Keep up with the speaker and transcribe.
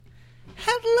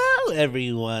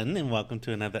everyone, and welcome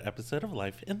to another episode of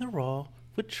Life in the Raw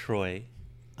with Troy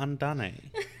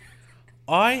Dani.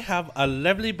 I have a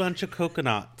lovely bunch of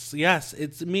coconuts. Yes,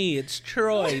 it's me. It's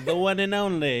Troy, the one and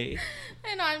only.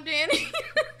 And I'm Dani.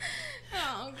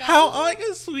 Oh, God. How are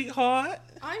you, sweetheart?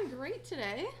 I'm great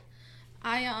today.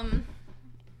 I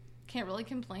can't really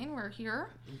complain. We're here.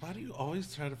 Why do you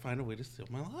always try to find a way to steal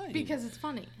my line? Because it's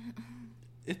funny.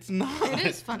 It's not. It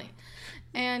is funny.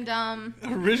 And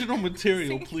original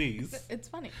material, please. It's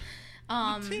funny.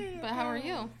 But how are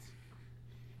you?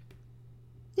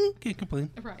 Can't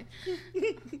complain. Right.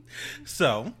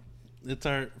 So, it's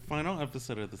our final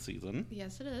episode of the season.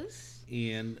 Yes, it is.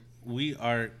 And we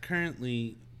are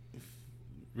currently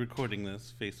recording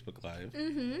this Facebook Live.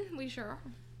 Mm-hmm. We sure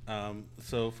are.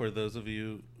 So for those of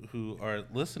you who are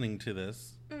listening to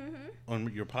this on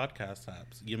your podcast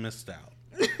apps, you missed out.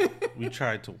 We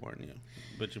tried to warn you,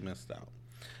 but you missed out.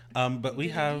 But we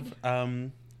have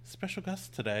special guests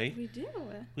today. We do.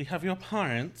 We have your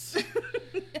parents.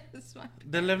 Yes, my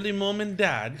The lovely mom and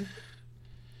dad.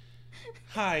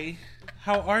 Hi.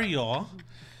 How are y'all?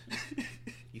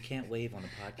 You can't wave on a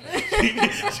podcast.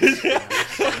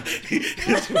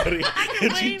 It's funny.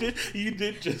 You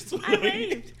did just wave. I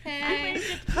waved. Hey. I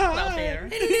waved at Hi. people out there.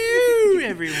 Hello,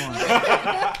 everyone.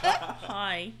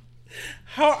 Hi.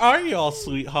 How are y'all,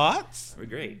 sweethearts? We're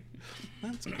great.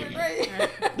 That's great. Right.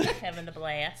 Having a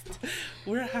blast.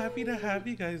 We're happy to have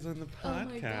you guys on the Oh my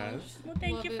podcast. gosh. Well,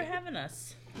 thank Love you for it. having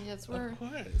us. Yes, we're. Of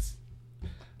course.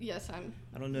 Yes, I'm.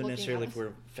 I don't know Looking necessarily at if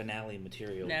we're finale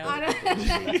material. No. I but know.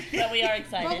 we'll see. But we are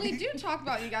excited. But we do talk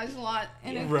about you guys a lot,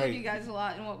 and Yeah. include Right. you guys a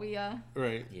lot in what we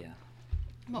Right. Yeah.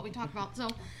 talk about. So,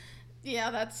 yeah,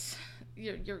 that's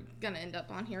you're gonna end up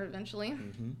on here eventually.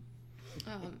 Mm-hmm.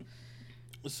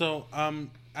 So,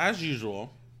 as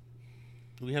usual,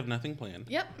 we have nothing planned.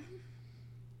 Yep.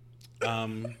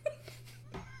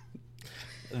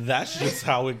 That's just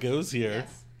how it goes here.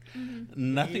 Yes.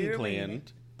 Nothing Here we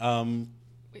planned. We are.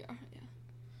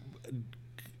 Yeah.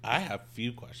 I have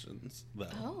few questions though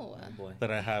Oh. Oh boy.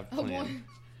 that I have Oh boy.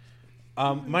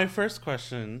 planned. My first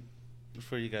question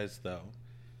for you guys though,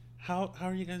 how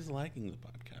are you guys liking the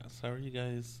podcast? How are you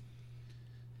guys?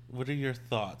 What are your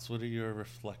thoughts? What are your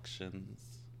reflections?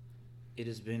 It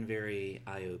has been very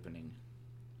eye-opening.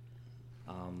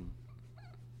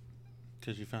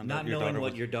 Because you found Not out your knowing daughter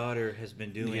what was, your daughter has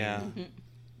been doing Yeah.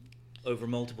 over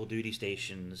multiple duty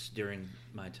stations during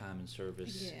my time in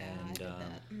service. Yeah, I and did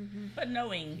that. Mm-hmm. But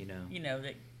knowing, You know.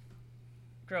 that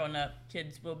growing up,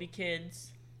 kids will be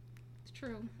kids, It's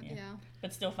true. Yeah. Yeah.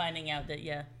 but still finding out that,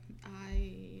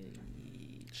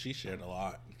 She shared a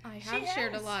lot. I she have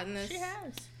shared a has. lot in this. She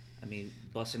has. I mean,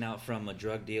 busting out from a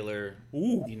drug dealer.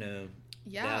 Ooh. You know.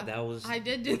 Yeah. That was. I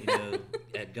did do You that. know,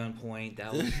 at gunpoint.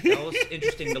 That was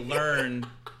interesting to learn.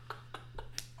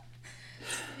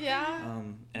 Yeah.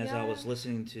 As Yeah. I was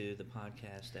listening to the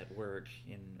podcast at work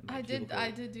in my I did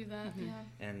cubicle. do that. Mm-hmm.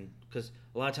 Yeah. And because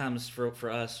a lot of times for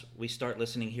us, we start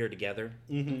listening here together,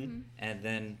 Mm-hmm. and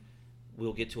then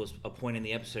we'll get to a point in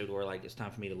the episode where like it's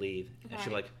time for me to leave, and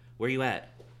she'll Right. like, "Where you at?"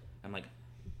 I'm like,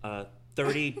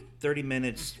 30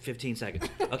 minutes, 15 seconds.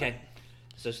 Okay,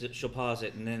 so she'll pause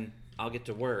it, and then I'll get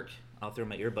to work. I'll throw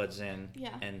my earbuds in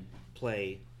Yeah. and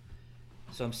play.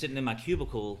 So I'm sitting in my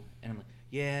cubicle, and I'm like,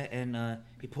 "Yeah," and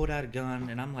he pulled out a gun,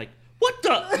 and I'm like, "What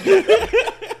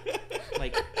the?"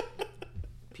 Like,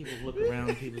 people look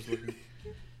around, people's looking.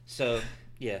 So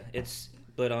yeah,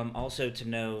 but also to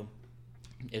know,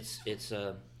 it's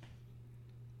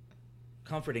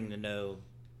comforting to know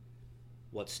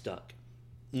what's stuck.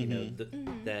 You know,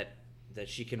 that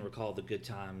she can recall the good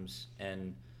times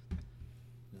and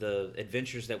the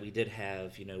adventures that we did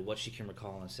have. You know, what she can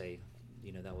recall and say,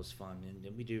 you know, that was fun,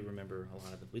 and we do remember a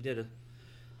lot of it. We did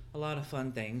a lot of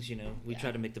fun things. You know, we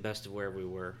tried to make the best of wherever we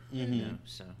were. You know,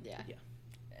 so Yeah.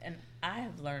 And I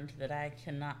have learned that I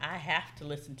have to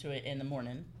listen to it in the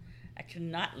morning. I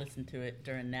cannot listen to it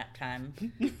during nap time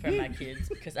for my kids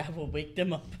because I will wake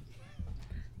them up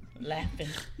laughing.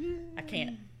 I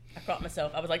can't. I caught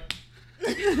myself. I was like,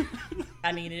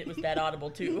 I mean, it was that audible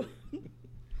too.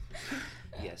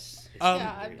 Yes. It's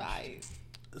Yeah. very I.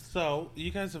 So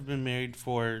you guys have been married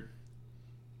for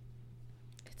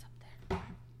It's up there.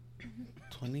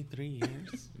 23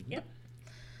 years. Yep.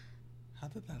 How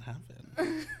did that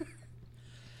happen?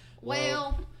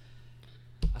 Well.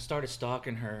 I started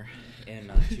stalking her in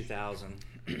 2000,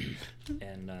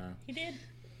 and He did.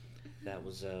 that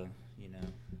was you know,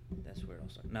 that's where it all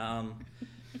started. No,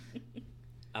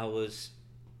 I was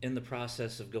in the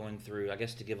process of going through, I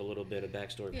guess to give a little bit of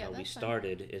backstory of Yeah, how we that's fine.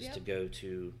 started, is Yep. to go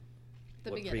to The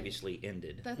what beginning. previously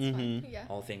ended. That's fine. Yeah.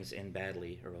 All things end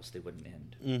badly, or else they wouldn't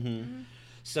end. Mm-hmm.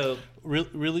 So,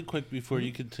 really quick before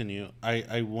you continue,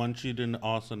 I want you to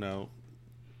also know,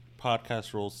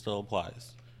 podcast rules still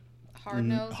applies. Hard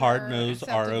nose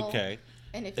are acceptable. okay.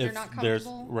 And if you're not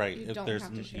comfortable, you don't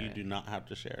have to share you it. do not have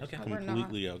to share. Okay. It's We're not-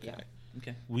 completely okay. yeah.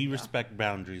 okay. We respect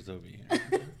boundaries over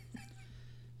here.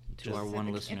 To our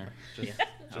one listener. Yeah.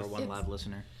 Our one live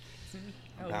listener.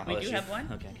 Oh, we do have one?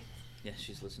 Okay. Yes,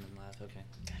 she's listening live.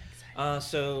 Okay.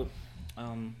 So,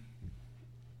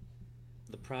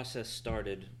 the process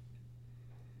started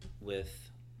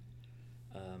with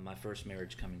my first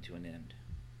marriage coming to an end.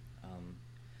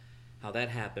 How that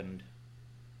happened,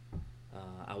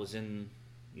 I was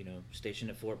stationed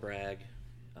at Fort Bragg,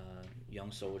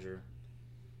 young soldier,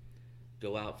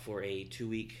 go out for a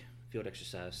 2-week field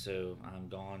exercise. So I'm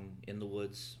gone in the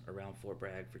woods around Fort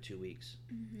Bragg for 2 weeks.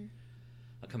 Mm-hmm.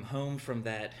 I come home from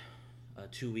that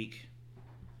 2-week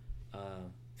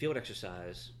field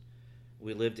exercise.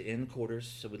 We lived in quarters,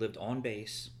 so we lived on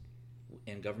base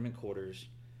in government quarters,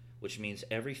 which means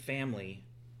every family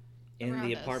in Around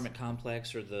the us. apartment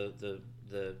complex or the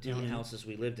townhouses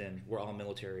we lived in were all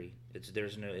military. It's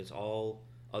all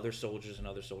other soldiers and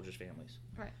other soldiers' families.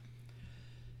 Right.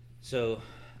 So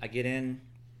I get in,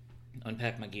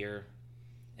 unpack my gear,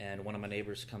 and one of my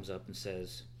neighbors comes up and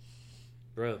says,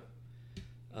 "Bro,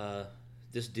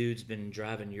 this dude's been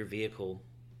driving your vehicle,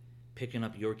 picking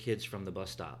up your kids from the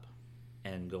bus stop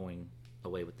and going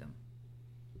away with them."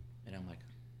 And I'm like,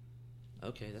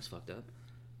 okay, that's fucked up.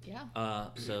 Yeah.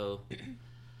 So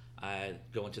I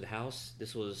go into the house.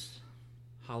 This was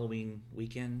Halloween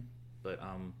weekend, but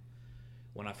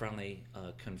when I finally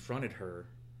confronted her,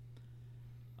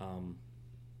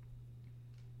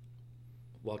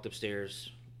 walked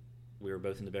upstairs. We were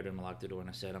both in the bedroom. I locked the door and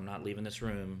I said, "I'm not leaving this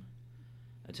room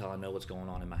until I know what's going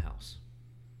on in my house."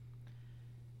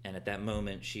 And at that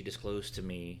moment, she disclosed to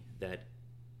me that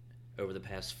over the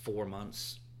past 4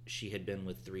 months, she had been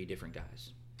with 3 different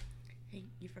guys. Hey,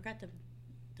 you forgot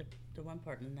the one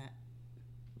part in that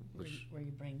where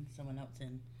you bring someone else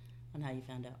in on how you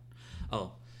found out.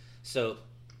 Oh, so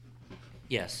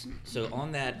yes. So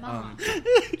on that,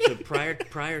 so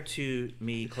prior to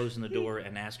me closing the door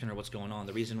and asking her what's going on,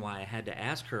 the reason why I had to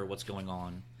ask her what's going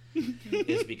on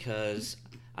is because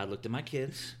I looked at my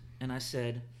kids and I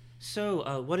said,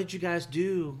 "So, what did you guys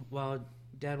do while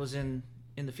Dad was in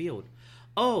the field?"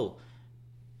 "Oh,"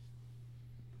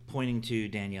 pointing to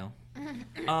Danielle.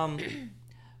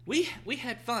 We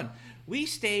had fun. We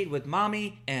stayed with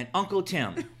Mommy and Uncle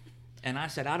Tim." And I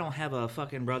said, "I don't have a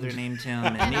fucking brother named Tim,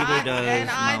 and neither does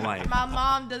my wife. My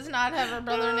mom does not have a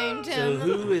brother named Tim. So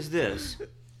who is this?"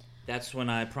 That's when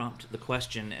I prompt the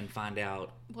question and find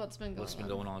out What's been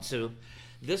going on. So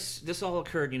this all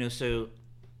occurred,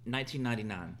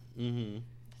 1999.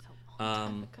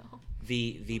 Mm-hmm.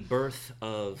 The birth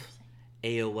of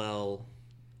AOL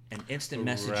and instant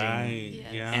messaging Right.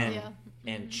 Yes. Yeah.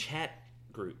 and chat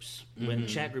groups, when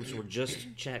chat groups were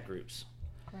just chat groups.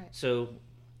 Right. So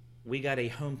we got a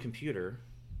home computer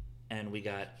and we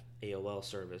got AOL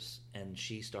service, and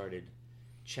she started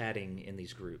chatting in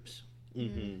these groups.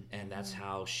 Mm-hmm. And that's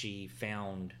how she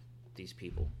found these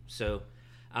people. So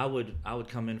I would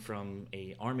come in from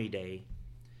a Army day,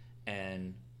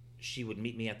 and she would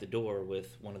meet me at the door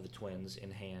with one of the twins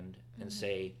in hand and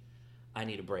say, "I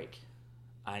need a break.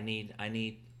 I need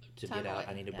to Time get out. away.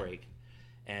 I need a Yeah. break."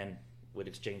 And would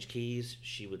exchange keys.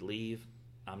 She would leave.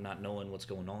 I'm not knowing what's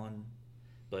going on,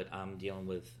 but I'm dealing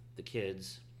with the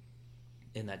kids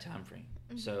in that time frame.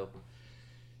 So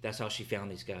that's how she found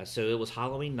these guys. So it was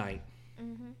Halloween night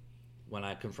when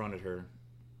I confronted her,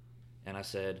 and I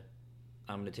said,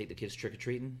 "I'm going to take the kids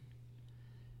trick-or-treating.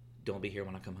 Don't be here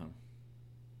when I come home."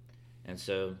 And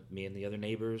so me and the other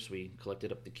neighbors, we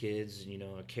collected up the kids,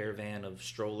 a caravan of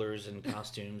strollers and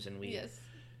costumes, and we Yes.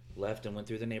 left and went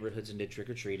through the neighborhoods and did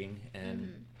trick-or-treating.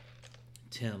 And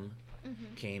Tim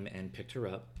came and picked her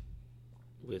up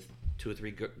with 2 or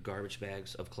 3 garbage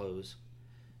bags of clothes,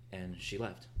 and she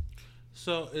left.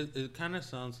 So it kind of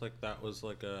sounds like that was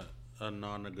like a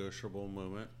non-negotiable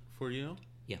moment for you.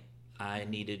 Yeah, I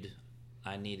needed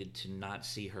to not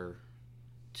see her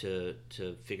to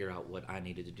figure out what I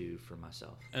needed to do for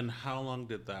myself. And how long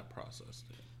did that process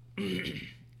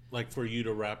take? Like for you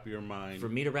to wrap your mind? For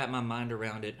me to wrap my mind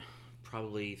around it,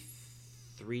 probably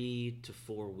 3 to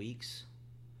 4 weeks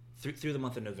through the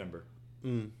month of November.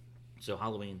 So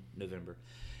Halloween, November.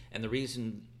 And the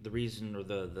reason or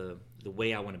the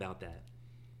way I went about that,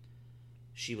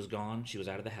 she was gone. She was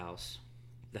out of the house.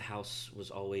 The house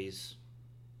was always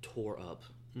tore up.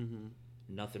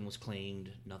 Nothing was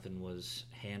cleaned. Nothing was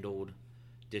handled.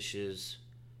 Dishes,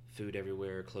 food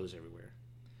everywhere, clothes everywhere.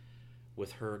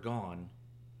 With her gone,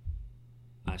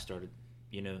 I started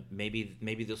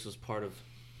maybe this was part of,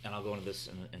 and I'll go into this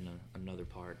in another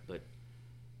part, but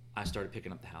I started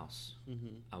picking up the house.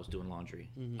 Mm-hmm. I was doing laundry.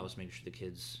 Mm-hmm. I was making sure the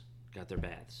kids got their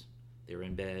baths. They were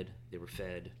in bed. They were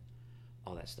fed.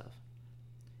 All that stuff.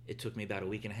 It took me about a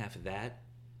week and a half of that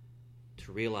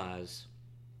to realize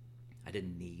I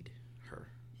didn't need her.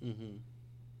 Mm-hmm.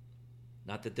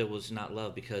 Not that there was not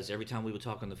love, because every time we would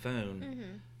talk on the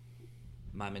phone,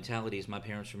 my mentality is my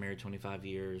parents were married 25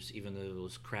 years. Even though it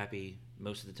was crappy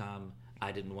most of the time,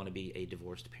 I didn't want to be a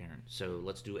divorced parent. So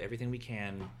let's do everything we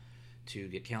can to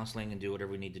get counseling and do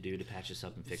whatever we need to do to patch this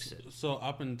up and fix it. So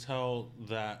up until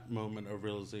that moment of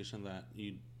realization that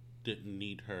you didn't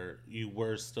need her, you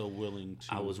were still willing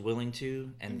to. I was willing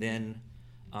to, and then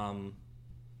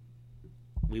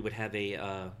we would have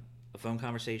a phone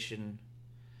conversation,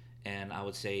 and I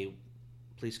would say,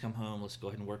 please come home, let's go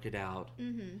ahead and work it out.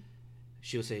 Mm-hmm.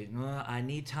 She would say, no, I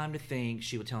need time to think.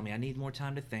 She would tell me, I need more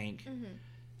time to think. Mm-hmm.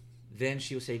 Then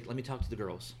she would say, let me talk to the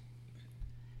girls.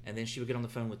 And then she would get on the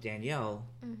phone with Danielle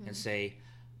and say,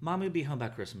 Mommy will be home by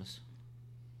Christmas.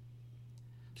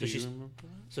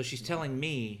 So she's telling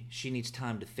me she needs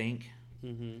time to think,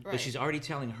 but she's already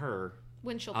telling her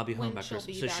I'll be home by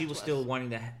Christmas. So she was still wanting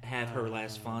to have her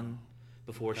last fun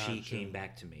before she came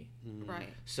back to me. Right.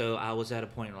 So I was at a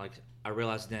point where, like, I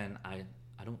realized then I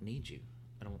don't need you.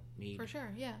 I don't need. For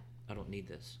sure, yeah. I don't need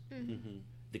this.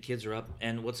 The kids are up,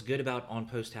 and what's good about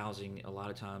on-post housing a lot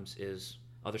of times is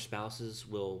other spouses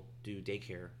will do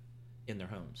daycare in their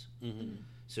homes.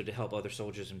 So to help other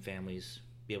soldiers and families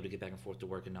be able to get back and forth to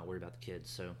work and not worry about the kids.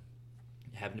 So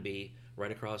it happened to be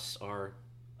right across our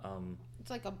it's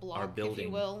like a block, our building, if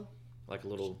you will. Like the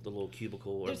little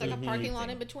cubicle. There's like a parking lot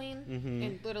in between,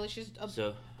 and literally she's across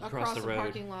the road.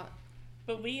 parking lot.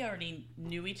 But we already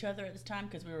knew each other at this time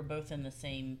because we were both in the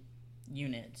same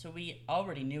unit, so we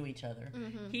already knew each other.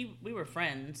 We were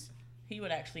friends. He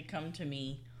would actually come to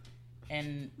me,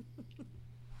 and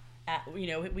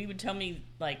we would tell me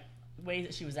like ways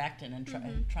that she was acting and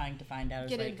trying to find out.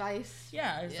 Get advice.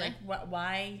 Yeah, it's like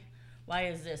why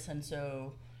is this? And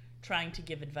so trying to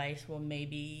give advice. Well,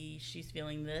 maybe she's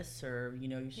feeling this, or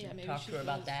you should talk to her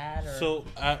about that. Or... So,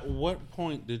 at what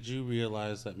point did you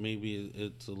realize that maybe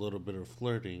it's a little bit of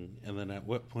flirting, and then at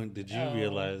what point did you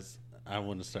realize I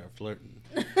want to start flirting?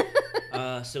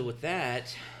 So with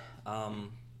that,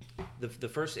 the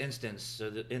first instance,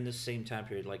 so in this same time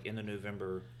period, like in the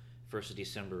November, 1st of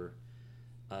December,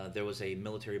 there was a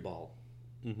military ball.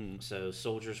 So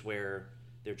soldiers wear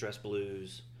their dress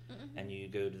blues, and you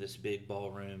go to this big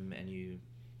ballroom and you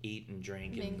eat and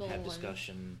drink and have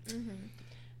discussion.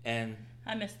 And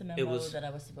I missed the memo that I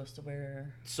was supposed to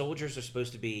wear. Soldiers are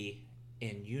supposed to be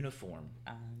in uniform.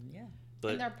 Yeah.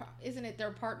 But isn't it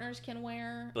their partners can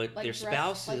wear? But like their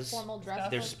spouses, like formal dress.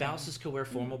 Their spouses can wear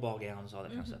formal ball gowns, all that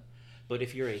kind of stuff. But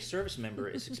if you're a service member,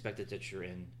 it's expected that you're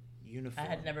in uniform. I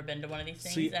had never been to one of these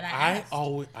things. See, and I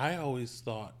always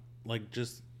thought, like,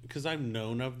 just because I've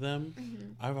known of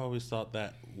them, I've always thought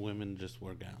that women just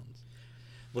wore gowns.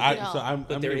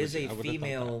 There is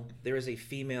a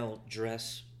female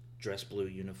dress blue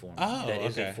uniform that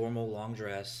is a formal long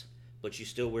dress, but you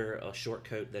still wear a short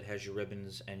coat that has your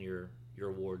ribbons and your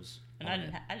awards. And I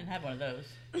didn't have one of those.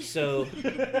 So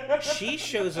she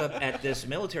shows up at this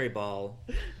military ball.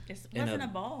 It wasn't a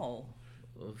ball.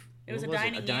 It was a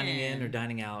dining in or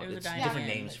dining out. It was it's a dining different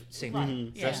in. names.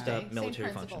 Same dressed up military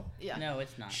Same function. Yeah. No,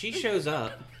 it's not. She shows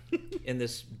up in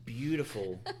this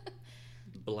beautiful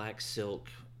black silk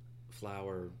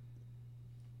flower.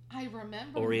 I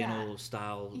remember Oriental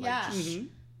style. Yeah.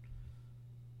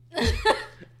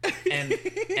 And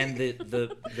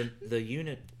the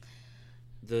unit,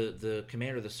 the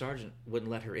commander, the sergeant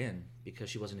wouldn't let her in because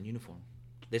she wasn't in uniform.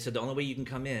 They said the only way you can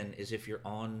come in is if you're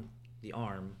on the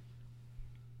arm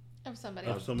of somebody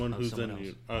of else. someone who's in else.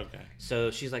 you. Okay. So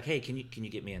she's like, "Hey, can you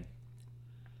get me in?"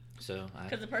 So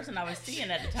because the person I was seeing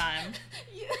at the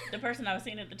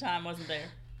time, wasn't there.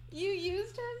 You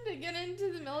used him to get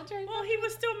into the military? Well, he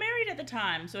was still married at the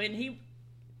time, so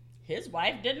his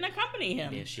wife didn't accompany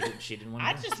him. Yeah, she didn't want to.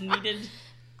 I just needed.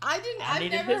 I've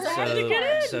never his heard wife to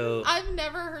get in. So I've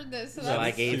never heard this. So I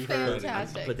gave her,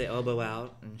 fantastic. put the elbow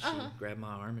out, and she grabbed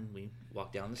my arm, and we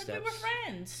walked down the steps. We were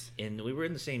friends. And we were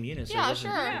in the same unit, so Yeah, it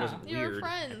wasn't, sure. it wasn't You were weird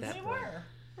friends. at that We point. were.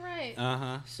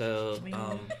 Right. So We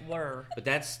were. but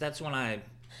that's when I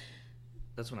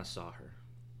saw her.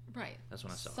 Right. That's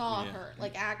when I saw her. her.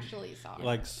 Like actually saw her.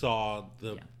 Like saw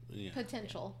the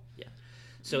potential. Yeah.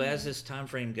 So as this time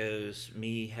frame goes,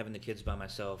 me having the kids by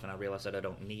myself, and I realize that I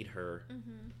don't need her.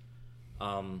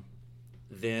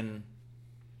 Then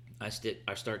I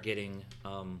start getting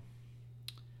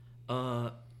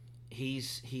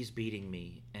he's beating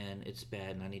me, and it's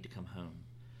bad, and I need to come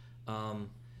home.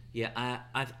 Yeah,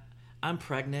 I'm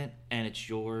pregnant, and it's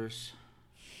yours.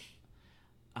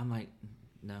 I'm like,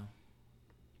 no.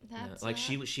 That's Like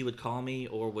she would call me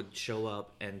or would show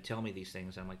up and tell me these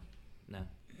things. I'm like, no,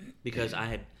 because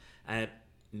I had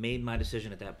made my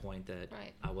decision at that point that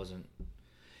I wasn't.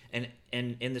 And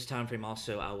in this time frame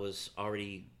also, I was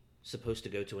already supposed to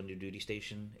go to a new duty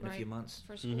station in a few months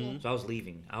for school. So I was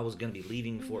leaving. I was going to be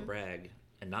leaving Fort Bragg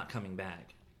and not coming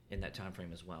back in that time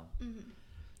frame as well.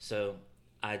 So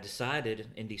I decided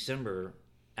in December,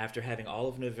 after having all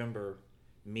of November,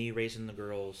 me raising the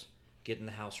girls, getting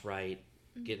the house right,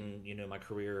 getting my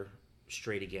career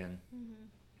straight again.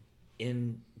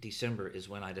 In December is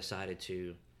when I decided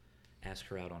to ask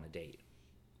her out on a date.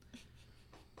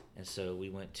 And so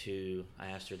I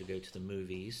asked her to go to the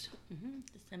movies.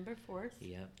 December 4th.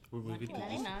 Yep. What movie did you see?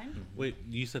 1999. Wait,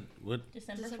 you said what?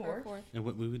 December 4th. And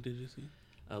what movie did you see?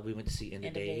 We went to see End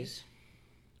of Days.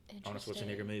 Arnold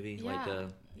Schwarzenegger movie. Yeah. Like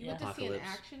you went to see an Apocalypse.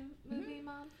 action movie,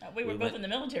 Mom? We were both in the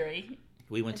military.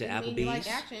 We went to Didn't mean you Applebee's.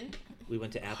 like action. We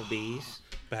went to Applebee's.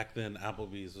 Back then,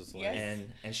 Applebee's was like... Yes.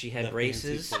 And she had the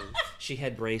braces. fancy place. She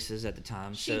had braces at the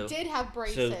time. She So did have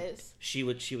braces. So she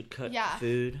would cut Yeah.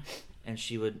 food, and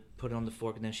she would put it on the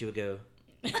fork, and then she would go.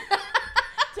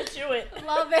 To chew it.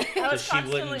 Love it. I So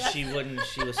was she wouldn't.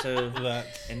 She was so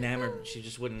That's... enamored. She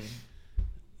just wouldn't.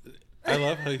 I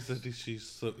love how he said she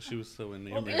was so Well,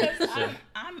 enamored. because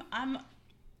I'm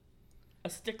a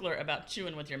stickler about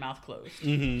chewing with your mouth closed.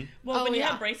 Well, when you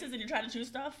have braces and you're trying to chew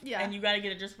stuff, and you got to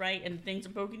get it just right, and things are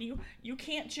poking you, you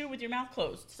can't chew with your mouth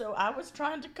closed. So I was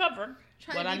trying to cover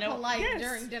what I to be know. polite Yes.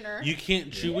 during dinner. You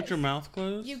can't chew with your mouth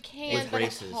closed? You can, With but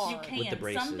it's braces. hard. You can. With the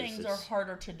braces, Some things are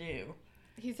harder to do.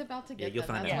 He's about to get you'll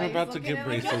them. find That's out. why We're he's about to looking get at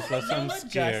me. braces. That's why I'm You'll adjust.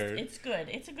 scared. It's good.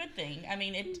 It's a good thing. I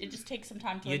mean, it just takes some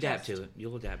time to You adjust. adapt to it.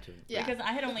 You'll adapt to it. Yeah. Because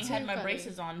I had only had Too my funny.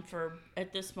 braces on for,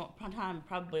 at this time,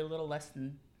 probably a little less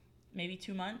than maybe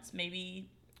 2 months. Maybe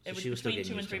it was she was still between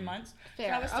getting 2 and used 3 to them. months. Fair.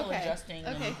 So I was still okay. adjusting.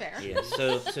 Okay, fair. Yeah.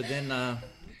 So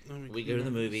then we go to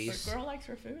the movies. But girl likes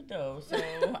her food though, so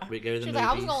We go to the She's movies. like,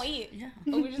 I was gonna eat. yeah.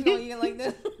 Oh, we're just gonna eat it like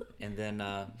this. And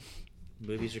then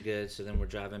movies are good. So then we're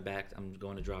driving back. I'm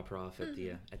going to drop her off at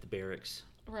the barracks.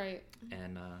 Right.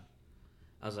 And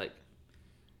I was like,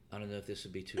 I don't know if this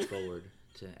would be too forward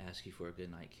to ask you for a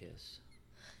goodnight kiss.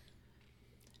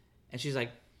 And she's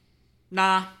like,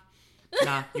 nah,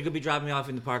 you could be dropping me off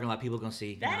in the parking lot. People gonna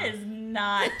see. That nah. is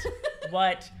not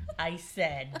what I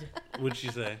said. What'd she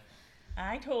say?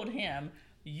 I told him,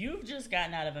 you've just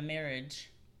gotten out of a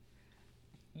marriage.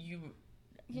 You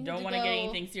need don't to want to get go-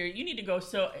 anything serious. You need to go.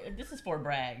 So this is Fort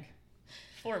Bragg.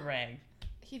 Fort Bragg.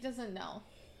 He doesn't know.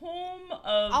 Home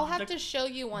of I'll have to show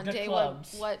you one the day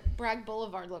clubs. what Bragg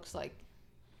Boulevard looks like.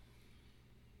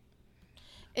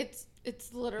 It's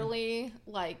literally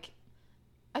like,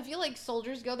 I feel like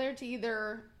soldiers go there to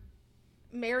either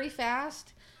marry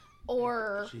fast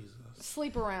or Jesus.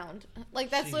 sleep around. Like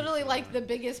that's literally like the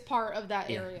biggest part of that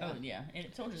area. Oh yeah, and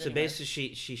it told you. So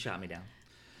basically, she shot me down.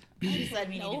 he said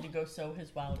we no. needed to go sow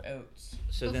his wild oats.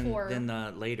 So Before- then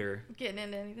later, Getting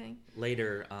into anything.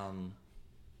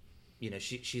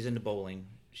 she's into bowling.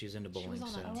 She's into bowling. was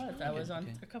on So a I was on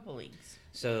Okay. a couple leagues.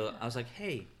 So I was like,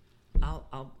 hey,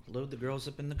 I'll load the girls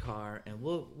up in the car and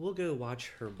we'll go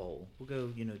watch her bowl. We'll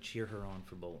go, cheer her on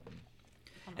for bowling.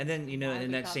 And then, Why in we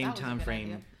that thought same that was a time good frame,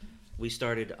 idea. we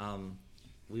started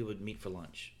we would meet for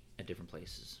lunch at different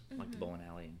places, like the bowling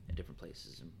alley at different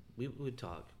places, and we would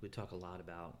talk. We'd talk a lot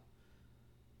about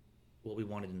what we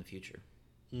wanted in the future.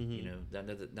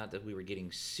 Not that we were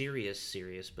getting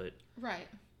serious, but Right.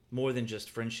 more than just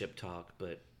friendship talk,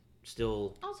 but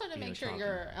still Also to you make know, sure talking.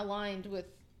 you're aligned with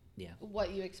Yeah.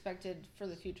 what you expected for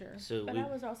the future. So But I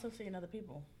was also seeing other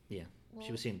people. yeah, Well,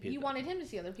 she was seeing people. You wanted him to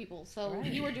see other people, so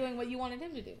Right. you were doing what you wanted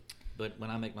him to do. But when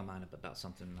I make my mind up about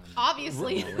something,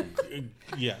 Obviously. I'm all in.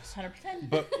 Yes. 100%.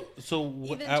 But so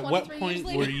Even at what 23 point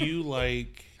years were later. you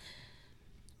like?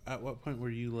 At what point were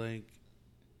you like?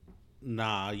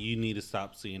 Nah, you need to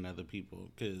stop seeing other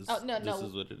people because Oh no, this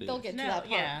is what it is. they'll get to No, that part.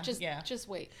 yeah, just yeah. just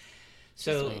wait.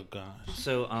 So Oh gosh.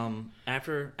 So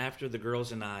after the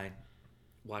girls and I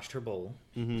watched her bowl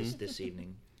this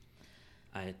evening,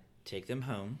 I take them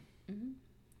home. Mhm.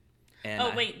 And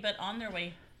Oh wait, but on their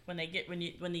way when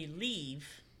they leave,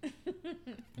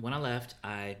 when I left,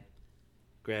 I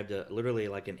grabbed literally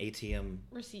like an ATM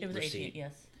Receipt. it was Receipt. 18.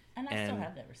 Yes, and I still And-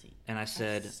 have that receipt. and I I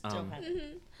said, still have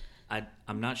it.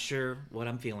 I'm not sure what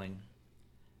I'm feeling,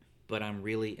 but I'm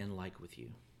really in like with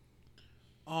you.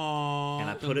 Aww. And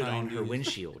I put it on her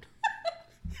windshield.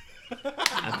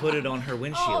 I put it on her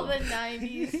windshield. All the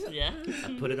 90s. Yeah.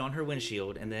 I put it on her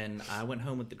windshield, and then I went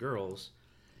home with the girls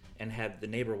and had the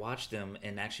neighbor watch them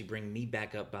and actually bring me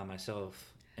back up by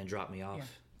myself and drop me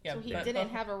off. Yeah. So he but- didn't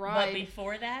have a ride. But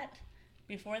before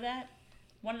that,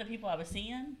 one of the people I was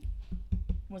seeing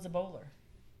was a bowler.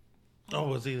 Oh,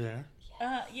 was he there?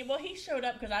 Yeah, well, he showed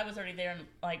up because I was already there, and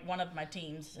like one of my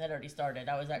teams had already started.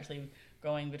 I was actually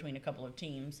going between a couple of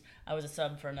teams. I was a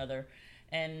sub for another,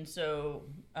 and so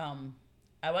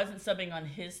I wasn't subbing on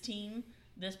his team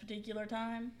this particular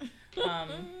time,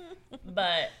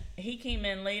 but he came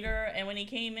in later. And when he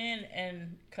came in,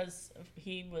 and because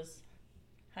he was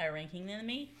higher ranking than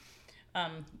me,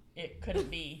 it couldn't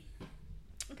be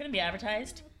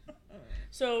advertised.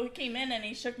 So he came in and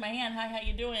he shook my hand. Hi, how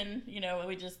you doing? You know,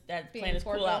 we just that Being plan is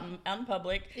cool cordial. out in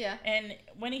public. Yeah. And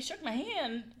when he shook my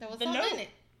hand, There was the something note in it.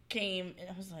 came, and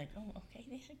I was like, oh, okay,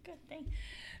 that's a good thing.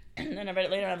 And then I read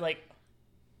it later, and I was like,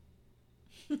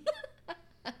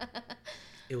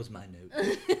 It was my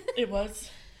note. it was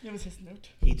his note,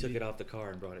 He took it off the car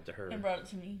and brought it to her. and brought it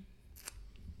to me.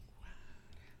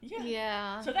 Yeah.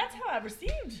 Yeah. So that's how I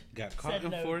received. Got caught said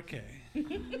in note.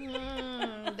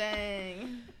 4K.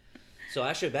 Dang. So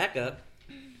I showed back up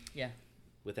Yeah.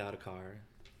 without a car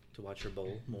to watch her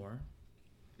bowl more.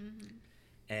 Mm-hmm.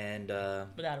 And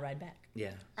Without a ride back.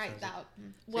 yeah. Right, So I was that like,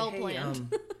 well "Hey,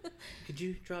 planned. could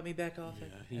you drop me back off Yeah,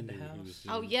 at he the knew he house? was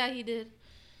Oh yeah, he did.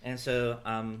 And so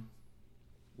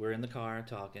we're in the car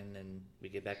talking, and we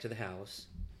get back to the house.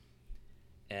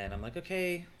 And I'm like,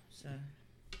 okay, so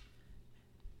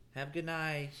have a good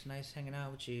night. It's nice hanging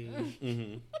out with you.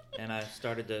 Mm-hmm. And I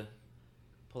started to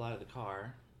pull out of the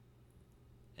car,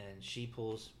 and she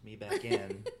pulls me back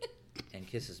in and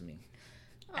kisses me.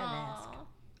 I didn't ask. Aw.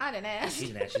 I didn't ask. She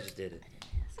didn't ask, she just did it.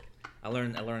 I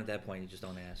learned at that point, you just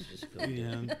don't ask. You just feel it.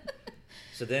 Yeah.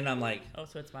 So then I'm like, Oh,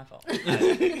 so it's my fault.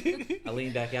 I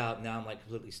lean back out, and now I'm like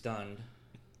completely stunned.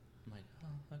 I'm like,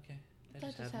 oh, okay. That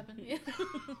just happened. Yeah.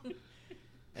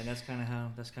 And that's kind of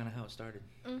how it started.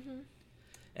 Mhm.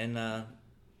 And a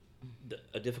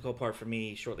difficult part for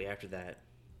me shortly after that,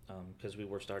 because we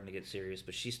were starting to get serious,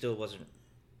 but she still wasn't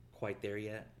quite there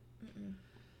yet.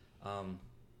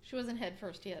 She wasn't head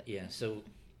first yet. Yeah, so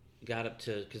got up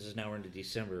to, because now we're into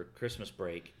December, Christmas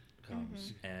break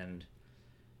comes, and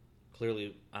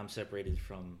clearly I'm separated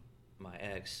from my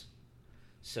ex.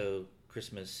 So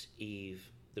Christmas Eve,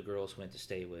 the girls went to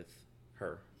stay with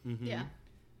her, Mm-hmm. Yeah.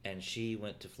 and she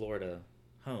went to Florida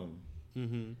home.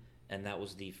 Mm-hmm. And that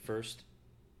was the first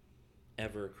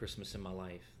ever Christmas in my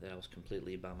life that I was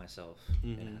completely by myself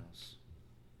in a house.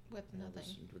 With And I nothing.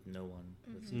 was with no one,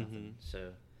 with Mhm. nothing.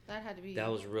 So That had to be.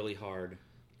 that was really hard.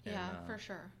 Yeah, And, for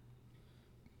sure.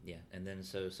 Yeah, and then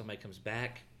so somebody comes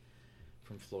back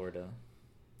from Florida,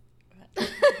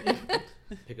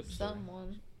 pick up the story.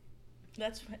 Someone.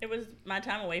 It was my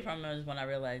time away from him was when I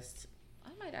realized I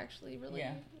might actually really.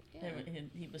 Yeah.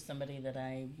 he was somebody that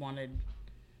I wanted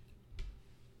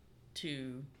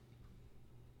to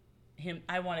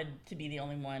I wanted to be the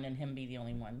only one and him be the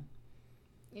only one.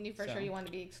 You knew for So. sure you wanted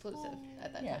to be exclusive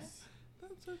at that time. Yes.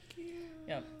 That's so cute.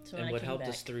 Yep. So when And I what came helped back,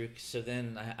 us through, so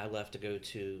then I left to go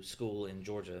to school in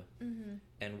Georgia. Mm-hmm.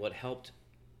 And what helped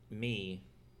me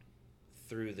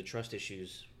through the trust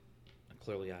issues,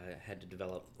 clearly I had to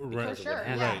develop because Right. For of sure. what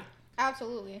happened. Yeah. Right.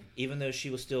 Absolutely. Even though she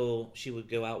would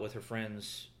go out with her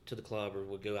friends to the club or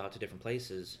would go out to different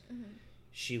places,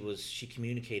 she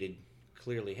communicated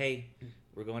clearly, hey,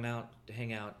 we're going out to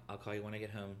hang out. I'll call you when I get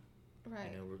home.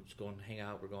 Right. You know, we're just going to hang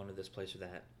out. We're going to this place or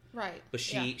that. Right.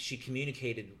 But Yeah. she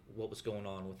communicated what was going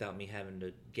on without me having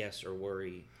to guess or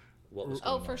worry what was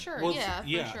going Oh, on. for sure. Well, yeah,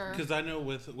 yeah, for sure. because I know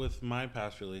with my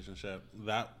past relationship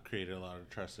that created a lot of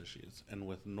trust issues, and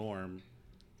with Norm,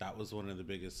 that was one of the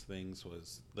biggest things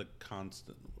was the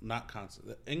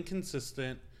the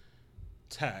inconsistent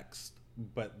text,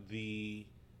 but the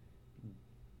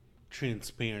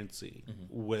transparency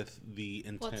with the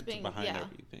intent behind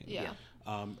everything. Yeah.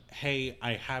 Hey,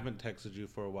 I haven't texted you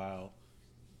for a while.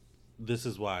 This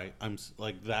is why I'm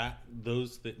like that.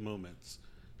 Those moments.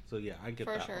 So yeah, I get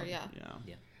For that sure, one. yeah.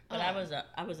 Yeah. but I was an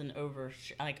I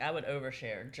would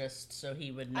overshare just so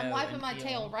he would know. I'm wiping and my feel-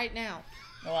 tail right now,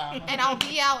 Wow. and I'll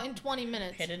be out in 20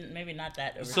 minutes. Okay, maybe not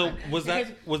that overshare. So was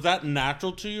Because- that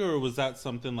natural to you, or was that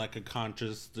something like a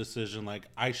conscious decision? Like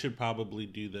I should probably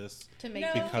do this. To make No,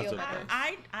 you Because feel of better. this.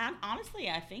 I honestly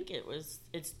I think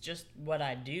it's just what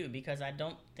I do because I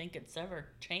don't think it's ever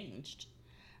changed.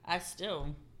 I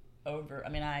still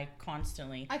I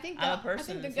constantly I think I'm a the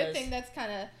person good that says, thing that's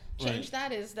kind of changed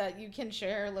that is that you can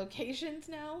share locations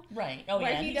now. right. Oh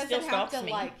where yeah, he still doesn't have stalks to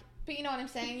me. like But you know what I'm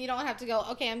saying? You don't have to go,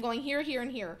 okay, I'm going here, here,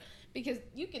 and here. Because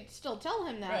you could still tell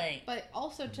him that. Right. But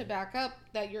also to back up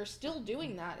that you're still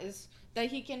doing that is that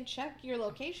he can check your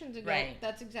locations and go,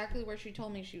 that's exactly where she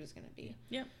told me she was going to be.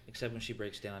 Yep. Except when she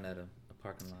breaks down at a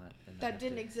parking lot. And that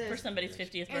didn't exist. For somebody's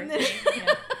 50th And birthday.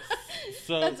 then-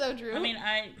 So That's so true. I mean,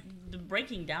 the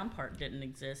breaking down part didn't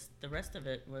exist. The rest of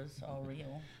it was all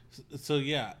real. So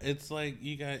yeah, it's like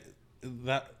you guys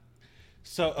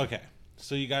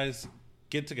So you guys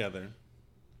get together.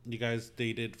 You guys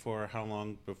dated for how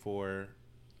long before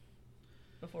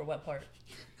Before what part?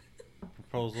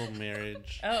 proposal,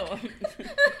 marriage? Oh.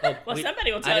 Oh, Well,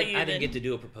 somebody will tell you. I didn't get to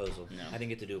do a proposal. No. I didn't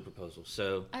get to do a proposal.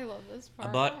 So I love this part.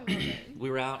 I bought. love it. We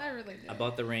were out. I really do. I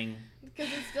bought the ring. Because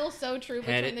it's still so true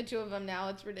Had between it- the two of them now.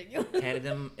 It's ridiculous. Had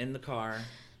them in the car.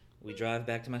 We drive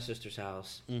back to my sister's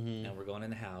house, Mm-hmm. and we're going in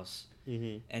the house.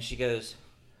 Mm-hmm. And she goes,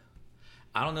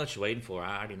 "I don't know what you're waiting for.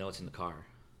 I already know it's in the car."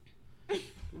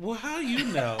 Well, how do you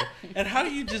know? And how do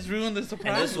you just ruin the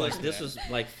surprise? And this like was that?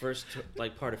 like first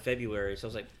like part of February. So I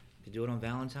was like, "Could do it on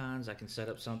Valentine's. I can set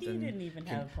up He something. didn't even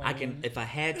have a I can plan. if I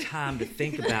had time to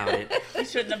think about it." He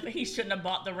shouldn't have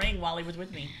bought the ring while he was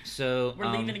with me. So We're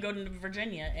leaving to go to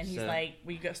Virginia, and he's so- like,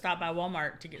 stop by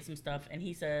Walmart to get some stuff, and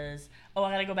he says, "Oh,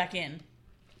 I gotta go back in."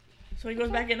 So he goes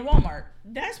back into Walmart.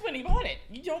 That's when he bought it.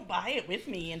 You don't buy it with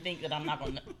me and think that I'm not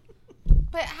gonna.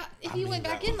 But if you went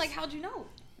back in, like, how'd you know?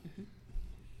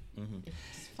 Mhm.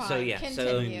 It's fine. So, yeah,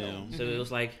 Continue. So it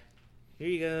was like, here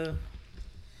you go.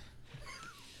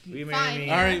 Will you marry Fine. me?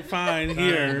 All right, fine.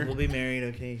 Here. We'll be married.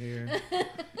 Okay, here.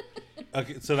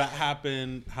 Okay, so that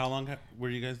happened. How long were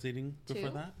you guys dating before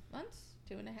 2 that? months?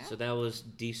 2.5? So that was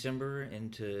December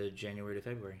into January to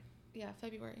February. Yeah,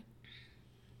 February.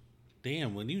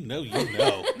 Damn, when you know, you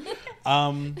know.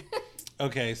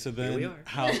 Okay, so Here we then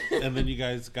are. and then you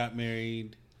guys got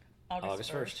married.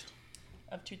 August 1st.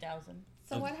 of 2000.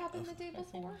 So what happened the day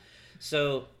before?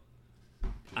 So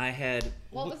I had.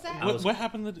 What was that? What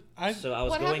happened? So I was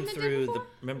What going happened the day through before?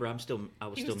 Remember, I was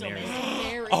He still was still married.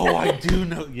 Married. Oh, I do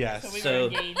know. Yes. So we So- were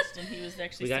engaged, and he was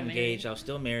actually We got still engaged. married. I was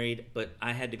still married, but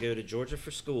I had to go to Georgia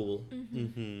for school,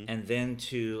 Mm-hmm. and then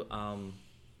to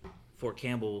Fort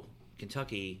Campbell,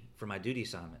 Kentucky, for my duty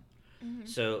assignment.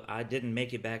 So I didn't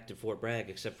make it back to Fort Bragg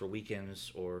except for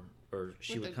weekends, or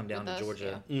she would come down to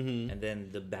Georgia, Mm-hmm. and then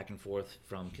the back and forth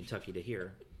from Kentucky to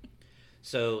here.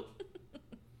 So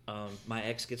my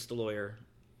ex gets the lawyer,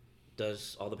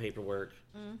 does all the paperwork.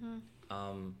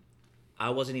 I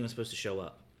wasn't even supposed to show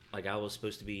up. Like it was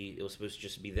supposed to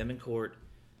just be them in court,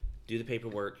 do the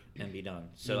paperwork, and be done.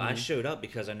 So I showed up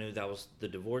because I knew that was the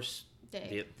divorce,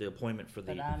 Day. the appointment for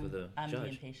the But I'm the judge.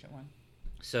 impatient one.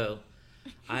 So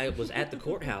I was at the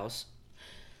courthouse,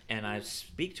 and I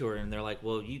speak to her, and they're like,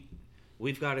 "Well,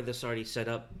 we've got this already set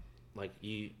up. Like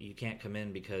you can't come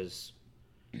in because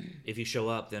if you show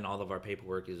up, then all of our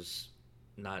paperwork is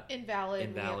not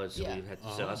Invalid. So Yeah. we had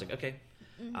to, so I was like, okay,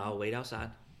 I'll wait outside.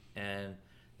 And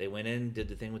they went in, did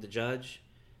the thing with the judge,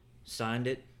 signed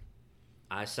it.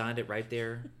 I signed it right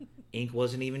there. Ink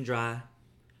wasn't even dry.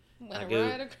 I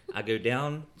go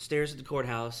downstairs at the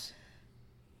courthouse.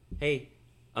 Hey,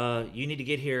 you need to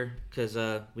get here because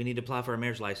we need to apply for a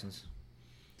marriage license.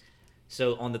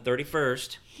 So on the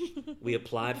 31st, we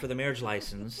applied for the marriage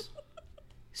license.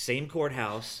 Same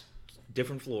courthouse,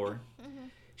 different floor.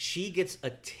 She gets a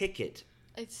ticket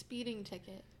A speeding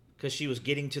ticket. because she was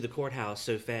getting to the courthouse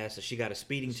so fast that she got a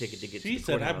speeding ticket to get She to the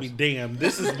said, courthouse. "I'd be damned.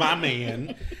 This is my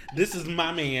man. This is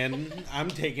my man. I'm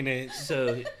taking it.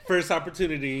 So First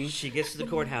opportunity." she gets to the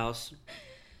courthouse.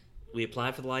 We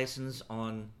applied for the license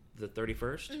on the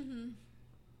 31st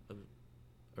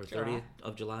or 30th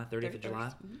of July, 30th of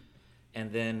July.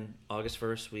 And then August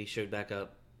 1st, we showed back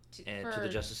up to the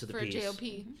Justice of the Peace.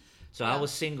 JOP. So Yeah. I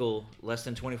was single less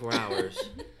than 24 hours.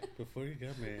 Before you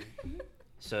got married.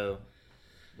 So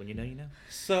when you know, you know.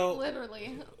 So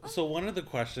Literally. So one of the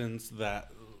questions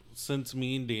that, since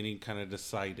me and Danny kind of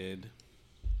decided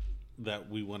that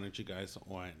we wanted you guys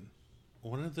on,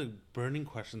 one of the burning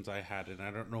questions I had, and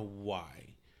I don't know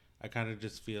why, I kind of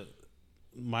just feel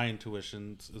my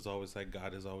intuition is always like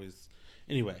God is always.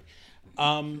 Anyway,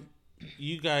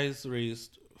 you guys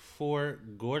raised 4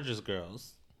 gorgeous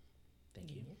girls.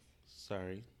 Thank you.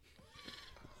 Sorry.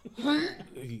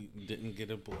 You didn't get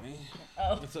a boy.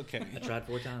 Oh. It's okay. I tried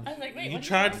 4 times. I was like, wait, You what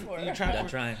tried. for? You tried. I'm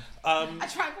trying. I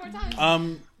tried 4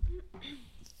 times.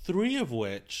 3 of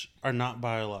which are not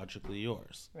biologically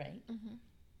yours, Right.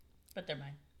 But they're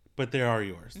mine. but they are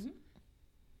yours.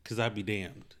 Because I'd be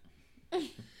damned.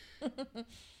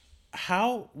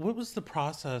 What was the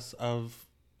process of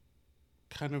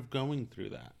kind of going through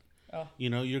that? Oh. You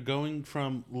know, you're going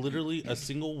from literally a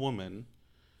single woman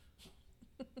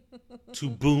to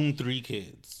boom 3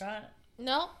 kids.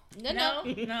 No.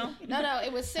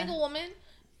 It was single woman,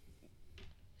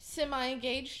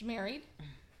 semi-engaged, married,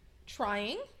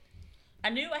 trying. I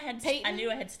knew I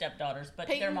had stepdaughters, but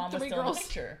their mom was 3 still girls. in the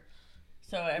picture.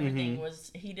 So everything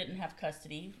was, he didn't have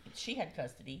custody. She had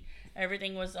custody.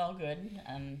 Everything was all good.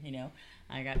 And,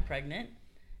 I got pregnant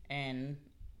and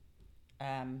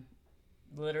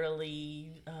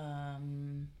literally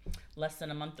less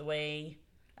than a month away.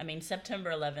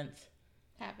 September 11th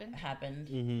happened.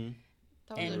 Mm-hmm.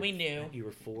 And we knew. You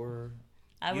were 4?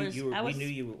 We knew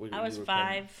you were I was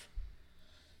pregnant.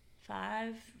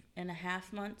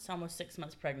 5.5 months, almost 6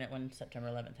 months pregnant when September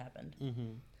 11th happened.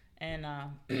 Mm-hmm. And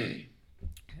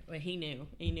well, he knew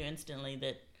instantly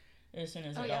that as soon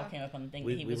as it all came up on the thing,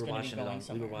 he was going to be going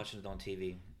somewhere. We were watching it on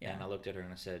TV, and I looked at her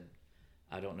and I said,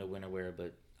 I don't know when or where,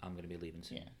 but I'm going to be leaving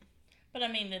soon. Yeah. But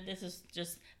that this is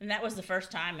just, and that was the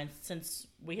first time, and since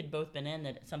we had both been in,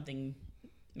 that something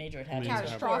major had happened.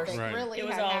 Catastrophic, right. really. It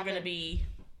was all going to be.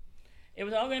 It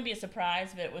was all going to be a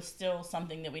surprise, but it was still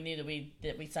something that we knew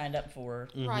that we signed up for.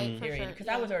 Mm-hmm. Right, for period. sure. Because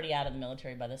I was already out of the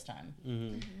military by this time,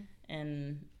 Mm-hmm.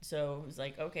 and so it was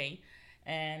like okay,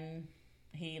 and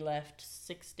he left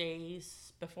 6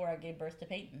 days before I gave birth to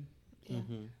Peyton. Yeah.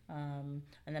 Mm-hmm.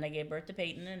 And then I gave birth to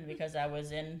Peyton, and because I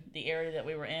was in the area that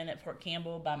we were in at Fort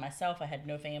Campbell by myself, I had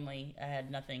no family, I had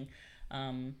nothing.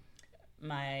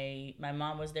 My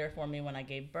mom was there for me when I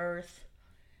gave birth,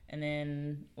 and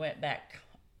then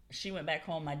she went back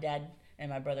home. My dad and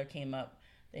my brother came up.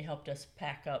 They helped us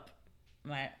pack up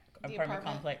my apartment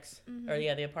complex, or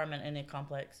the apartment in the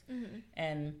complex,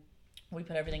 and we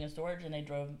put everything in storage. And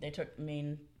they took me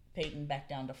and Peyton back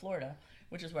down to Florida,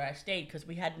 which is where I stayed because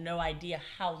we had no idea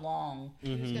how long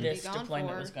this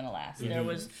deployment was going to last.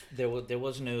 Mm-hmm. There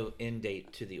was no end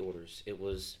date to the orders. It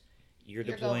was you're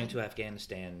deploying to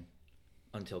Afghanistan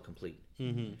until complete.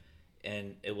 Mm-hmm.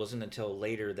 And it wasn't until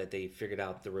later that they figured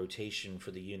out the rotation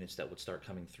for the units that would start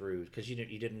coming through because you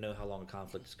didn't know how long a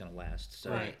conflict is going to last. So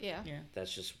right. Yeah.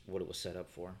 That's just what it was set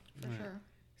up for. For sure.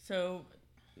 So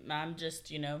I'm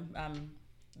just I'm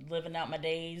living out my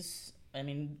days.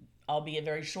 Albeit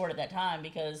very short at that time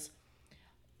because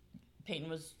Peyton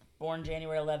was born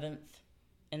January 11th,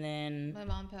 and then My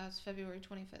mom passed February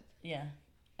 25th. Yeah,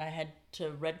 I had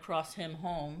to Red Cross him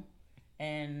home,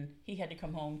 and he had to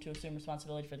come home to assume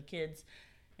responsibility for the kids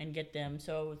and get them.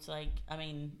 So it's like,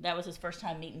 that was his first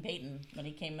time meeting Peyton when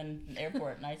he came in the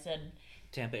airport, and I said,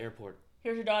 Tampa Airport.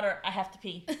 Here's your daughter. I have to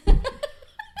pee.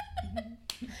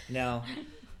 Now,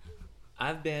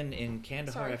 I've been in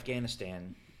Kandahar,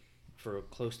 Afghanistan for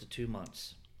close to 2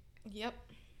 months. Yep.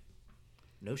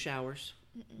 No showers,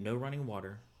 no running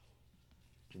water.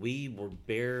 We were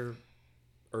bare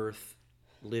earth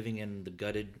living in the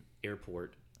gutted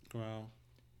airport. Wow.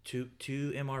 Two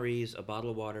MREs, a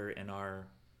bottle of water, and our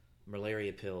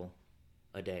malaria pill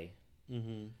a day.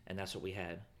 Mm-hmm. And that's what we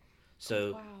had.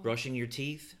 So brushing your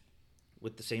teeth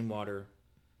with the same water,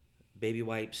 baby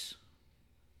wipes.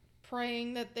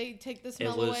 Praying that they take the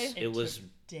smell away. It was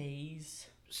days.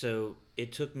 So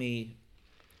it took me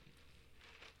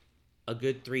a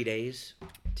good 3 days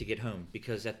to get home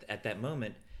because at that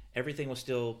moment, everything was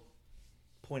still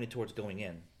pointed towards going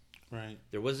in. Right.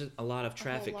 There wasn't a lot of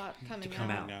traffic to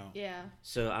come out. Yeah.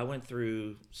 So I went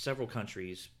through several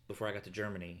countries before I got to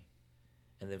Germany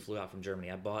and then flew out from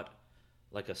Germany. I bought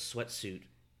like a sweatsuit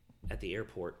at the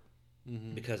airport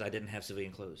because I didn't have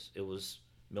civilian clothes. It was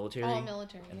military. All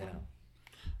military, and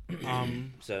then out.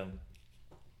 So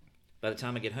by the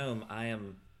time I get home, I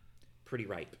am pretty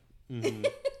ripe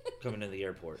coming to the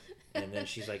airport. And then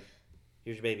she's like,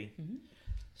 here's your baby. Mm-hmm.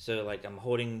 So like I'm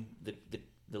holding the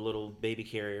little baby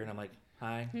carrier and I'm like,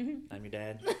 hi, I'm your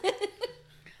dad.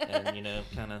 And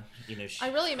I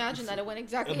really imagine that it went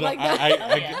exactly But like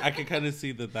that. I could kind of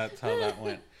see that's how that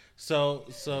went. So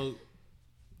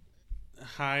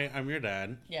hi, I'm your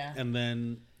dad. Yeah. And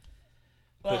then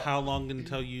how long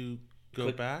until you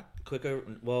go back?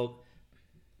 Well,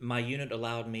 my unit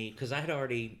allowed me, because I had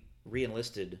already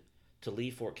re-enlisted to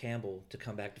leave Fort Campbell to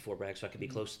come back to Fort Bragg so I could be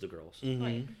close to the girls. Mm-hmm.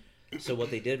 Right. So what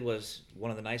they did was,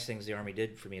 one of the nice things the Army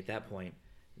did for me at that point,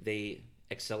 they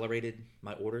accelerated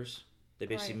my orders. They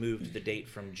basically moved the date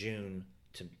from June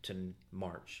to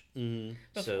March.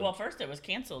 Mm-hmm. Well, first it was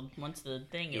canceled once the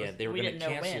thing. They were going to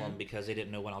cancel them because they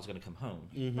didn't know when I was going to come home.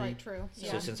 Mm-hmm. Right, true.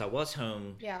 So since I was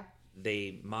home, yeah,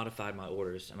 they modified my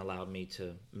orders and allowed me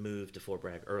to move to Fort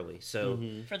Bragg early. So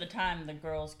for the time the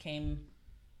girls came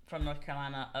from North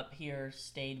Carolina up here,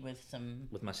 stayed with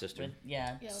my sister.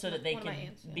 So that they could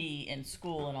be in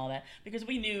school and all that, because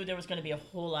we knew there was going to be a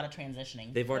whole lot of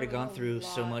transitioning. They've already gone through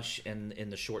so much in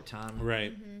the short time.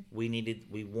 Right.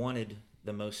 We wanted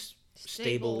the most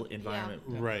stable environment.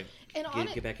 Yeah. Right. And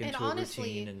Get back into a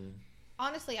routine. And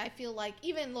honestly, I feel like,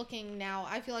 even looking now,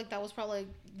 I feel like that was probably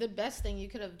the best thing you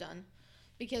could have done.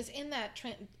 Because in that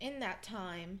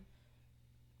time,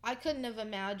 I couldn't have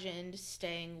imagined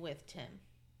staying with Tim.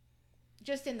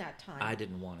 Just in that time. I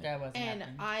didn't want it. That wasn't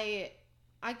happening.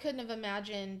 I couldn't have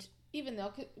imagined, even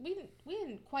though we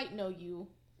didn't quite know you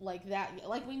like that yet.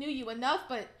 Like, we knew you enough,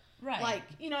 but Right. like,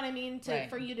 you know what I mean, Right.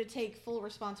 for you to take full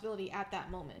responsibility at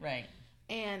that moment. Right.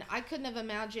 And I couldn't have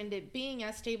imagined it being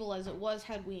as stable as it was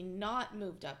had we not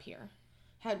moved up here,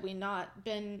 had we not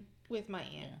been with my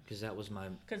aunt. Because that was my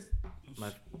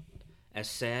as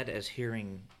sad as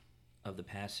hearing of the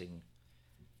passing,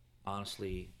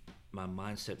 honestly, my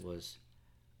mindset was,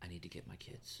 I need to get my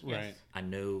kids. Right. I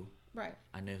know Right.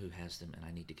 who has them, and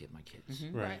I need to get my kids.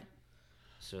 Mm-hmm. Right.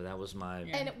 So that was my.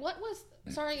 And what was,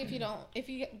 sorry if you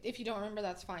don't remember,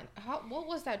 that's fine. What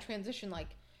was that transition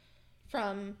like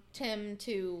from Tim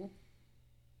to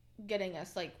getting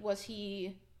us? Like, was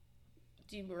he?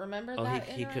 Do you remember that?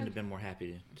 He couldn't have been more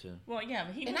happy to. Well, yeah,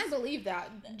 but I believe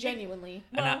that genuinely.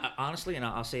 And I, honestly, and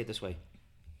I'll say it this way,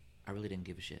 I really didn't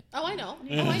give a shit. Oh, I know.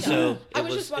 Oh, I know. So I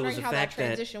was just wondering how that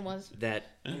transition was. That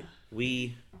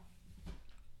we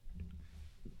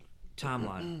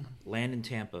timeline, land in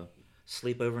Tampa,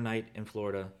 sleep overnight in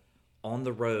Florida, on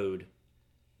the road,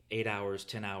 8 hours,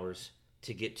 10 hours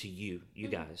to get to you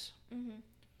guys. Mm-hmm.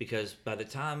 Because by the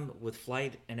time with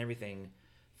flight and everything,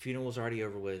 funeral was already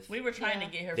over with. We were trying to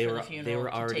get here for the funeral. They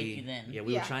were already. To take you then. Yeah,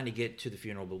 we were trying to get to the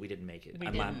funeral, but we didn't make it. We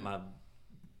didn't. My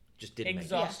just didn't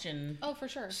Exhaustion. make it. Oh, for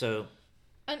sure. So.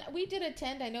 And we did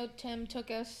attend. I know Tim took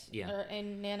us. Yeah.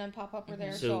 And Nana and Pop Up were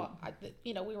there. So,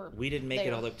 we were. We didn't make there.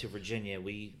 it all up to Virginia.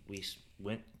 We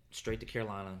went straight to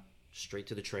Carolina, straight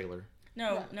to the trailer.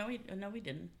 No, we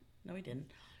didn't.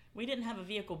 We didn't have a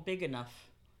vehicle big enough,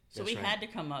 so we had to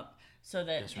come up so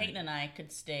that Peyton and I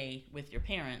could stay with your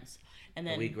parents, and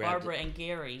then Barbara and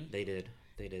Gary. They did.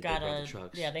 Got they brought the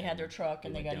trucks. Yeah, they had their truck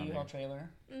and they got a U-Haul there. trailer.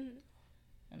 Mm-hmm.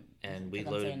 And we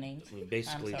loaded. We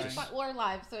basically just we're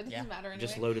live, so it doesn't matter anyway.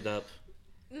 Just loaded up.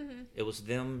 Mm-hmm. It was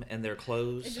them and their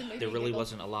clothes. There really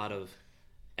wasn't a lot of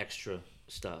extra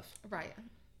stuff. Right.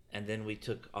 And then we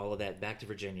took all of that back to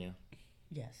Virginia.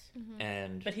 Yes.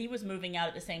 Mm-hmm. But he was moving out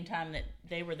at the same time that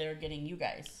they were there getting you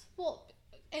guys. Well,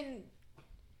 and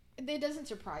it doesn't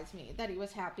surprise me that he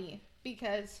was happy,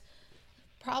 because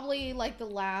probably like the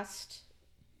last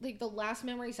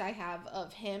memories I have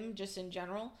of him, just in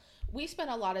general, we spent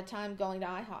a lot of time going to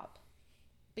IHOP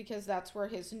because that's where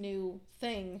his new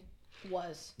thing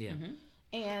was. Yeah. Mm-hmm.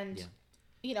 And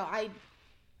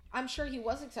I'm sure he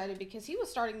was excited because he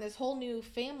was starting this whole new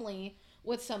family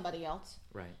with somebody else.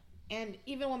 Right. And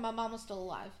even when my mom was still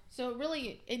alive. So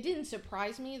it didn't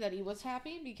surprise me that he was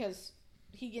happy, because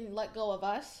he can let go of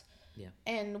us. Yeah.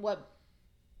 And what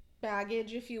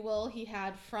baggage, if you will, he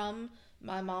had from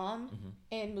my mom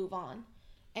and move on.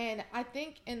 And I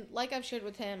think, and like I've shared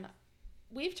with him,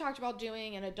 we've talked about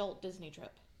doing an adult Disney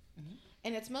trip. Mm-hmm.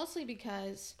 And it's mostly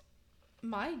because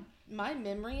my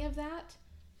memory of that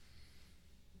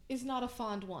is not a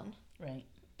fond one. Right.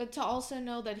 But to also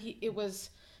know that it was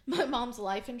my mom's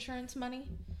life insurance money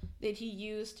that he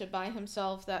used to buy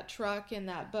himself that truck and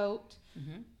that boat,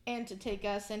 and to take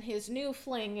us and his new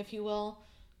fling, if you will,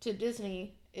 to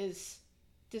Disney is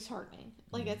disheartening.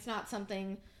 Like, it's not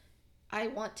something I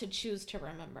want to choose to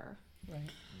remember. Right.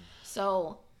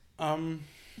 So,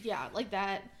 yeah, like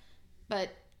that. But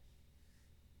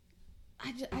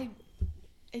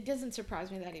it doesn't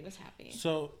surprise me that he was happy.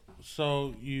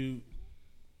 So you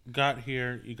got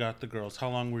here, you got the girls. How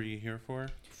long were you here for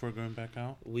before going back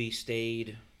out? We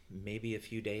stayed maybe a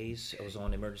few days. I was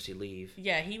on emergency leave.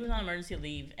 Yeah, he was on emergency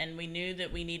leave, and we knew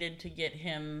that we needed to get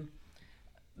him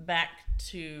back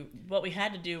to, what we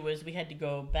had to do was we had to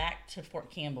go back to Fort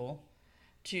Campbell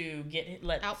to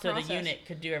the unit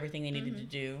could do everything they needed to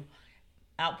do.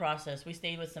 Out process. We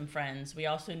stayed with some friends. We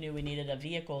also knew we needed a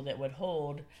vehicle that would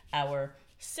hold our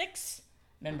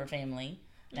 6-member family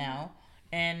now.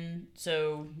 And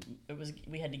so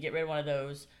we had to get rid of one of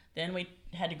those. Then we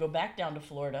had to go back down to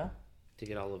Florida to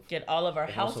get all of our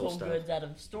household household goods out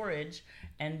of storage,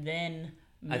 and then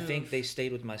move. I think they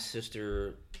stayed with my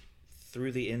sister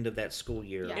through the end of that school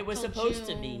year. Yeah, it was supposed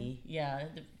to be. Yeah.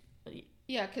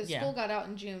 Yeah, because school got out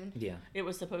in June. Yeah. It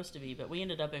was supposed to be, but we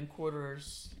ended up in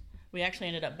quarters. We actually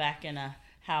ended up back in a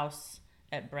house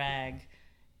at Bragg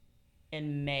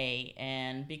in May,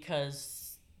 and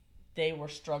because they were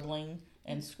struggling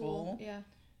in school,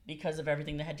 because of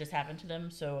everything that had just happened to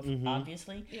them, so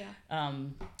obviously,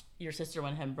 your sister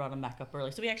went ahead and brought them back up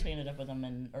early. So we actually ended up with them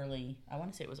in I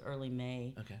want to say it was early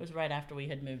May. Okay. It was right after we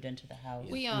had moved into the house.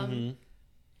 We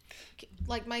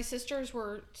like my sisters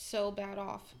were so bad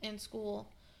off in school.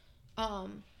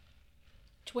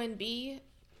 Twin B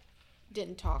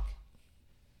didn't talk.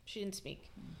 She didn't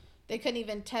speak. They couldn't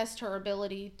even test her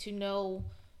ability to know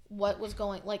what was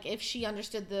going, like if she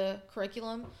understood the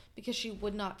curriculum, because she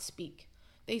would not speak.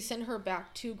 They sent her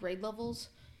back 2 grade levels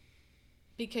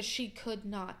because she could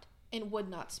not and would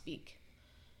not speak.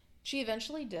 She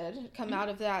eventually did come out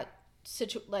of that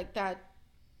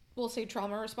we'll say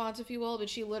trauma response, if you will, but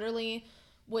she literally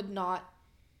would not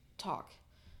talk.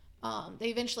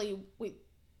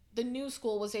 The new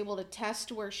school was able to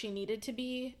test where she needed to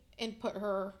be and put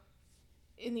her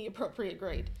in the appropriate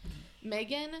grade.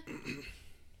 Megan,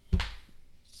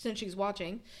 since she's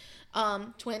watching,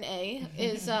 twin A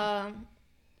is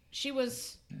she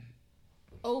was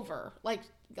over like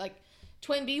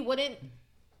twin B wouldn't.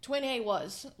 Twin A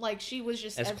was like she was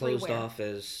just as everywhere. Closed off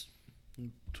as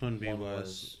Twin B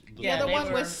was. The other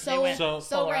one was so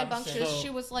rambunctious. So, she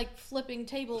was like flipping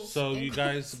tables. So you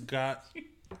guys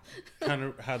kind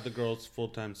of had the girls full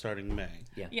time starting May.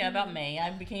 Yeah, about May.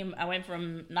 I went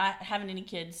from not having any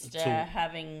kids to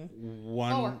having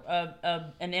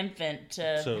an infant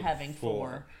to having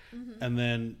 4. Mm-hmm. And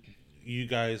then you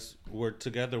guys were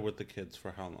together with the kids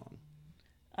for how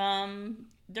long?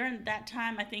 During that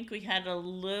time, I think we had a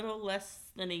little less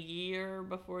than a year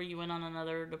before you went on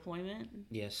another deployment.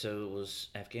 Yeah, so it was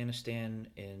Afghanistan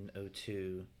in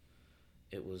 2002.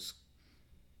 It was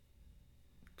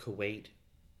Kuwait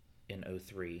in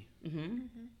 2003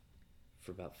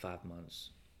 for about 5 months.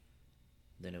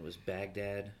 Then it was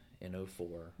Baghdad in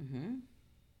 2004.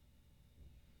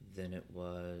 Then it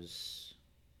was...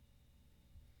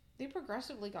 They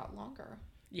progressively got longer.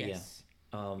 Yes.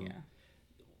 Yeah.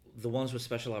 The ones with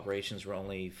special operations were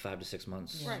only 5 to 6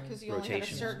 months. Right, because you only had a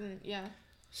certain... Yeah.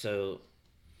 So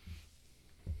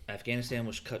Afghanistan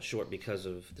was cut short because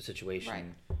of the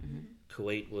situation. Right.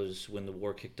 Kuwait was when the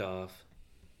war kicked off.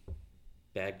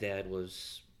 Baghdad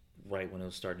was right when it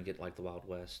was starting to get like the Wild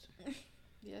West.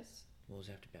 Yes. What was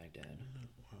after Baghdad?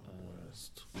 Wild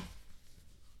West.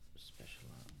 Special.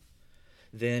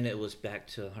 Then it was back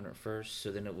to 101st.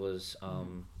 So then it was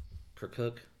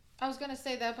Kirkuk. I was going to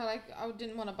say that, but I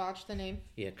didn't want to botch the name.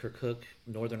 Yeah, Kirkuk,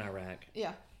 Northern Iraq.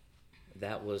 Yeah.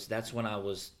 That's when I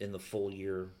was in the full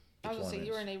year deployment. I was going to say,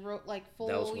 you were in a full,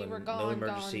 that was when you were gone, no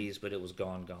emergencies, but it was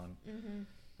gone.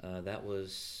 That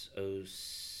was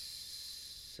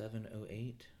 07,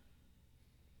 08.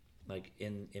 Like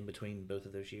in between both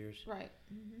of those years. Right.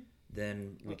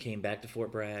 Then we came back to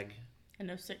Fort Bragg.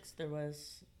 In 06 there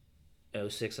was...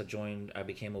 06 I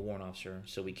became a warrant officer,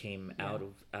 so we came out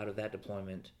of that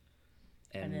deployment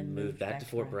and then moved back to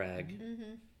Fort Bragg.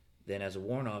 Then as a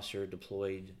warrant officer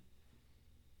deployed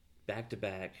back to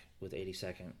back with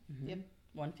 82nd. Yep.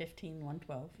 115,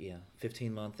 112. Yeah,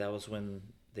 15-month. That was when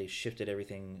they shifted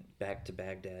everything back to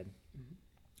Baghdad.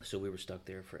 So we were stuck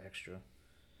there for extra.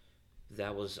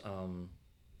 That was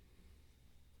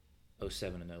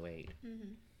 07 and 08.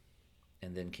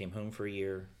 And then came home for a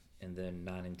year, and then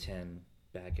 9 and 10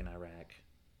 back in Iraq,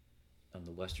 on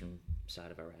the western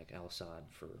side of Iraq, Al-Assad,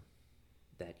 for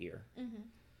that year.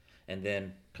 And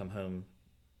then come home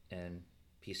and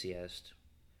PCS'd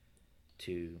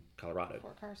to Colorado.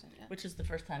 Fort Carson, yeah. Which is the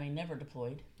first time he never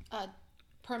deployed.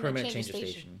 Permanent change of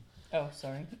station. Oh,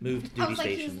 sorry. Moved duty I was like,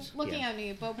 stations. he's looking at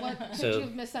me, but what could So you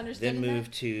have misunderstood? Then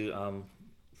moved to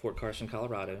Fort Carson,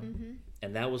 Colorado.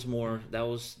 And that was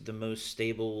the most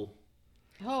stable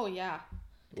Oh, yeah.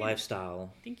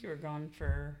 lifestyle. I think you were gone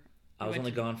for... I was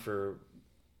only gone for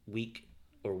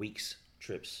weeks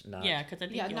trips. Not, yeah, because I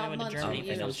think you not only went to months, Germany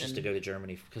for and it was just to something. go to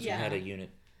Germany because we had a unit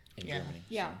in Germany.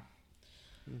 Yeah.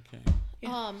 Okay.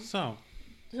 So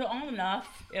on and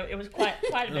off, it was quite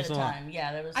a bit of time.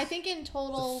 Yeah, there was... I think in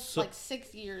total,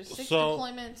 6 years. 6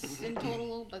 deployments in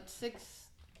total, but 6...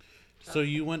 So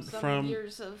you went from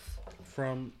years of...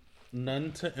 From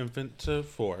none to infant to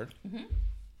 4.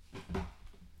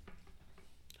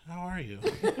 How are you?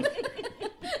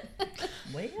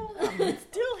 Well, I'm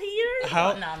still here.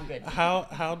 How? No, I'm good.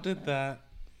 How did that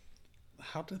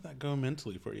go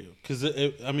mentally for you? Because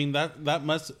I mean that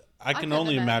must. I can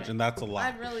only imagine that's a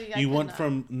lot. You went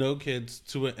from no kids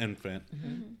to an infant,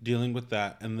 dealing with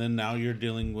that, and then now you're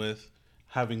dealing with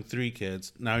having 3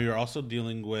 kids. Now you're also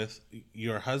dealing with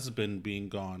your husband being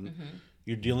gone.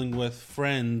 You're dealing with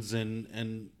friends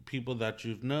and people that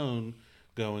you've known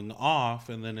going off,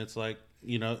 and then it's like,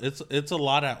 you know, it's a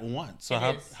lot at once.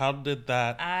 So how did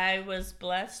that? I was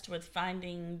blessed with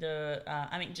finding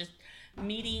just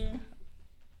meeting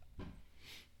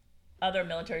other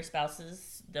military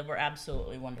spouses that were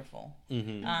absolutely wonderful.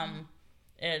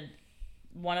 And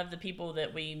one of the people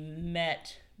that we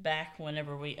met back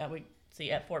whenever we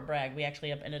at Fort Bragg, we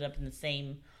actually ended up in the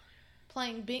same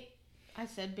playing I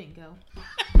said bingo.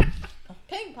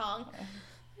 Ping pong.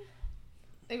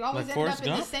 They always Like ended Forrest up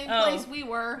in the Gump? same place we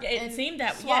were. It seemed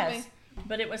that swapping. yes,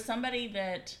 but it was somebody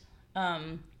that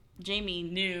Jamie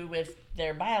knew with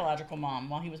their biological mom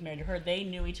while he was married to her. They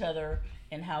knew each other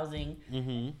in housing.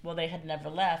 Mm-hmm. Well, they had never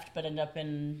left, but ended up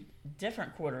in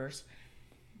different quarters.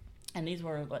 And these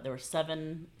were there were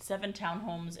seven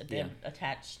townhomes at the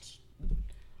attached,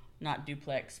 not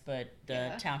duplex, but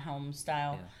the townhome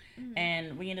style. Yeah. Mm-hmm.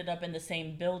 And we ended up in the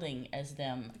same building as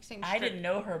them. I didn't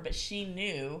know her, but she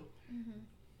knew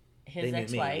his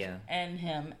ex-wife and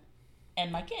him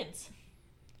and my kids.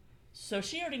 So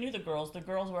she already knew the girls. The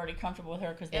girls were already comfortable with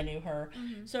her because they knew her.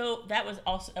 Mm-hmm. So that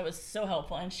was so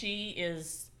helpful. And she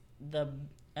is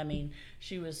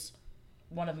she was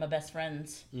one of my best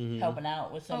friends helping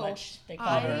out with so much. They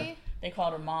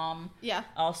called her mom. Yeah.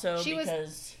 Also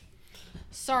the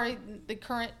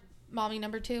current mommy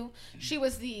number 2. She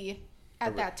was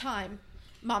at that time,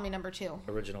 mommy number 2.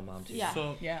 Original mom 2. Yeah.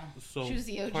 So she was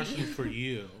the OG. Question for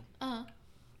you. How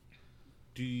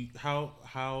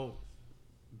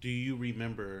do you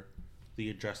remember the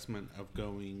adjustment of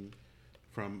going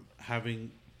from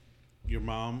having your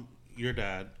mom, your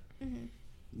dad,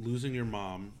 losing your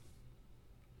mom,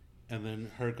 and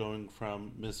then her going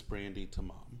from Miss Brandy to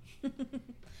mom?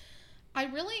 I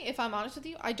really, if I'm honest with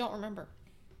you, I don't remember.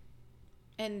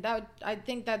 And I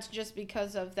think that's just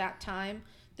because of that time.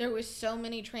 There was so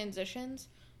many transitions,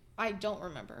 I don't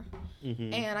remember.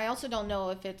 Mm-hmm. And I also don't know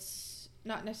if it's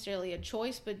not necessarily a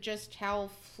choice, but just how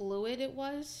fluid it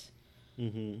was.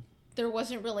 Mm-hmm. There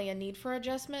wasn't really a need for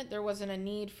adjustment. There wasn't a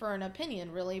need for an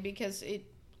opinion, really, because it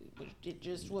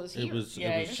just was here. It was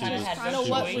kind of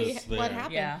what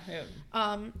happened. Yeah.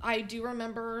 I do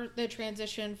remember the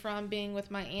transition from being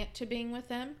with my aunt to being with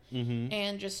them,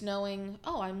 and just knowing,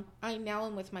 I now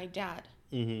am with my dad.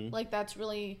 Mm-hmm. Like that's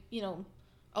really,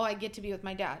 I get to be with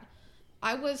my dad.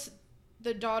 I was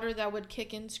the daughter that would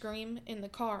kick and scream in the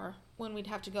car when we'd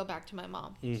have to go back to my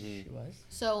mom. Mm-hmm. She was.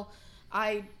 So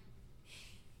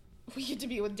we get to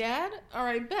be with dad? All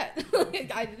right, bet.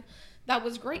 That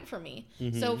was great for me.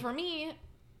 Mm-hmm. So for me,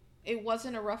 it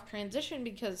wasn't a rough transition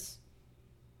because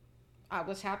I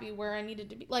was happy where I needed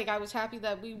to be. Like, I was happy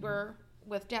that we were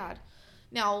with dad.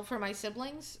 Now, for my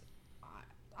siblings,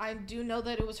 I do know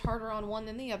that it was harder on one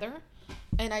than the other.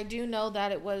 And I do know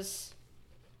that it was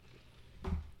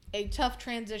a tough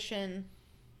transition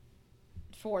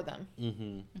for them. Mm-hmm.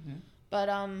 Mm-hmm. But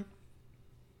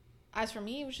as for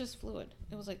me, it was just fluid.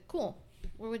 It was like, cool,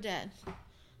 we're with dad.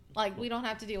 Like, we don't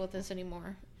have to deal with this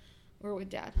anymore. We're with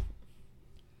dad.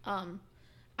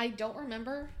 I don't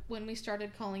remember when we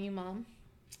started calling you mom.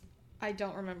 I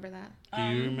don't remember that. Do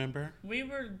you remember?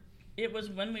 It was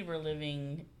when we were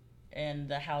living in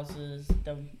the houses,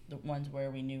 the ones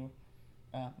where we knew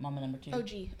mama number 2.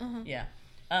 OG. Uh-huh. Yeah.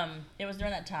 It was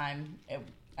during that time.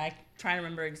 I try to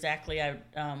remember exactly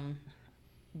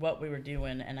what we were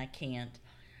doing, and I can't.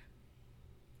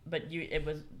 But it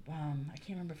was I can't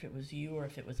remember if it was you or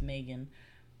if it was Megan,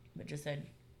 but just said,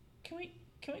 "Can we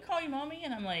call you mommy?"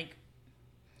 And I'm like,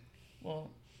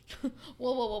 "Well,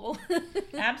 whoa.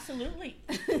 Absolutely,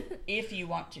 if you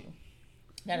want to.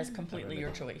 That is completely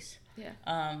your choice." Yeah.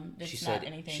 She said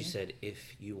anything. She said,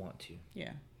 "If you want to."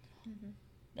 Yeah. Mm-hmm.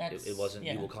 It wasn't.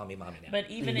 You will call me mommy now. But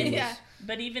even if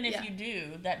if you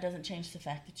do, that doesn't change the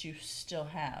fact that you still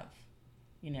have,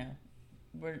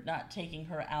 we're not taking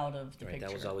her out of the picture.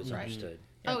 That was always understood.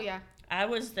 Yeah. Oh yeah. I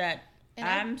was that.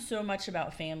 I'm so much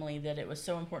about family that it was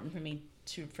so important for me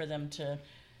for them to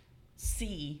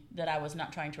see that I was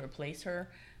not trying to replace her.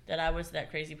 That I was that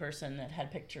crazy person that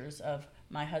had pictures of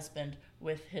my husband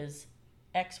with his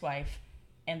ex-wife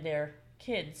and their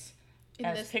kids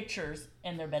as pictures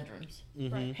in their bedrooms,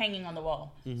 hanging on the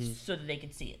wall, so that they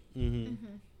could see it,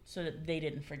 so that they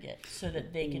didn't forget, so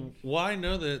that they can. Well, I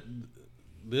know that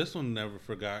this one never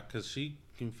forgot because she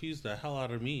confused the hell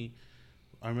out of me.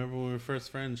 I remember when we were first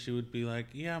friends, she would be like,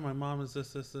 "Yeah, my mom is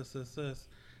this,"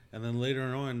 and then later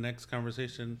on, next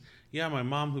conversation, "Yeah, my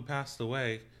mom who passed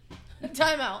away."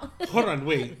 Time out. Hold on,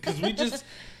 wait, because I just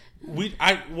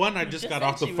got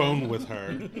off the phone with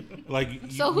her. Like,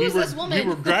 so who's this woman?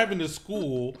 We were driving to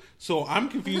school, so I'm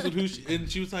confused with who and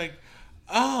she was like,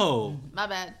 "Oh, my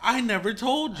bad. I never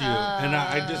told you," and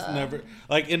I just never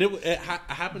and it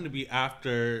happened to be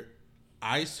after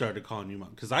I started calling you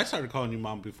mom, because I started calling you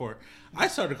mom before I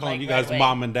started calling you guys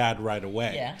mom and dad right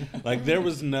away. Yeah. Like there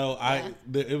was no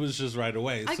it was just right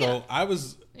away. I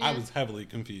was heavily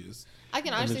confused. I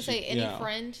can honestly say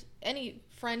any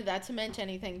friend that's meant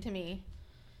anything to me,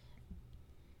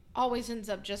 always ends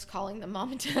up just calling them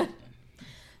mom and dad.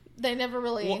 They never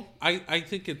really Well, I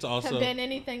think it's also have been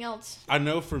anything else. I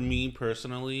know for me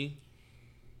personally,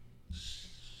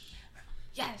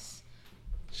 Yes.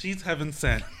 she's heaven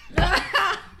sent.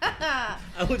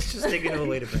 I was just thinking of a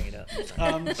way to bring it up.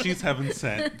 She's heaven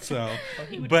sent. So, Well,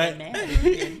 he would but be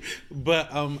mad. but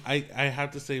I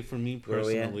have to say for me Where are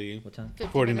we at? personally, What time?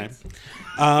 50 49. minutes.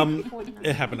 49.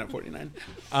 It happened at 49.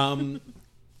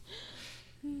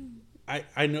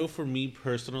 I know for me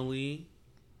personally,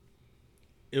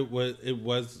 it was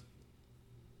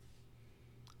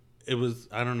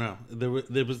I don't know.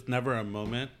 There was never a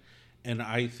moment, and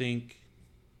I think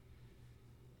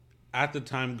at the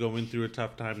time going through a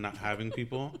tough time, not having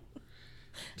people.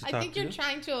 I think you're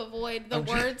trying to avoid the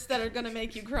words that are going to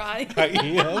make you cry. I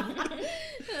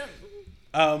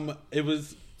am. It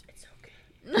was. It's okay.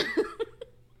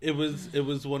 It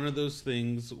was one of those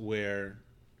things where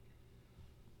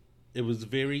it was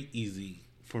very easy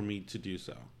for me to do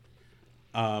so,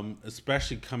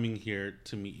 especially coming here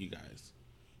to meet you guys.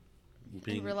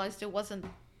 And realized it wasn't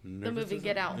the movie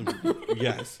Get Out.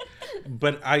 Yes,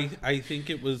 but I think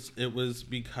it was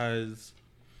because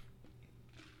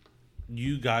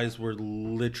you guys were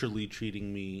literally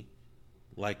treating me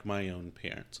like my own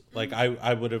parents. Like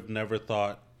I would have never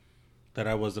thought that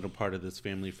I wasn't a part of this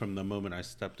family from the moment I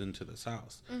stepped into this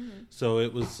house. Mm-hmm. So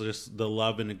it was just the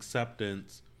love and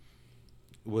acceptance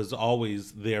was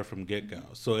always there from get-go.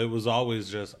 So it was always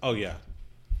just, oh yeah,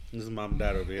 this is mom and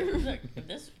dad over here. Look,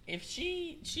 if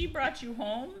she brought you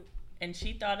home and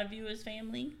she thought of you as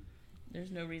family, there's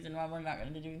no reason why we're not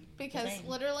going to do Because the same.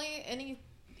 literally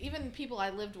even people I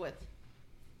lived with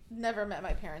never met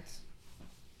my parents.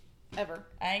 Ever.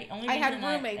 I had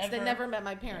roommates that never met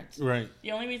my parents. Right.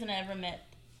 The only reason I ever met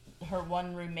her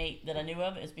one roommate that I knew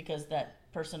of is because that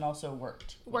person also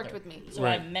worked with me. So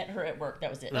right. I met her at work. That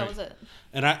was it. That was it.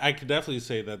 And I could definitely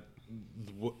say that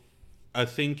I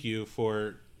thank you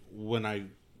for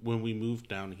when we moved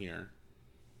down here,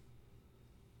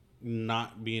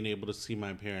 not being able to see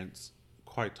my parents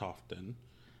quite often.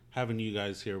 Having you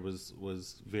guys here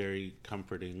was very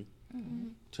comforting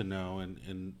to know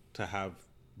and to have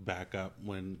backup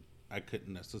when I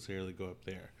couldn't necessarily go up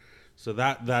there. So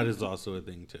that is also a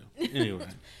thing too. Anyway.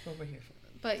 Over here for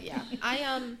it. But yeah,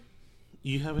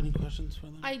 You have any questions for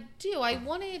them? I do.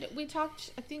 We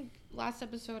talked, I think last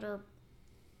episode or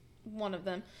one of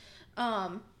them,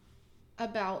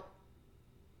 about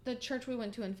the church we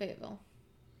went to in Fayetteville.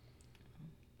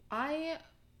 I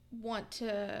want you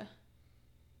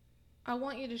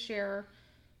to share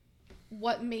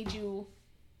what made you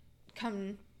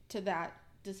come to that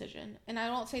decision. And I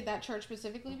don't say that church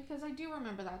specifically because I do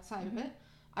remember that side of it.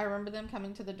 I remember them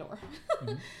coming to the door.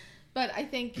 But I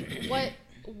think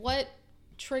what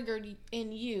triggered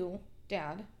in you,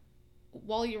 Dad,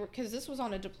 while you were, because this was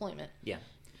on a deployment. Yeah.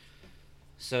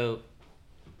 So,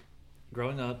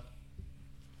 growing up,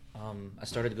 I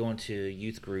started going to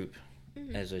youth group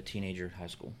as a teenager, high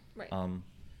school. Right.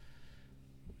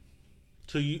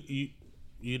 So you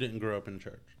didn't grow up in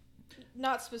church?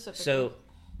 Not specifically. So,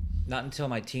 not until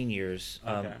my teen years.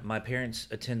 Okay. My parents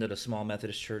attended a small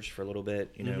Methodist church for a little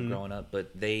bit, growing up,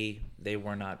 but they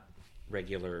were not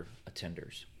regular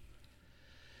attenders.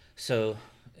 So,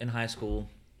 in high school,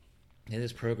 they had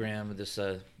this program, this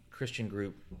Christian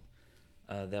group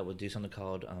that would do something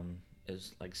called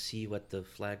is like See You at the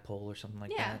Flagpole or something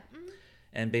like that. Mm-hmm.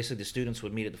 And basically, the students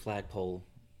would meet at the flagpole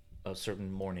a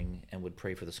certain morning and would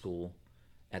pray for the school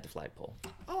at the flagpole.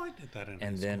 Oh, I did that in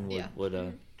and then would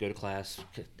go to class.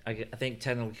 I think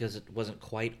technically because it wasn't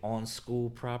quite on school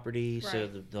property, right. So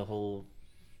the whole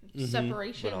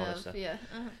separation of stuff.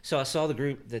 So I saw the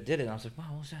group that did it, and I was like, "Wow,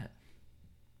 what was that?"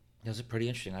 That was pretty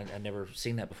interesting. I'd never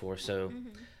seen that before, so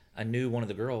I knew one of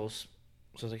the girls.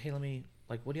 So I was like, "Hey,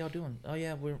 what are y'all doing?" "Oh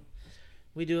yeah,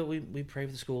 we do it. We pray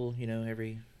for the school,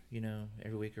 every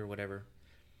week or whatever."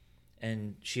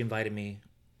 And she invited me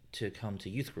to come to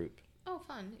youth group. Oh,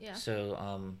 fun! Yeah.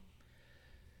 So,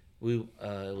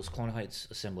 it was Colonial Heights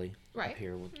Assembly right up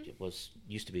here. It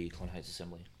used to be Colonial Heights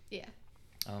Assembly. Yeah.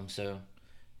 So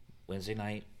Wednesday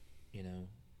night,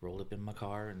 rolled up in my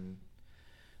car and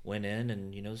went in,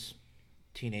 and as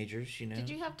teenagers, Did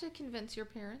you have to convince your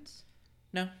parents?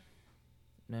 No.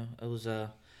 It was I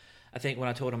think when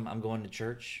I told them I'm going to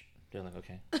church, they're like,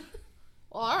 okay.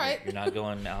 Well, all right. You're not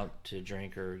going out to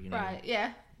drink or right?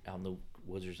 Yeah. Out in the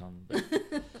woods or something. But,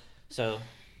 so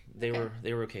they were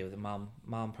okay with it. Mom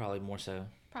probably more so.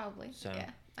 Probably. So yeah,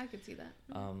 I could see that.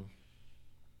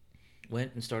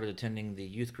 Went and started attending the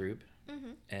youth group,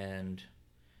 and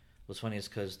what's funny is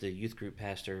because the youth group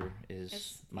pastor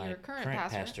is my current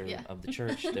pastor of the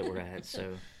church that we're at.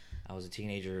 So I was a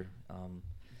teenager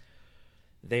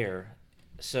there.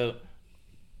 So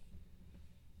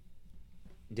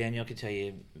Danielle could tell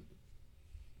you,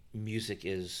 music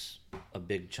is a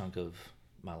big chunk of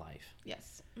my life.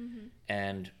 Yes.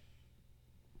 And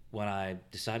when I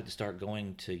decided to start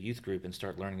going to youth group and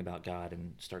start learning about God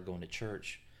and start going to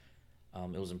church,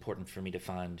 it was important for me to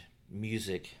find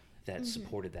music that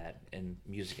supported that, and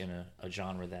music in a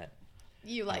genre that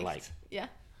you liked. I liked. Yeah.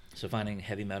 So finding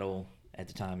heavy metal at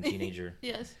the time, teenager,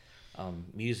 Yes.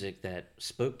 Music that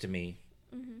spoke to me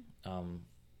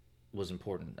was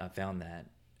important. I found that,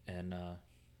 and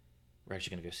we're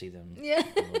actually going to go see them. Yeah.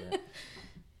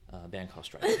 A band called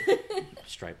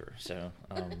Striper. So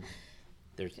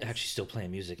they're actually still playing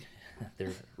music.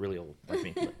 They're really old like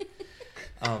me.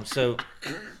 But, so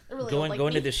Really going like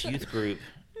going me. to this youth group,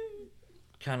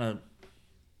 kind of,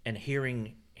 and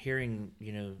hearing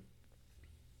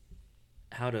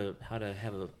how to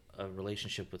have a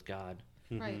relationship with God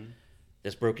Right.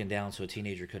 that's broken down so a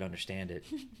teenager could understand it.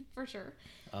 For sure.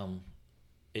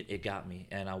 It got me,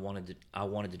 and I wanted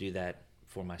to do that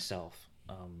for myself,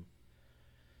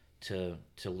 to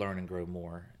learn and grow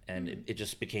more, and it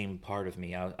just became part of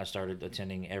me. I started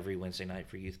attending every Wednesday night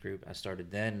for youth group. I started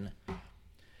then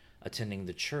attending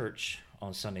the church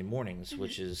on Sunday mornings,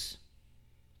 which is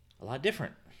a lot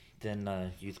different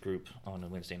than youth group on a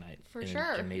Wednesday night For in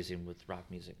sure. a gymnasium with rock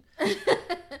music.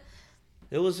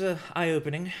 It was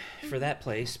eye-opening for that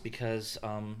place because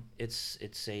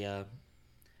it's a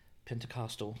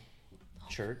Pentecostal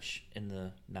church in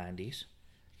the 90s.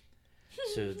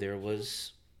 So there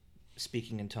was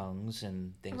speaking in tongues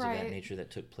and things of that Right. nature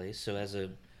that took place. So as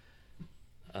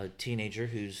a teenager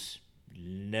who's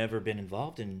never been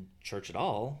involved in church at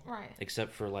all, Right.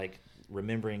 except for like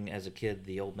remembering as a kid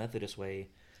the old Methodist way,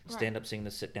 stand up, sing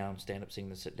the sit down, stand up, sing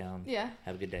the sit down, Yeah.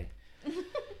 have a good day.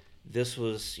 This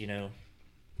was,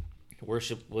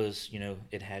 worship was,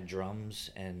 it had drums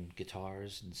and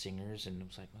guitars and singers, and it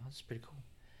was like, wow, this is pretty cool.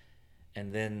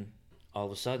 And then all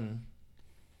of a sudden,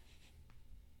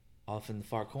 off in the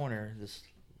far corner, this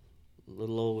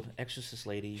little old exorcist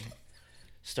lady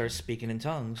starts speaking in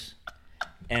tongues,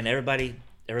 and everybody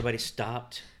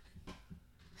stopped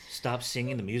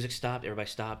singing. The music stopped. Everybody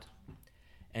stopped,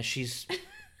 and she's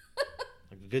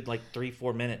a good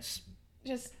 3-4 minutes.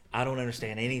 Just I don't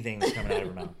understand anything that's coming out of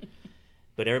her mouth,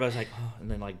 but everybody's like, oh, and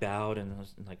then bowed and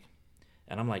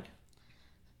I'm like,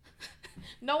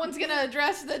 no one's gonna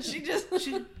address that she just.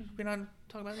 we're not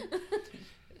talking about it.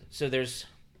 So there's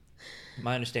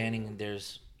my understanding.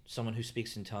 There's someone who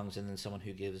speaks in tongues, and then someone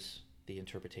who gives the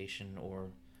interpretation or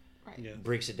Right. Yeah.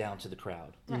 breaks it down to the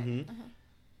crowd. Right. Mhm.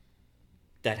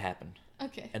 That happened,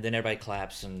 Okay. and then everybody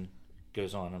claps and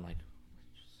goes on. I'm like,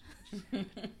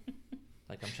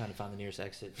 I'm trying to find the nearest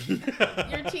exit.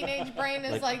 Your teenage brain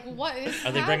is like, what is?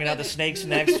 Are they bringing out the happening? snakes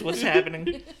next? What's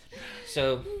happening?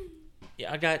 So,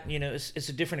 yeah, I got it's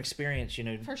a different experience,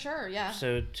 For sure. Yeah.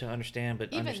 So to understand,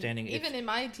 but understanding even in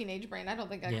my teenage brain, I don't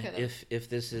think I could have if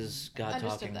this is God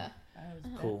understood talking, that. I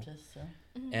was Cool. Baptist, so.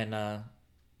 and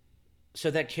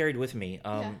so that carried with me.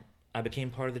 Yeah. I became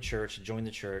part of the church, joined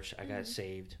the church. I got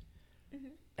saved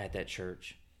at that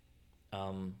church.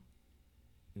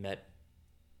 Met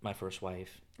my first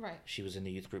wife. Right. She was in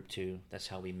the youth group too. That's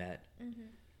how we met.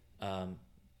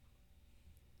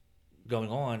 Going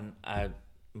on,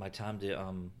 my time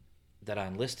to that I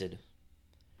enlisted.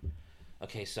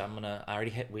 Okay, so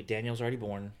Danielle's already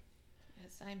born.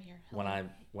 Yes, I'm here. When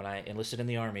I enlisted in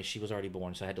the Army, she was already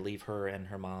born, so I had to leave her and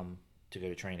her mom to go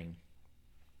to training.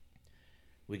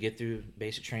 We get through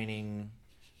basic training,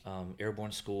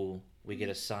 airborne school. We get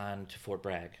assigned to Fort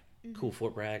Bragg. Cool,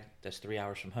 Fort Bragg. That's 3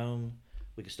 hours from home.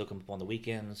 We can still come up on the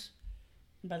weekends.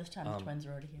 By this time, the twins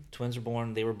are already here. Twins are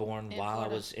born. They were born In while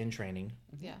Florida. I was in training.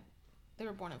 Yeah, they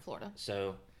were born in Florida.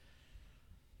 So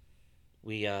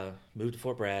we moved to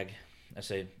Fort Bragg. I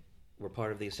say we're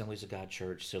part of the Assemblies of God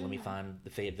Church, so let me find the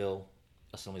Fayetteville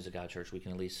Assemblies of God Church. We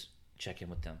can at least check in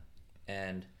with them.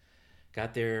 And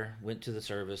got there, went to the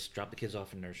service, dropped the kids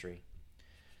off in nursery,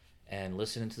 and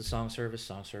listening to the song service.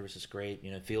 Song service is great.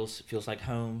 Feels like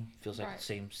home. Feels like Right. the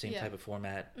same Yeah. type of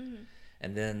format.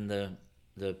 And then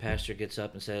the pastor gets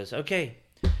up and says, "Okay,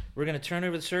 we're going to turn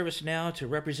over the service now to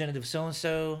Representative so and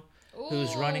so,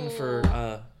 who's running for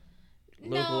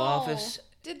local No. office."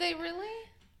 Did they really?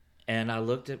 And I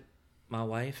looked at my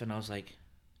wife and I was like,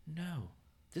 "No,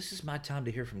 this is my time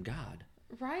to hear from God,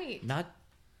 Right. not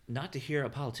to hear a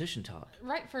politician talk."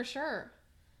 Right, for sure.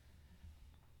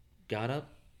 Got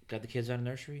up, got the kids out of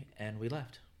nursery, and we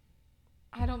left.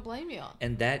 I don't blame you.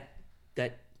 And that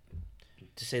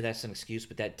to say that's an excuse,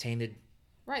 but that tainted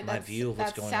Right. my That's, view of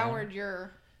what's that going soured on.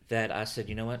 your. That I said,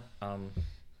 you know what?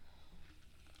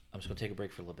 just going to take a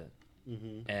break for a little bit.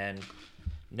 And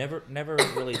never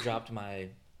really dropped my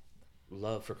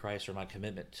love for Christ or my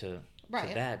commitment to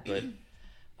that, but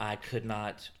I could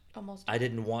not. I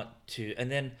didn't want to.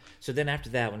 And then after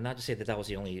that, not to say that was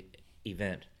the only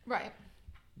event. Right.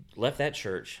 Left that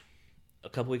church. A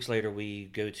couple weeks later, we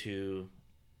go to,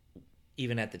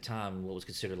 even at the time, what was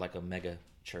considered like a mega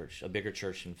church, a bigger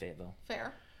church in Fayetteville.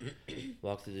 Fair.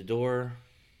 Walk through the door,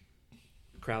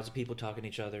 crowds of people talking to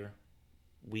each other,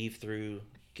 weave through,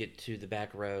 get to the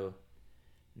back row.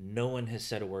 No one has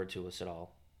said a word to us at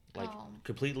all. Like,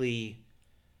 completely...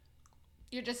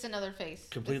 You're just another face.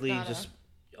 Completely just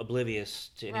oblivious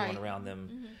to anyone around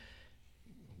them.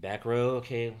 Back row,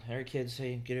 okay, all right, kids,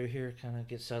 hey, get over here, kind of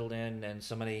get settled in. And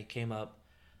somebody came up.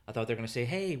 I thought they were going to say,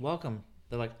 hey, welcome.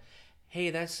 They're like, hey,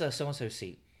 that's so-and-so's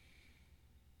seat.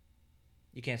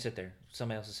 You can't sit there.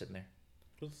 Somebody else is sitting there.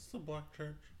 Was this a black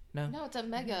church? No, it's a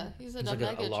mega. He's at it's a like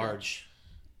mega a large,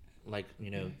 like,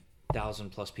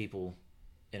 1,000+ people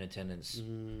in attendance.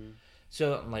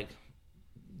 So, like,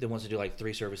 the ones that do like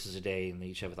 3 services a day, and they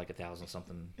each have like 1,000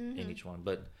 something in each one.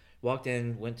 But walked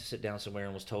in, went to sit down somewhere,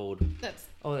 and was told,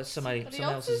 that's somebody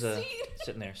else is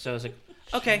sitting there. So I was like,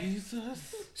 okay.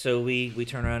 Jesus. So we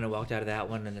turned around and walked out of that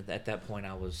one, and at that point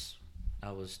I was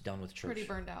done with church. Pretty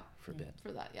burned out for a bit.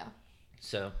 For that, yeah.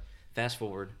 So fast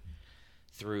forward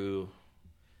through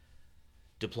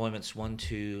deployments 1,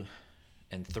 2,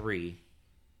 and 3,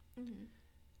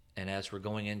 and as we're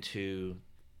going into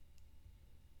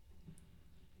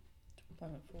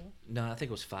Deployment 4. No, I think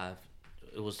it was 5.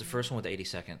 It was the first one with the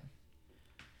 82nd.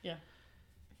 Yeah.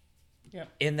 Yeah.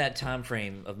 In that time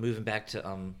frame of moving back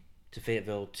to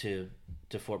Fayetteville to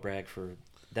Fort Bragg for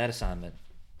that assignment,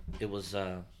 it was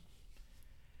I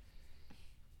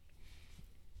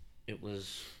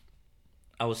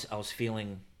was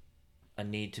feeling a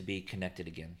need to be connected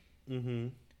again.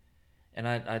 And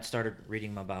I'd started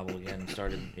reading my Bible again,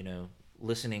 started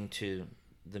listening to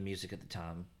the music at the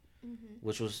time.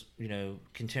 Which was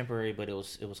contemporary, but it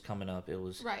was coming up. It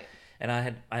was right. And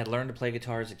I had learned to play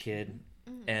guitar as a kid,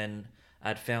 and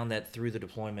I'd found that through the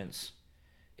deployments,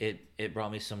 it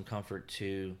brought me some comfort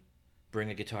to bring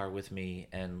a guitar with me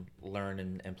and learn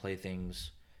and play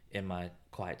things in my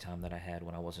quiet time that I had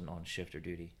when I wasn't on shift or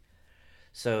duty.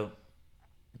 So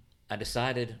I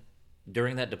decided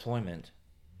during that deployment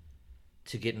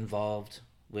to get involved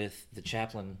with the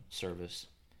chaplain service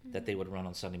that they would run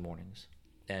on Sunday mornings.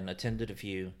 And attended a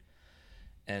few,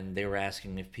 and they were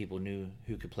asking if people knew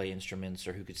who could play instruments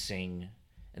or who could sing,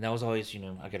 and that was always,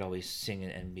 I could always sing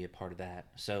and be a part of that.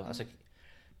 So I was like,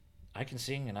 I can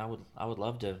sing, and I would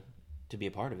love to be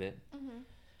a part of it.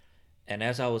 And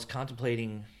as I was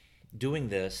contemplating doing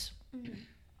this,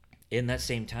 in that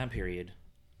same time period,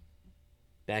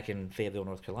 back in Fayetteville,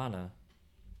 North Carolina,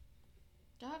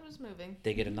 God was moving.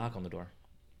 They get a knock on the door,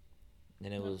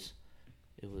 and it was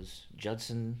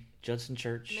Judson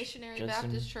Church. Missionary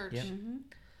Baptist Church. Yep.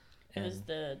 It was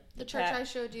the church I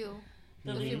showed you.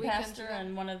 The lead pastor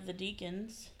and one of the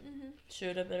deacons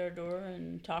showed up at our door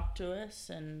and talked to us,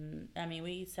 and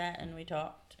we sat and we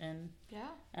talked, and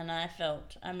and I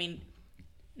felt,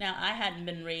 now I hadn't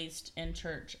been raised in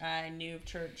church. I knew of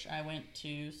church. I went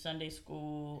to Sunday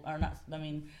school, or not.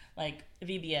 Like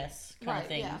VBS kind of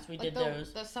things. Yeah. We did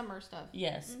those. The summer stuff.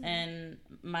 Yes, and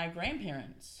my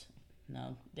grandparents.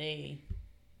 No, they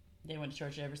went to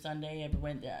church every Sunday.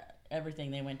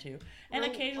 Everything they went to, and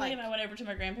occasionally if I went over to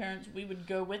my grandparents, we would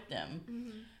go with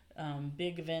them.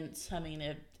 Big events.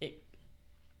 It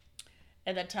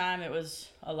at that time it was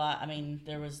a lot.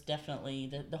 There was definitely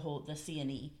the whole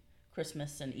C&E,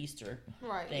 Christmas and Easter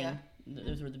thing. Yeah.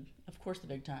 Those were of course the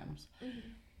big times.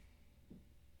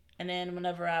 And then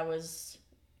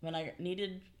I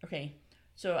needed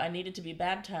to be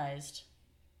baptized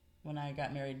when I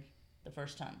got married the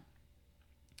first time,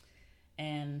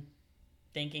 and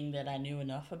thinking that I knew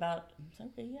enough about.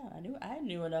 I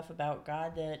knew enough about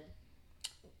God that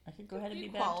I could go ahead and be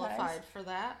baptized. Qualified for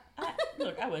that.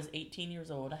 I was 18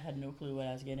 years old. I had no clue what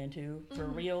I was getting into for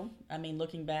real.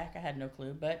 Looking back, I had no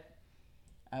clue, but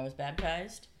I was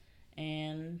baptized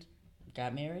and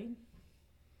got married.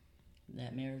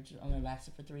 That marriage only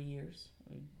lasted for 3 years.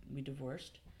 We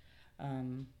divorced.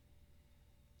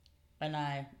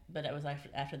 But it was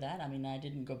after that. I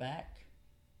didn't go back.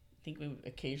 I think we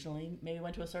occasionally maybe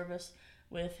went to a service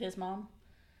with his mom,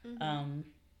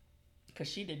 because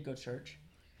she did go to church.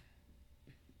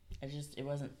 It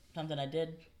wasn't something I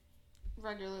did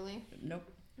regularly. Nope.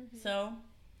 So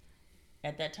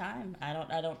at that time,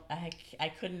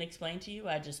 I couldn't explain to you.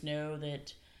 I just know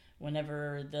that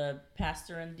whenever the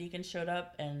pastor and deacon showed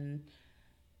up and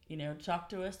talked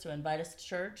to us to invite us to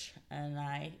church, and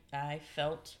I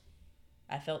felt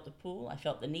I felt the pull, I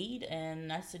felt the need,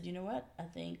 and I said, you know what? I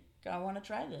think I want to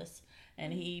try this.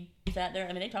 And he sat there.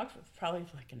 I mean, they talked for probably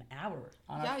for like an hour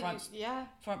on our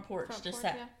front porch.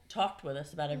 Talked with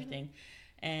us about everything.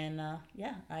 And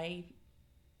I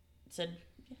said,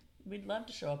 we'd love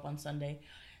to show up on Sunday.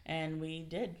 And we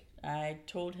did. I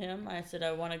told him, I said,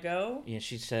 I want to go. Yeah,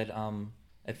 she said,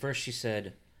 at first she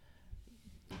said,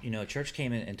 church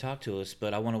came in and talked to us,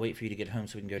 but I want to wait for you to get home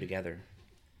so we can go together.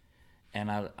 And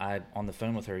I on the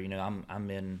phone with her, I'm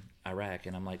in Iraq,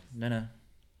 and I'm like, no,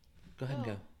 go ahead and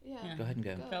go. Yeah. Go ahead and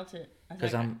go. Felt it.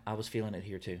 Because I was feeling it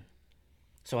here too.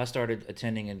 So I started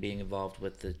attending and being involved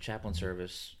with the chaplain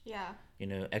service. Yeah.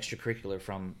 Extracurricular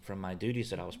from my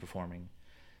duties that I was performing.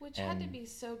 Which had to be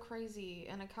so crazy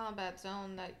in a combat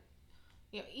zone that,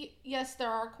 yes, there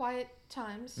are quiet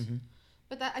times,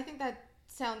 but I think that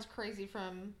sounds crazy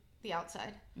from the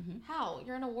outside. Mm-hmm. How?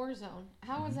 You're in a war zone.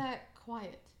 How is that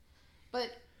quiet?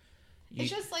 But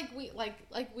it's just like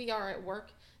we are at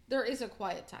work. There is a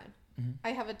quiet time. Mm-hmm.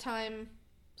 I have a time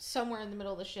somewhere in the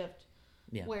middle of the shift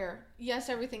where, yes,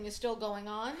 everything is still going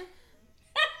on.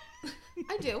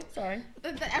 I do. Sorry.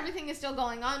 Everything is still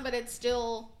going on, but it's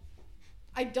still...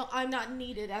 I'm not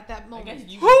needed at that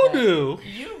moment. Who do?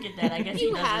 You get that. I guess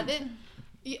you have it.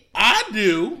 I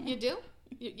do. You do?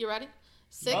 You ready?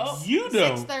 6. Oh, you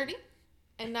don't. 6:30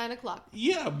 and 9 o'clock.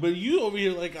 Yeah, but you over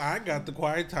here like I got the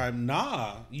quiet time.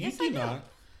 Nah, you do not.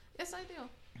 Yes, I do.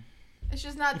 It's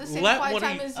just not the same quiet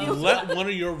time as you. Let one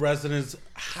of your residents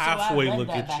halfway look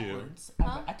at backwards. you.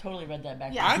 Huh? I totally read that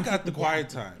backwards. Yeah. I got the quiet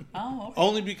time. Oh, okay.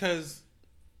 Only because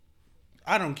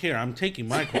I don't care. I'm taking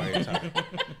my quiet time.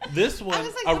 This one, I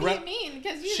was like, what do you mean?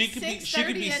 Because she could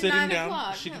be sitting down.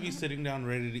 O'clock. She could be sitting down,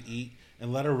 ready to eat,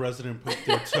 and let a resident put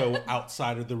their toe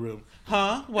outside of the room.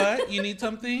 Huh? What? You need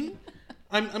something?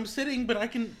 I'm sitting, but I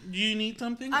can. Do you need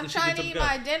something? I'm trying to eat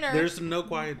my dinner. There's no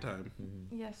quiet time.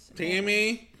 Yes.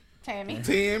 Tammy. That's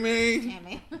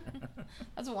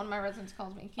what one of my residents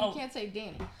calls me. He can't say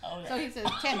Danny. Oh, yeah. So he says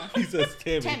Tammy. He says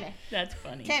Tammy. Tammy. That's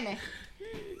funny. Tammy.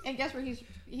 And guess where he's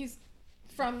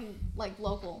from, like,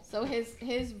 local. So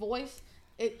his voice,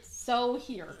 it's so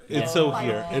here. It's so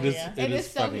here. It is. Yeah. It is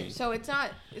so funny. Here. So it's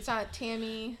not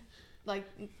Tammy, like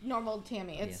normal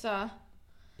Tammy. It's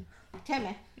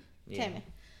Tammy. Yeah. Tammy.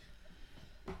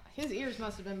 His ears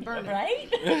must have been burning. Right?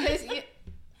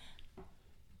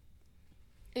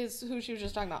 Is who she was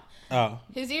just talking about. Oh.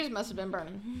 His ears must have been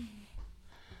burning.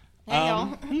 Hey,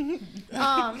 y'all.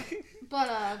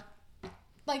 But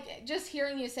like, just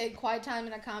hearing you say quiet time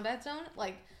in a combat zone,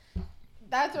 like,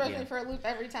 that throws me for a loop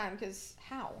every time, because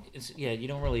how? You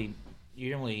don't really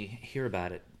hear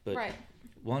about it, but right.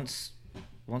 once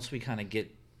we kind of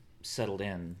get settled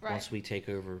in, once we take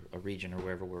over a region or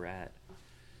wherever we're at,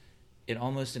 it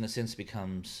almost in a sense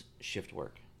becomes shift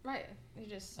work. Right. You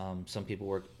just some people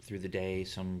work through the day,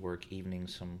 some work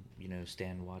evenings, some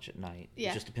stand and watch at night. Yeah.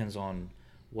 It just depends on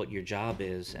what your job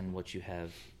is and what you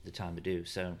have the time to do.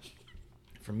 So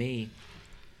for me,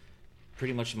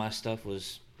 pretty much my stuff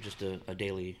was just a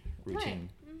daily routine.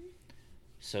 Right. Mm-hmm.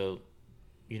 So,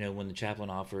 when the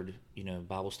chaplain offered,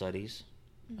 Bible studies,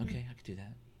 okay, I could do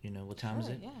that. What time is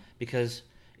it? Yeah. Because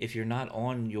if you're not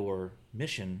on your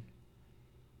mission,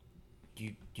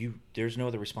 there's no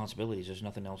other responsibilities. There's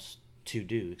nothing else to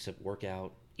do except work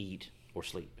out, eat, or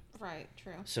sleep. Right.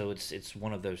 True. So it's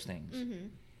one of those things. Mm-hmm.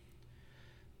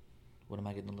 What am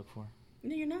I getting to look for?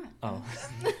 No, you're not. Oh.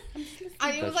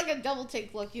 It was like a double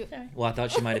take look. Well, I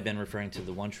thought she might have been referring to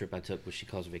the one trip I took, which she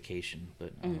calls vacation.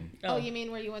 But you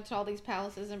mean where you went to all these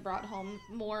palaces and brought home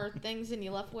more things than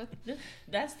you left with?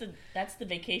 That's the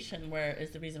vacation where is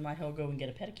the reason why he'll go and get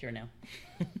a pedicure now.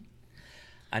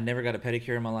 I never got a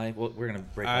pedicure in my life. Well, we're gonna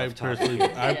break off topic.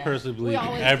 I personally believe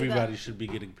everybody should be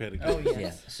getting pedicures. Oh yes.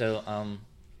 Yeah. So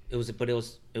it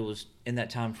was in that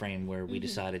time frame where we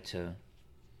decided to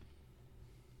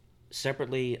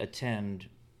separately attend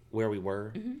where we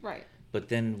were. Mm-hmm. Right. But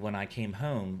then when I came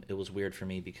home, it was weird for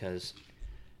me because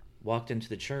walked into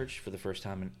the church for the first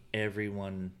time and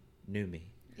everyone knew me.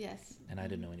 Yes. And I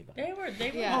didn't know anybody. They were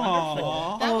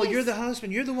wonderful. Oh, you're the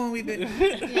husband. You're the one we've been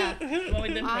the one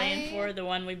we've been praying for, the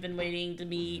one we've been waiting to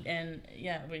meet, and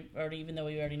even though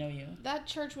we already know you. That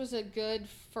church was a good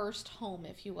first home,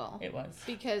 if you will. It was.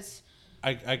 Because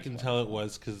I can tell it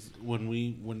was, because when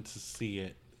we went to see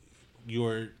it,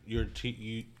 your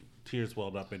tears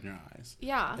welled up in your eyes.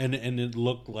 Yeah. And it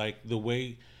looked like the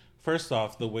way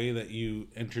that you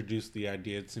introduced the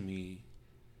idea to me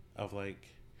of like,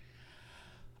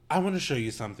 I want to show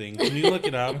you something. Can you look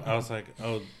it up? I was like,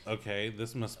 oh, okay,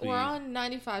 this must be... We're on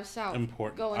 95 South.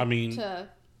 Important. Going to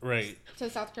Right. To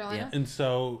South Carolina. And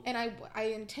so... And I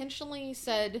intentionally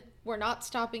said, we're not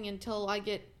stopping until I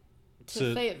get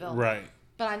to Fayetteville. Right.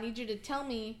 But I need you to tell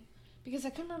me, because I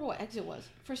couldn't remember what exit was.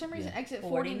 For some reason, exit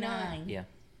 49. Yeah.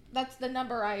 That's the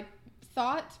number I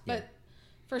thought, but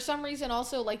for some reason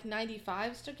also like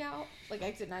 95 stuck out, like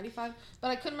exit 95. But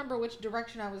I couldn't remember which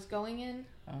direction I was going in.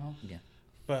 Oh. Yeah.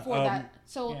 But, for that.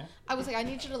 So yeah. I was like, I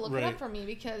need you to look it up for me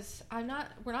because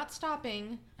we're not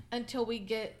stopping until we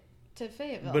get to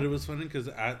Fayetteville. But it was funny because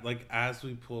as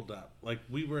we pulled up, like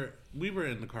we were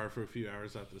in the car for a few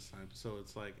hours at this time, so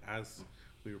it's like as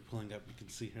we were pulling up, you can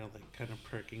see her like kind of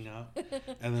perking up,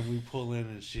 and then we pull in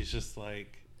and she's just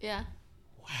like, yeah,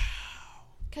 wow.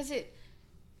 Because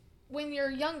when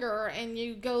you're younger and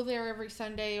you go there every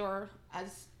Sunday, or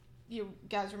as you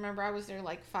guys remember, I was there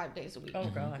like 5 days a week. Oh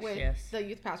gosh, with yes. the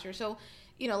youth pastor. So,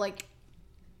 like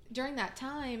during that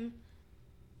time,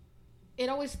 it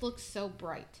always looks so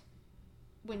bright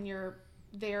when you're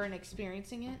there and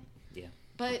experiencing it. Yeah.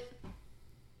 But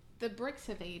the bricks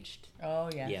have aged. Oh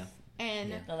yes. Yeah.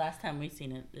 And the last time we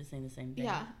seen it, it's seen the same thing.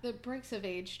 yeah, the bricks have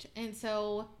aged, and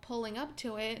so pulling up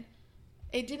to it,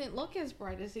 it didn't look as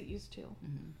bright as it used to.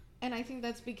 Mm-hmm. And I think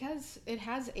that's because it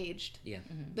has aged. Yeah.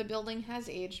 Mm-hmm. The building has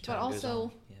aged, Time but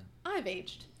also yeah. I've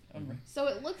aged. Mm-hmm. So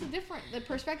it looks different. The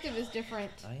perspective is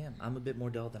different. I am. I'm a bit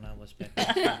more dull than I was back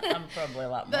then. I'm probably a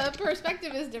lot more. The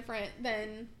perspective is different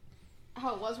than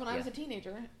how it was when I was a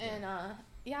teenager. And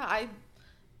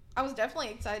I was definitely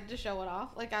excited to show it off.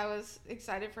 Like, I was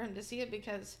excited for him to see it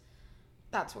because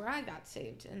that's where I got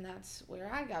saved and that's where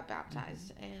I got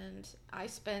baptized. Mm-hmm. And I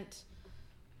spent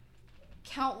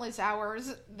countless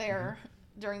hours there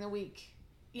during the week.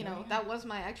 That was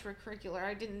my extracurricular.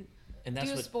 I didn't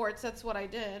do sports. That's what I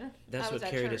did. That's what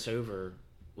carried us over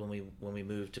when we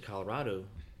moved to Colorado.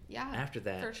 Yeah. After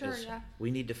that, for sure. Yeah.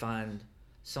 We need to find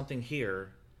something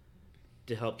here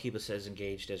to help keep us as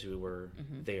engaged as we were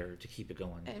there to keep it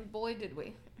going. And boy, did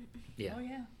we. Yeah. Oh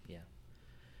yeah. Yeah.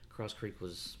 Cross Creek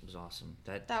was awesome.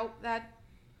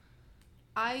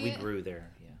 We grew there.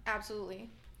 Yeah. Absolutely.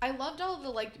 I loved all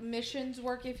the missions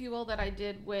work, if you will, that I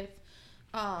did with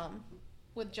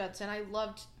Judson. I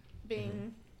loved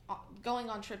going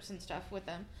on trips and stuff with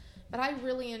them. But I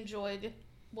really enjoyed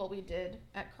what we did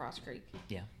at Cross Creek.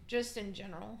 Yeah. Just in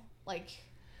general.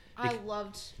 I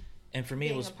loved. And for me,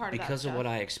 it was because of what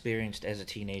I experienced as a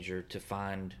teenager to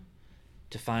find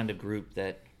a group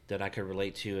that I could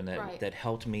relate to and that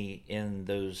helped me in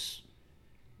those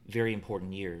very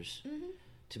important years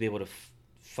to be able to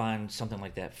find something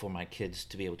like that for my kids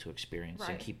to be able to experience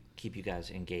and keep you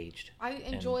guys engaged. I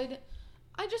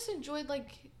just enjoyed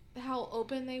how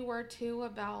open they were too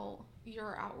about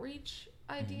your outreach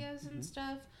ideas and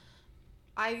stuff.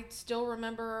 I still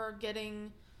remember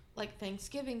getting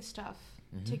Thanksgiving stuff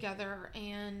together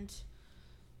and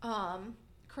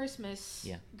Christmas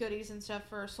goodies and stuff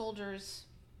for soldiers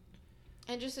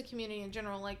and just the community in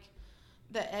general.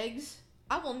 The eggs,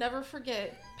 I will never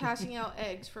forget passing out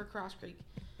eggs for Cross Creek.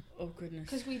 Oh goodness!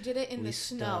 Because we did it in the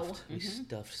snow. We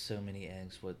stuffed so many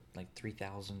eggs,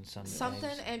 3,000 something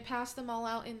eggs. And passed them all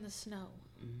out in the snow.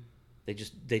 They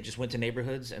just went to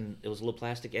neighborhoods and it was a little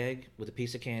plastic egg with a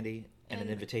piece of candy and an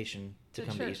invitation to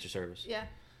come to Easter service. Yeah.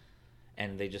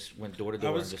 And they just went door to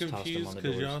door and just tossed them on the doors. I was confused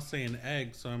because y'all saying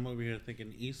egg, so I'm over here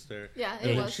thinking Easter. Yeah,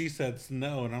 it was. She said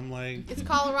snow, and I'm like, it's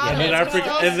Colorado. And then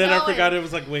I forgot it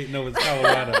was wait, no, it's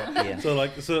Colorado. Yeah.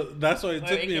 So that's why it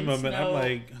took me a moment. I'm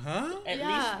like, huh? At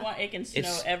least it can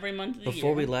snow every month of the year.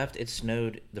 Before we left, it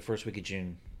snowed the first week of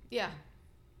June. Yeah.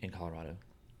 In Colorado.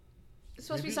 It's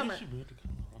supposed to be summer.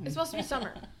 It's supposed to be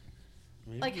summer.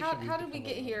 How did we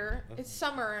get here? It's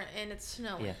summer and it's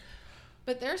snowing. Yeah.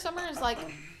 But their summer is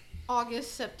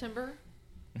August, September.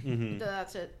 Mm-hmm.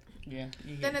 That's it. Yeah.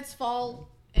 Then it's fall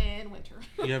and winter.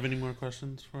 You have any more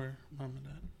questions for Mom and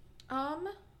Dad?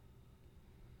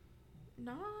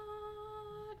 Not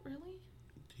really.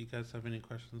 Do you guys have any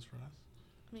questions for us?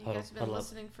 I mean, you guys have been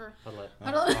listening for.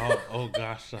 Oh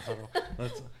gosh,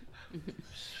 let's.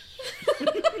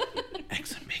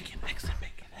 Eggs and bacon.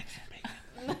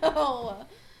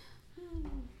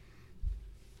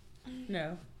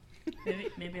 No.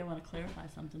 Maybe I want to clarify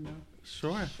something though.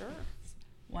 Sure.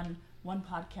 One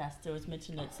podcast there was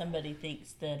mentioned that somebody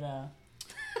thinks that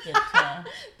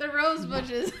the rose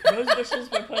bushes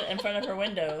were put in front of her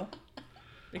window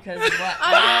because of what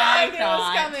I knew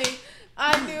was coming.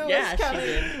 I knew it was coming. She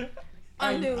did.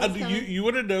 I knew it was coming. You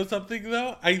want to know something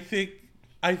though? I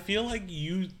feel like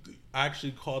you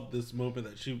actually called this moment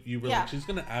that you were like, she's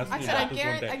gonna ask me about this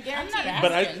one day. I guarantee.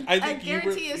 But I think you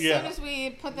were. As soon as we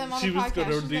put them on the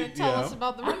podcast, she's gonna tell us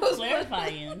about the rose.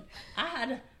 Clarifying.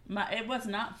 It was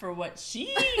not for what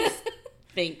she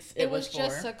thinks it was was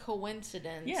just for. a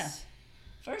coincidence. Yeah.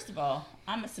 First of all,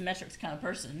 I'm a symmetrics kind of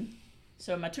person.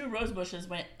 So my 2 rose bushes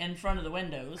went in front of the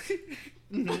windows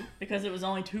because it was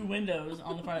only 2 windows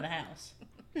on the front of the house.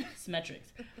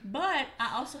 Symmetrics. But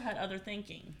I also had other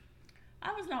thinking.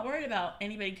 I was not worried about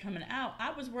anybody coming out.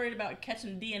 I was worried about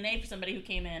catching DNA for somebody who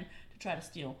came in to try to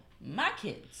steal my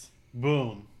kids.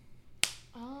 Boom.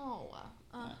 Oh.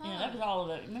 Yeah, that was all of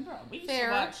it. Remember, we used Fair.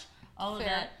 to watch all of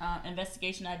that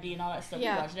investigation ID and all that stuff.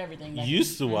 Yeah. We watched everything.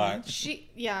 Used to watch.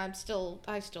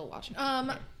 I still watch.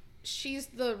 She's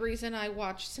the reason I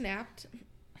watch Snapped.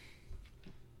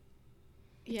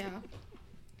 Yeah.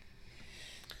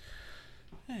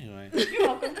 Anyway. You're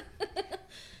welcome.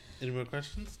 Any more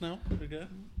questions? No? We're good?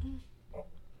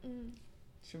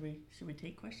 Should we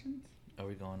take questions? Are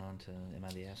we going on to Am I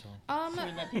the Asshole? Should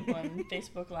we let people on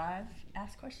Facebook Live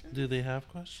ask questions? Do they have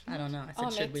questions? I don't know. I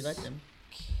said, should we let them?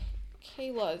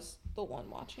 Kayla's the one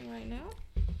watching right now.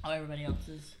 Oh, everybody else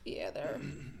is. Yeah,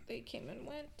 they came and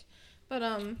went. But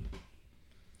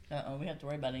We have to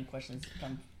worry about any questions that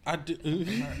come I do. from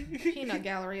her. peanut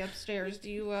gallery upstairs. Do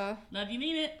you Love you,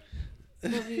 mean it.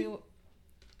 love you?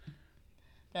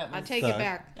 That was, I take Sorry. it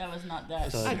back. that was not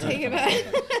that. Sorry. I take it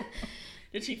back.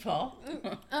 Did she fall?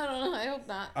 I don't know. I hope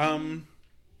not.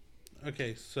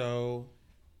 Okay, so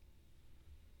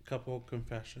couple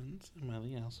confessions. Am I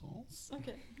the assholes?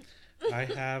 Okay.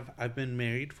 I've been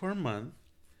married for a month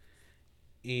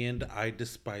and I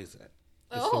despise it.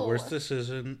 It's the Oh. worst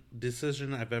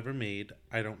decision I've ever made.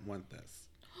 I don't want this.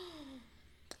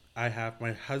 I have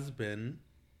my husband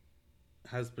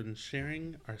has been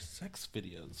sharing our sex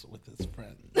videos with his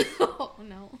friends. Oh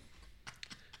no.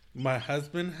 My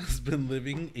husband has been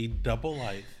living a double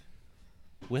life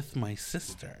with my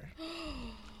sister.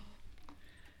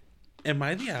 Am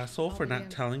I the asshole for not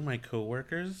telling my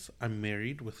coworkers I'm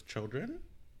married with children?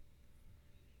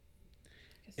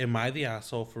 Am I the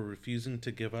asshole for refusing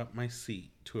to give up my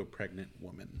seat to a pregnant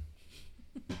woman?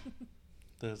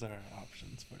 Those are our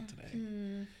options for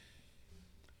today.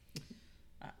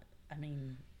 I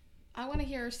mean, I want to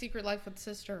hear Secret Life with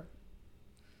Sister.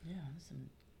 yeah. Listen,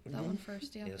 That one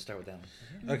first, yeah. Yeah, let's start with that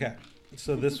one. Okay,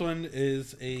 so this one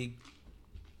is a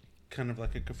kind of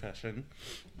like a confession.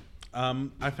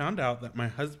 I found out that my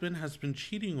husband has been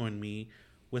cheating on me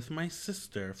with my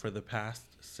sister for the past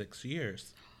 6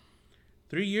 years.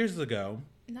 3 years ago,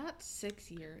 Not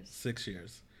 6 years. 6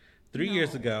 years. 3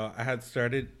 years No. ago, I had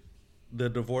started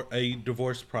a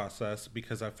divorce process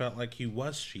because I felt like he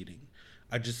was cheating.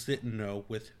 I just didn't know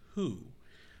with who.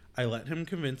 I let him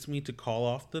convince me to call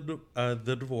off the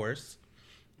divorce.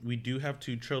 We do have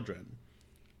 2 children.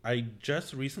 I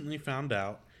just recently found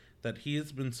out that he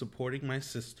has been supporting my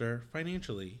sister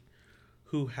financially,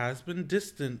 who has been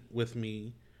distant with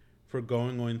me for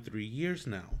going on 3 years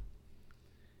now.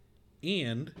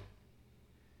 And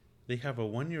they have a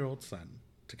 1-year-old son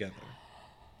together.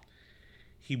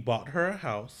 He bought her a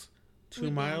house 2 We'd be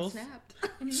on miles Snapped.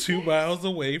 2 miles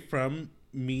away from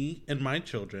me and my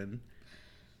children,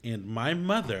 and my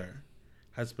mother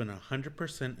has been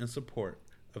 100% in support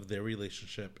of their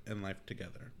relationship and life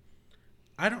together.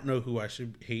 I don't know who I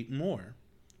should hate more,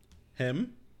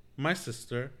 him, my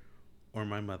sister, or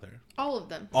my mother. All of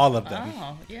them. All of them.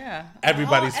 oh yeah.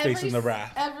 Everybody's Every facing the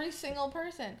wrath. Every single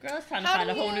person. Girl's trying to How find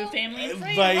a do whole you- new family and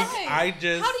friends. Like, Right. I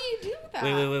just... How do you do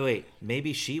that? Wait.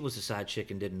 Maybe she was a side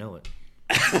chick and didn't know it.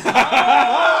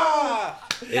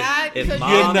 That If could mom-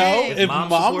 be You know, it. if mom's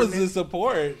mom was supporting in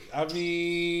support, I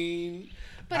mean...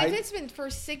 But if it's been for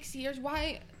 6 years,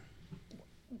 why?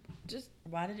 Just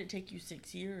Why did it take you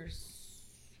 6 years?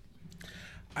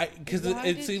 Because why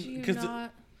it did seemed... you Because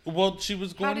not? well, she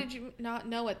was going... How did you not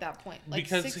know at that point? Like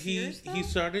because 6 he years, though? he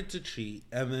started to cheat,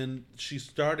 and then she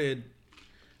started...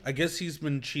 I guess he's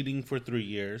been cheating for 3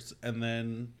 years, and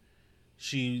then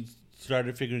she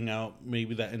started figuring out,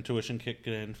 maybe that intuition kicked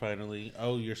in finally.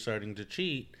 Oh, you're starting to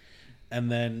cheat. And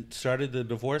then started the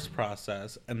divorce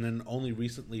process, and then only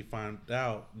recently found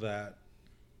out that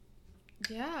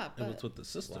Yeah, it but was with the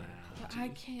sister. but I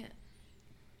can't.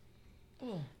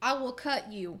 I will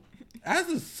cut you. As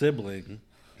a sibling,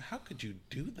 how could you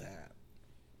do that?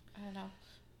 I don't know.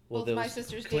 Well, Both there my was,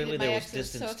 sisters clearly dated my there was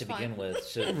exes, so distance it's to fine. begin with,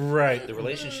 so Right. the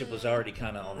relationship was already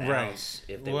kind of on the Right. house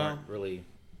if they Well, weren't really.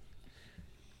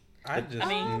 I just... I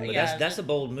mean, But yeah, that's a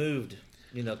bold move,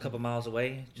 a couple miles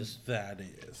away. Just that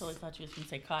is. Totally thought you was gonna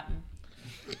say cotton.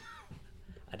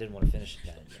 I didn't want to finish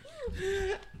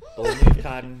that. Bold move,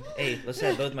 Cotton. Hey, let's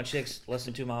have both my chicks less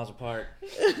than 2 miles apart.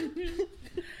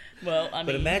 Well, I mean,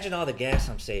 But imagine all the gas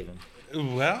I'm saving.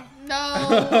 Well,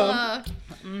 No.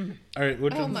 all right,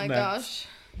 which Oh one's my next? gosh.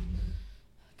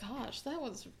 Gosh, that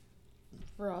was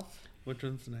rough. Which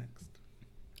one's next?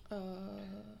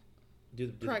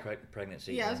 Do the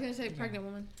pregnancy. Yeah, I was gonna say pregnant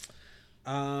woman.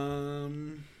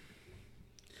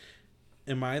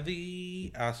 Am I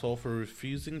the asshole for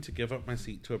refusing to give up my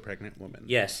seat to a pregnant woman?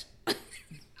 Yes.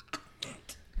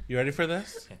 You ready for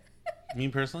this? Me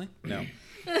personally? No.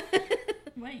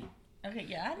 Wait. Okay,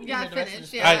 yeah, I need You gotta to hear the rest of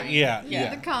finish, the yeah. story.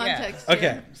 Yeah. The context. Okay,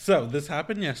 here. so this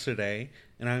happened yesterday,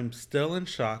 and I'm still in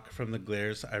shock from the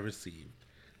glares I received.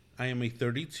 I am a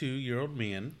 32-year-old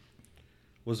man,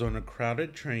 was on a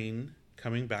crowded train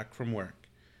coming back from work.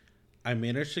 I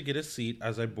managed to get a seat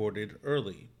as I boarded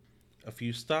early. A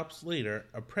few stops later,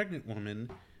 a pregnant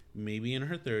woman, maybe in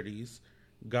her 30s,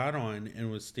 got on and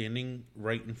was standing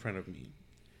right in front of me.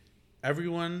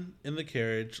 Everyone in the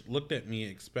carriage looked at me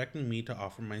expecting me to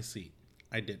offer my seat.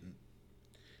 I didn't.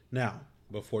 Now,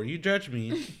 before you judge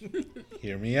me,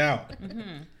 hear me out.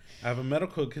 Mm-hmm. I have a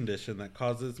medical condition that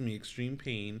causes me extreme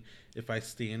pain if I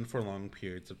stand for long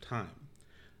periods of time.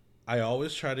 I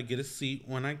always try to get a seat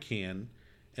when I can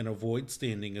and avoid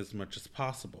standing as much as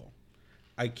possible.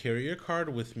 I carry a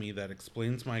card with me that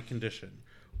explains my condition,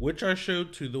 which I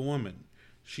showed to the woman.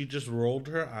 She just rolled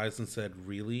her eyes and said,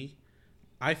 "Really?"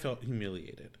 I felt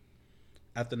humiliated.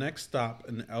 At the next stop,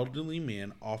 an elderly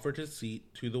man offered his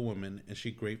seat to the woman, and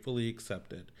she gratefully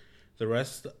accepted. The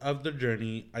rest of the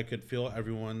journey, I could feel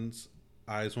everyone's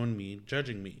eyes on me,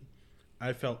 judging me.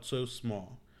 I felt so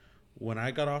small. When I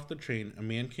got off the train, a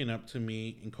man came up to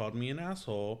me and called me an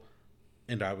asshole,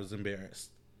 and I was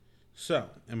embarrassed. So,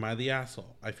 am I the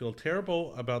asshole? I feel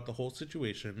terrible about the whole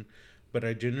situation, but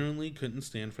I genuinely couldn't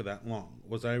stand for that long.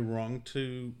 Was I wrong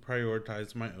to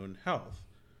prioritize my own health?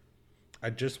 I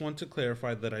just want to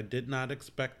clarify that I did not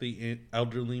expect the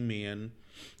elderly man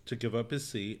to give up his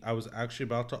seat. I was actually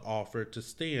about to offer to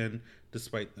stand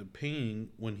despite the pain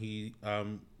when he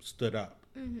stood up.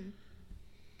 Mm-hmm.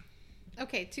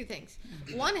 Okay, two things.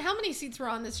 One, how many seats were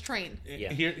on this train?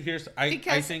 Yeah.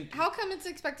 I think how come it's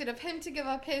expected of him to give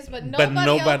up his, but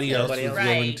nobody else else was Right,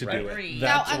 willing to right, do right. it.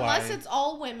 Now, That's unless why. it's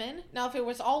all women. Now, if it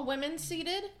was all women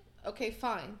seated, okay,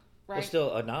 fine. Right? Well,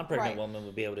 still, a non-pregnant Right. woman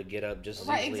would be able to get up just as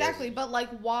Right, easily exactly. as... But, like,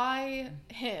 why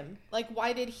him? Like,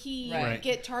 why did he Right.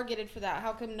 get targeted for that?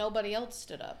 How come nobody else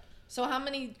stood up? So how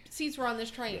many seats were on this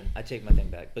train? I take my thing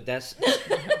back. But that's...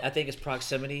 I think it's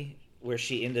proximity where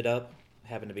she ended up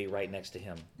happened to be right next to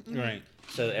him. Right.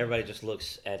 So everybody just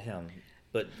looks at him.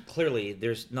 But clearly,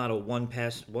 there's not a one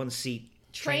seat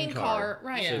train car.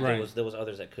 Right. So Right. there was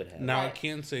others that could have. Now, I Right.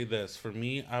 can say this. For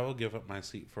me, I will give up my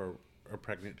seat for a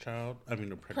pregnant child. I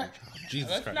mean, a pregnant child.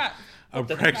 Jesus Let's Christ. not. A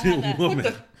the- pregnant not that-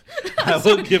 woman. I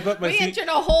will give up my We seat. entered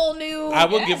a whole new I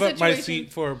will give up my situation.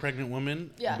 seat for a pregnant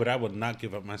woman, Yeah. but I will not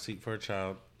give up my seat for a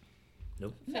child.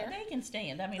 Nope. No, they can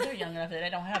stand. I mean, they're young enough that they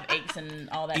don't have aches and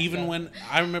all that. Even stuff. when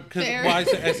I remember, because Fair. I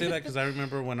say that because I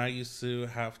remember when I used to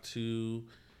have to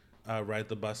ride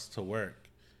the bus to work.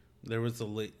 There was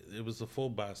it was a full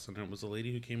bus, and there was a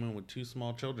lady who came in with two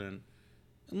small children,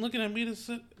 and looking at me to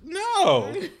say,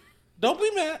 "No, don't be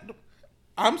mad.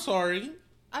 I'm sorry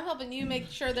I'm helping you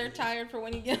make sure they're tired for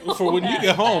when you get home. for when you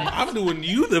get home. I'm doing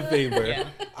you the favor. Yeah.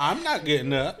 I'm not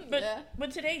getting up." But Yeah.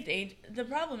 with today's age, the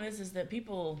problem is that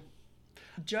people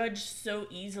judge so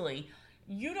easily.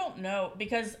 You don't know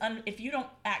because if you don't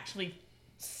actually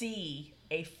see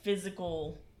a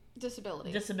physical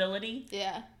disability,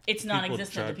 Yeah. it's People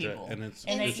non-existent to judge it, people. and it's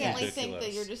And they Instantly ridiculous. think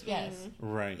that you're just being... Yes.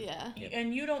 Right. Yeah. Yep.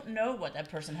 And you don't know what that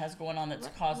person has going on that's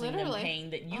causing Literally. them pain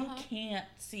that you can't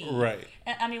see. Right.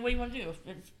 And, I mean, what do you want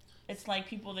to do? It's like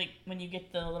people that when you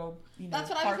get the little That's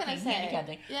what I was parking gonna say. handicap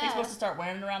thing, Yeah. they're supposed to start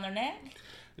wearing it around their neck.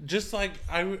 Just like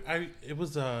it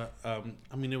was a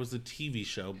TV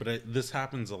show, but this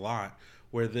happens a lot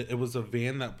where it was a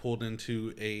van that pulled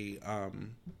into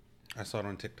I saw it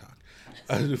on TikTok,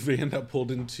 a van that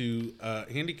pulled into a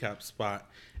handicap spot,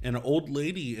 and an old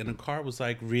lady in a car was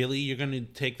like, "Really, you're gonna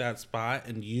take that spot,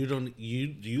 and you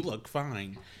look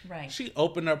fine." Right. She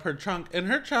opened up her trunk, and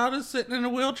her child is sitting in a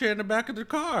wheelchair in the back of the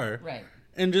car, Right.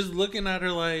 and just looking at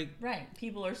her like. Right.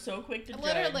 People are so quick to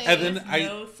Literally. judge. And then with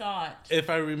no thought. If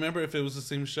I remember, if it was the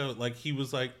same show, like he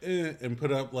was like, and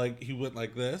put up like he went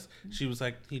like this. She was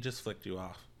like, he just flicked you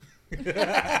off.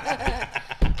 Okay,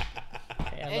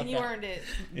 I And love you that. earned it.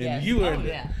 And Yes. you Oh, earned it.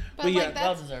 yeah. But, But like, yeah, Well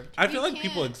that's... deserved. I feel you like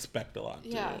people can't- expect a lot. Too.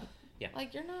 Yeah. Yeah.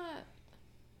 Like, you're not...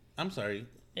 I'm sorry.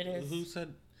 It is. Who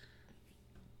said?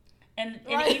 And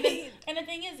Right. and the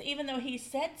thing is, even though he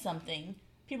said something,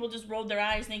 people just rolled their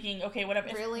eyes, thinking, "Okay, whatever."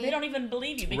 Really? They don't even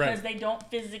believe you because Right. they don't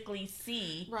physically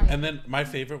see. Right. And then my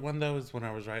favorite one though is when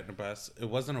I was riding a bus. It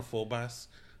wasn't a full bus,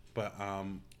 but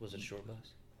Was it a short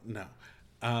bus? no.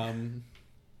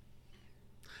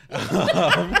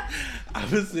 I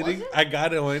was sitting. Was it? I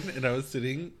got on and I was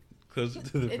sitting closer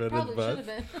to the It front of the probably should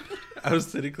bus. have been. I was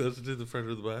sitting closer to the front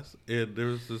of the bus, and there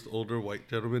was this older white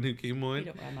gentleman who came You on,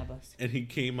 don't ride my bus. and he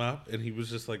came up, and he was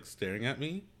just like staring at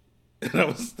me, and I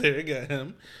was staring at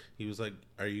him. He was like,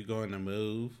 "Are you going to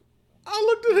move?" I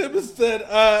looked at him and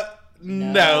said,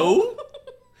 no.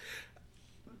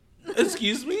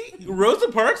 Excuse me? Rosa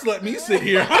Parks let me sit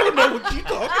here. I don't know what you're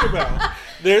talking about.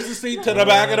 There's a seat to the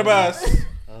back of the bus.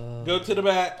 Go to the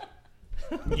back.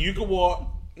 You can walk.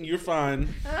 You're fine.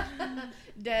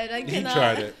 Dead. I He cannot.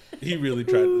 tried it. He really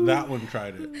tried it. That one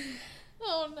tried it.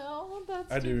 Oh no,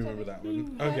 that's. I too do remember funny.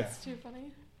 that one. Okay. That's too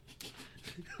funny.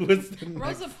 What's the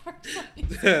Rosa next? Parks.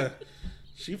 Yeah.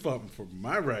 She fought for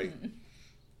my right.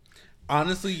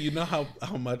 Honestly, you know how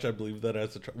much I believe that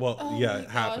as a child. Well, Oh yeah, my it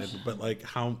happened, gosh. but like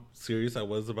how serious I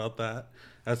was about that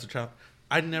as a child.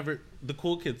 The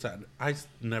cool kids sat.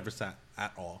 Never sat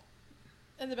at all.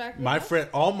 In the back. Of the My bus? friend,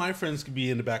 all my friends could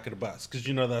be in the back of the bus because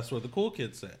you know that's where the cool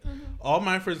kids sit. Mm-hmm. All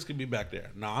my friends could be back there.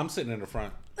 Now I'm sitting in the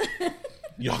front.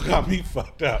 Y'all got me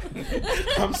fucked up.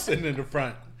 I'm sitting in the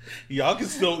front. Y'all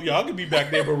can be back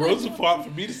there, but Rosa fought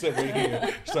for me to sit right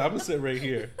here, so I'm gonna sit right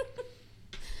here.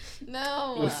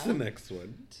 No. What's the next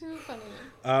one? Too funny.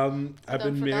 I've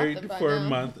done been forgot married that by for a now.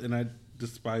 month and I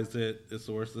despise it. It's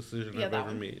the worst decision Yeah, I've that ever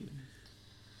one. made.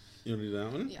 You want to do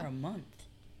that one? Yeah. For a month.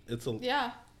 It's a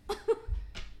Yeah.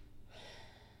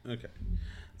 okay.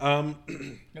 No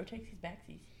takesies,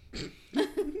 backsies.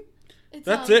 It's,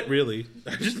 That's it, really.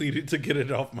 I just needed to get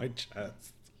it off my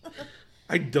chest.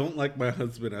 I don't like my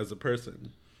husband as a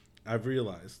person. I've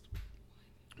realized.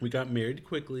 We got married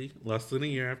quickly, less than a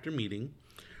year after meeting.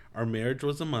 Our marriage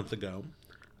was a month ago.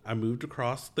 I moved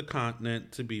across the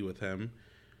continent to be with him.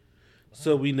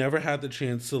 So we never had the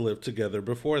chance to live together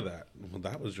before that. Well,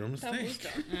 that was your That was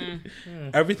mistake.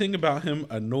 dumb. Everything about him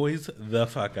annoys the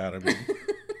fuck out of me.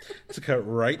 To cut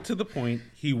right to the point,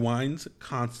 he whines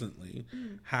constantly,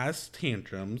 has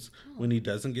tantrums when he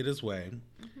doesn't get his way,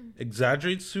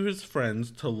 exaggerates to his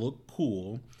friends to look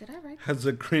cool, Did I write? has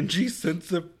a cringy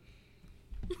sense of...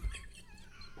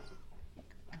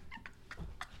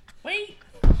 Wait.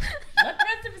 Let the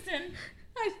rest of us in.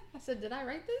 I said, did I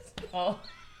write this? Oh.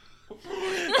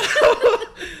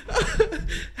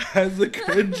 has a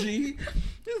cringy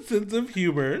sense of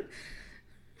humor.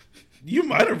 You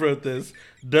might have wrote this.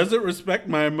 Doesn't respect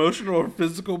my emotional or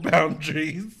physical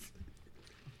boundaries.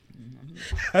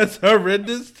 Has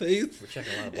horrendous taste We're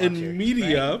checking a lot of blocks here. in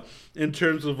media in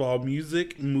terms of all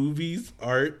music, movies,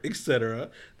 art, etc.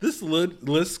 This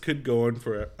list could go on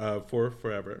for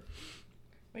forever.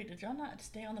 Wait, did y'all not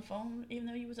stay on the phone even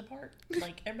though you was apart?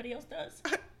 Like everybody else does?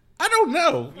 I don't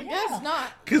know. I guess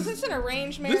not. 'Cause Is this an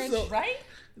arranged this marriage? is- Right?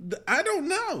 I don't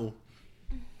know.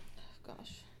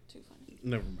 Gosh, too funny.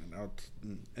 Never mind.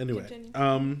 Anyway,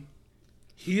 Continue.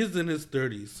 he is in his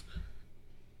 30s.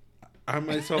 I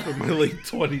myself in my late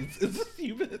 20s. Is this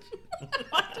you, bitch?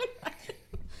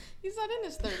 He's not in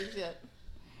his 30s yet.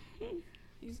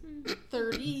 He's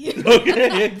 30. Okay,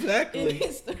 In exactly.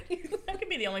 his 30s. That could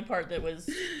be the only part that was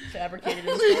fabricated in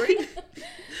the story.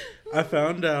 I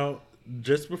found out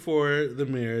just before the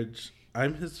marriage,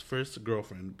 I'm his first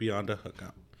girlfriend beyond a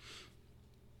hookup.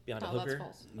 Beyond a Oh, that's hooker?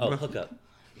 false. Oh, hookup.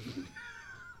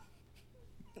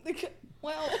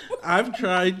 Well, I've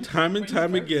tried time and When you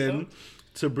time first again spoke.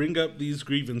 to bring up these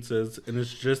grievances, and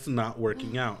it's just not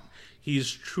working out.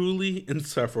 He's truly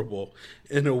insufferable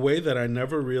in a way that I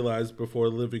never realized before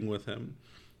living with him.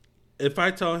 If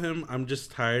I tell him I'm just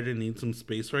tired and need some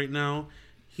space right now,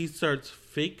 he starts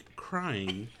fake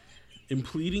crying and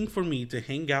pleading for me to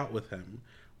hang out with him,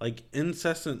 like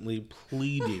incessantly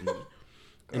pleading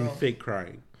and fake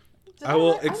crying. I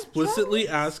will explicitly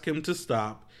ask him to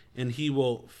stop, and he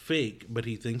will fake, but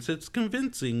he thinks it's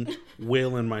convincing,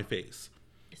 wail in my face.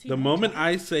 Is he The not moment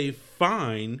tired? I say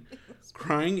fine,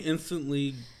 crying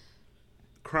instantly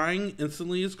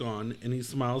is gone, and he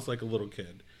smiles like a little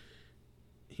kid.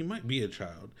 He might be a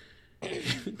child.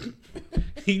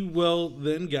 He will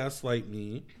then gaslight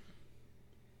me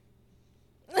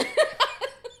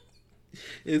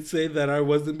and say that I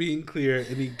wasn't being clear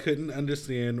and he couldn't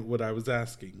understand what I was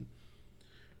asking.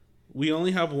 We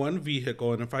only have one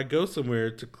vehicle, and if I go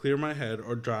somewhere to clear my head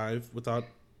or drive without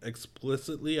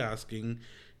explicitly asking,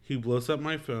 he blows up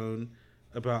my phone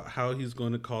about how he's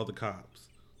going to call the cops.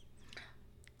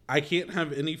 I can't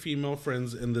have any female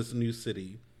friends in this new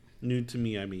city, new to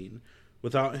me, I mean,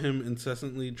 without him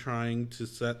incessantly trying to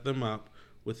set them up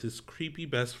with his creepy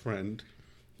best friend.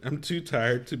 I'm too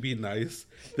tired to be nice.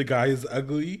 The guy is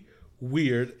ugly,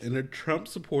 weird, and a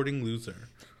Trump-supporting loser.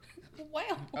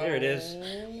 wow. There it is.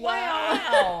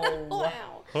 Wow.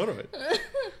 Wow. Hold on.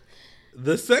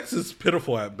 The sex is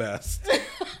pitiful at best.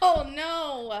 Oh Oh,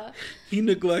 no. He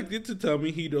neglected to tell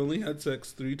me he'd only had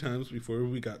sex 3 times before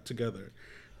we got together.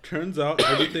 Turns out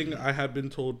everything I had been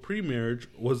told pre-marriage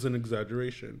was an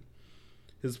exaggeration.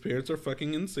 His parents are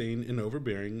fucking insane and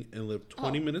overbearing and live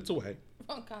 20 minutes away.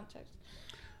 Wrong context.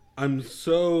 I'm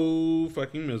so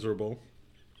fucking miserable.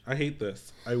 I hate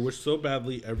this. I wish so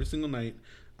badly every single night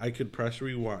I could press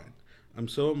rewind. I'm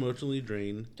so emotionally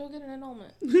drained. Don't get an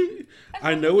annulment.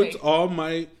 I know it's all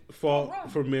my fault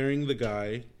for marrying the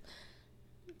guy.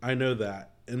 I know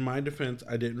that. In my defense,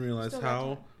 I didn't realize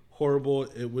how horrible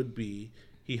it would be.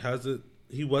 He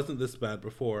wasn't this bad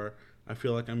before. I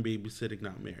feel like I'm babysitting,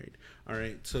 not married. All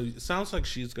right. So it sounds like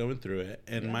she's going through it.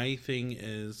 And my thing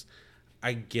is,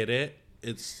 I get it.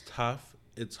 It's tough.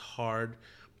 It's hard.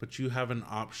 But you have an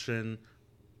option.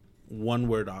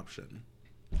 1-word option.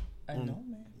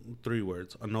 Annulment. 3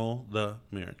 words. Annul the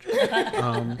marriage.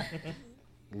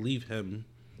 Leave him.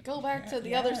 Go back to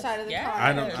the other side of the car.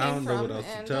 I don't know what else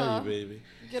to tell you, baby.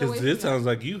 Because this sounds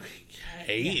like you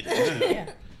hate it.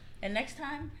 Yeah. And next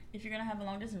time, if you're gonna have a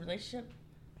long distance relationship,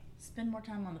 spend more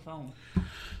time on the phone.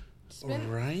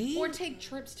 Right? Or take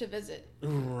trips to visit.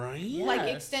 Right? Yes. Like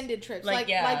extended trips.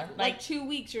 Like 2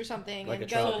 weeks or something. Like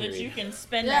and a trial go. So that period. you can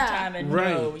spend that time and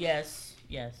know, yes.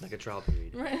 Like a trial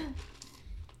period. Right.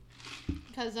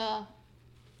 Because, The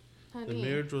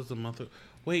marriage was a month ago.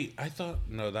 Wait, I thought...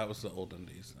 No, that was the olden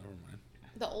days. Never mind.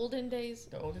 the olden days.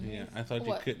 The olden days? Yeah, I thought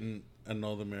What? you couldn't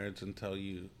annul the marriage until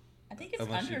you... I think it's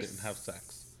unless under... you didn't have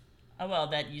sex. Oh, well,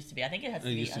 that used to be. I think it has to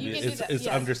It be used to under be. You can do that, It's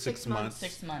yeah, under 6 6 months.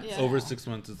 6 months. Yeah. Over 6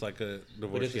 months, it's like a But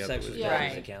divorce. if the sex was You bad, have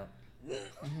does to it count?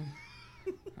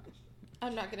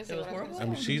 I'm not going to say It was what I was horrible? going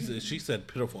I to mean, say. she said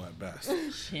pitiful at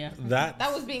best. Yeah.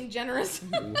 That was being generous.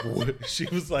 she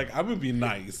was like, I'm gonna be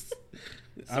nice.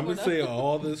 I'm gonna say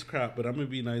all this crap, but I'm gonna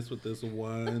be nice with this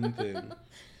one thing.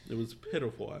 It was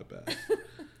pitiful at best.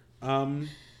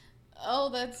 Oh,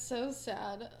 that's so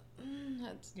sad.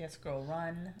 That's. Yes, girl,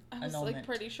 run. I was Annulment. like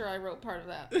pretty sure I wrote part of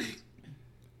that.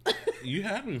 You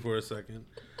had me for a second.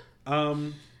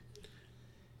 Am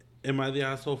I the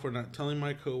asshole for not telling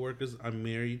my coworkers I'm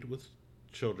married with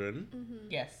children?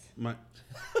 Mm-hmm. Yes. My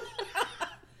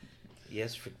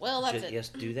Yes, Well, that's it. Yes,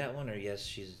 do that one, or yes,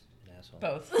 she's an asshole.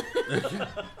 Both.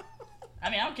 I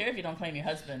mean, I don't care if you don't claim your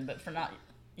husband, but for not,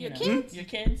 you Your know, kids? your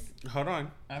kids. hold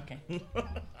on. Okay.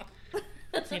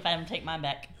 See if I can take mine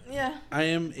back. Yeah. I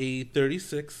am a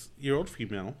 36-year-old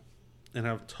female and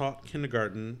have taught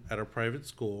kindergarten at a private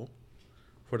school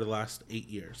for the last 8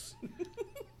 years.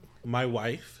 My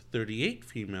wife, 38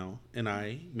 female, and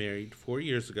I married 4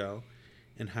 years ago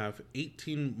and have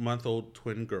 18-month-old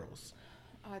twin girls.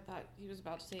 I thought he was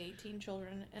about to say 18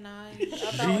 children, and I about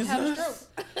to have a stroke.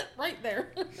 Right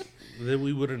there. Then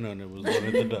we would have known it was one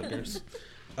of the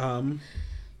Duggars.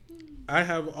 I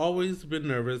have always been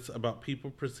nervous about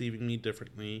people perceiving me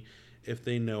differently if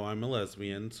they know I'm a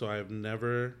lesbian, so I've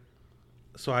never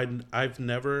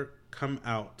come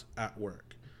out at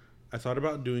work. I thought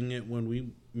about doing it when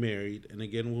we married, and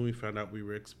again when we found out we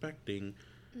were expecting,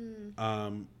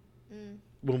 when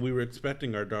we were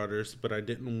expecting our daughters, but I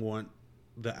didn't want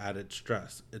the added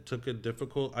stress. It took a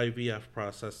difficult IVF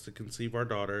process to conceive our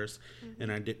daughters,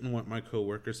 and I didn't want my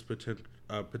coworkers'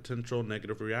 potential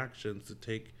negative reactions to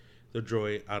take the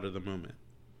joy out of the moment.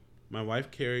 My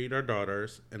wife carried our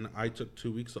daughters, and I took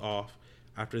 2 weeks off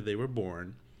after they were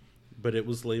born, but it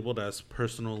was labeled as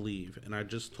personal leave, and I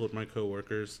just told my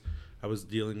coworkers I was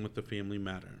dealing with the family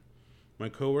matter. My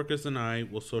coworkers and I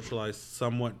will socialize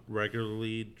somewhat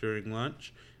regularly during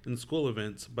lunch and school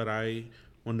events, but I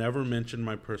will never mention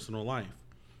my personal life.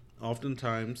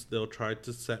 Oftentimes, they'll try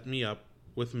to set me up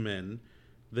with men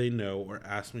they know or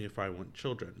ask me if I want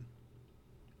children.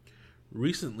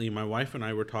 Recently, my wife and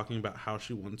I were talking about how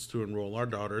she wants to enroll our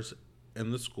daughters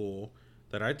in the school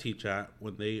that I teach at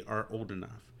when they are old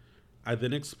enough. I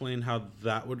then explained how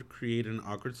that would create an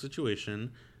awkward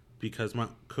situation because my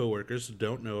coworkers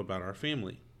don't know about our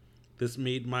family. This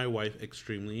made my wife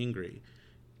extremely angry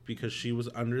because she was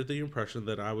under the impression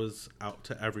that I was out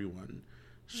to everyone.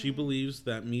 She believes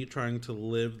that me trying to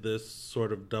live this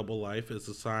sort of double life is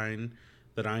a sign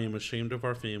that I am ashamed of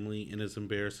our family and is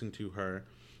embarrassing to her.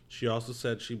 She also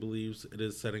said she believes it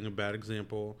is setting a bad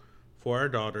example for our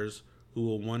daughters who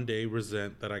will one day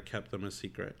resent that I kept them a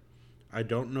secret. I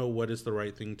don't know what is the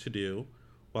right thing to do.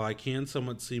 While I can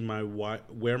somewhat see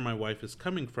where my wife is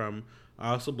coming from,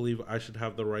 I also believe I should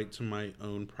have the right to my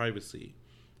own privacy.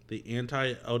 The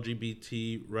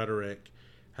anti-LGBT rhetoric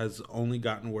has only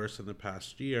gotten worse in the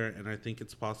past year, and I think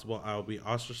it's possible I will be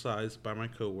ostracized by my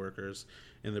coworkers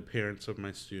and the parents of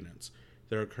my students.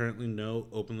 There are currently no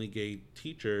openly gay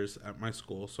teachers at my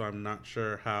school, so I'm not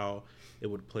sure how it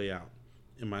would play out.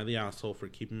 Am I the asshole for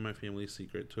keeping my family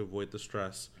secret to avoid the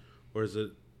stress, or is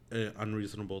it an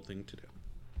unreasonable thing to do?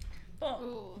 Well,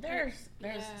 Ooh,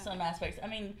 there's some aspects. I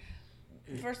mean,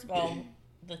 first of all,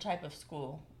 the type of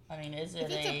school. I mean, is it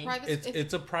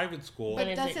It's a private school, but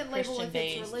is doesn't it label if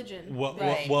Christian-based? it's religion.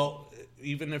 Right. Well,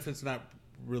 even if it's not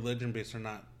religion based or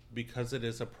not, because it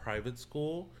is a private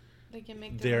school, They can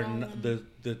make their own.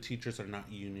 the teachers are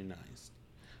not unionized.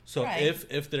 So Right.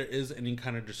 if there is any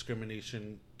kind of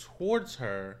discrimination towards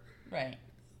her, right.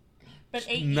 But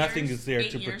nothing years, is there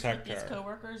 8 to years protect with her. these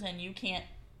coworkers, and you can't,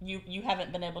 you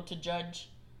haven't been able to judge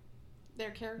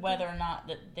Their character. whether or not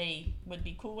that they would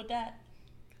be cool with that.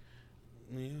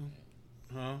 yeah,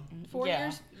 huh? 4 Yeah.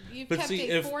 years. You've But kept see,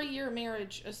 a if- 4-year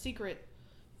marriage a secret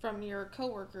from your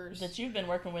coworkers. That you've been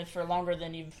working with for longer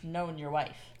than you've known your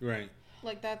wife. Right.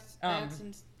 Like that's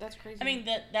crazy. I mean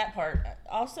that part.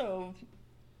 Also,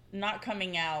 not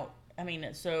coming out. I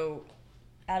mean, so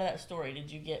out of that story,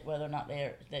 did you get whether or not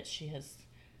that she has?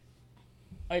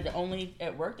 Is it only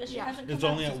at work that she hasn't come It's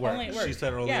out? only at work. She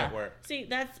said only at work. See,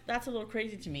 that's a little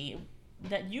crazy to me.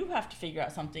 That you have to figure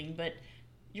out something, but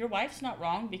your wife's not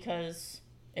wrong, because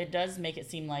it does make it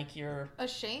seem like you're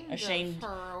ashamed of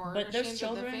her or but ashamed those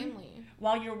children, of the family.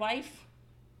 While your wife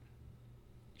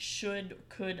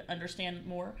could understand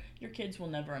more, your kids will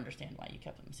never understand why you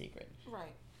kept them secret.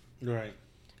 Right. Right.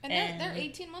 And they're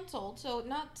 18 months old, so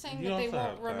not saying You that they also won't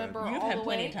have time. remember You've all had the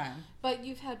plenty way, of time. but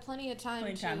you've had plenty of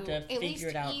time to at figure least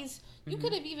it out. ease. You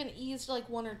could have even eased like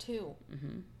 1 or 2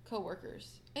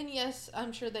 coworkers. And yes,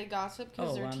 I'm sure they gossip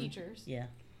because they're teachers. Yeah.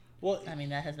 Well, I mean,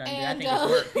 that has nothing to do. And, I think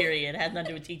it's work, period. It has nothing to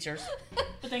do with teachers.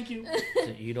 But thank you.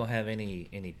 So you don't have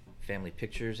any family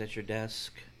pictures at your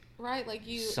desk? Right, like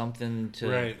you. Something to.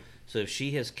 Right. So if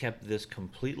she has kept this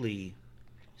completely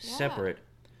separate,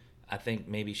 I think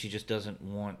maybe she just doesn't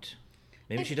want.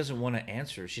 Maybe she doesn't want to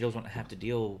answer. She doesn't want to have to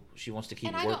deal. She wants to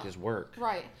keep work as work.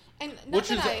 Right, and not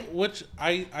which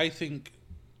I think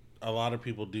a lot of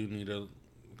people do need to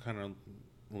kind of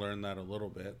learn that a little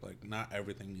bit. Like, not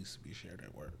everything needs to be shared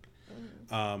at work.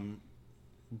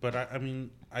 But I mean,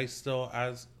 I still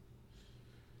I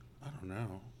don't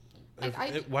know.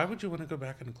 Why would you want to go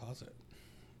back in the closet?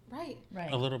 Right.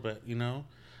 A little bit, you know?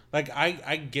 Like,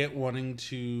 I get wanting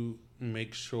to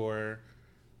make sure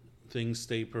things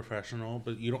stay professional,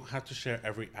 but you don't have to share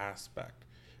every aspect.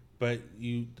 But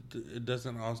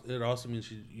it also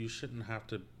means you shouldn't have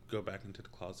to go back into the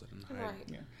closet and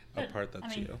hide a part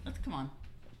that's you. Let's come on.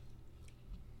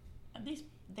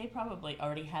 They probably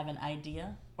already have an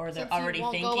idea, or they're already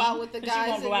thinking. Go out with the guys.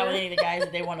 You won't go out with any of the guys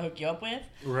that they want to hook you up with.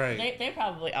 Right. They're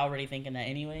probably already thinking that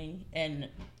anyway, and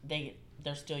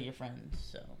they're still your friends.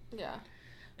 So yeah.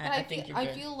 I think you're good.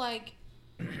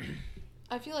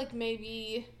 I feel like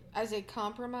maybe as a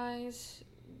compromise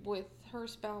with her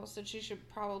spouse that she should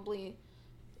probably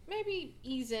maybe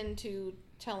ease into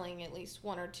telling at least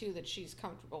 1 or 2 that she's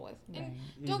comfortable with. And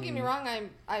don't get me wrong,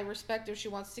 I respect if she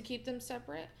wants to keep them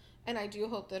separate, and I do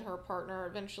hope that her partner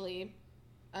eventually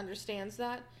understands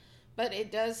that. But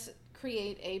it does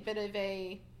create a bit of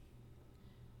a,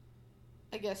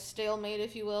 I guess, stalemate,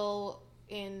 if you will,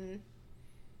 in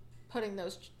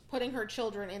putting her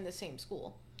children in the same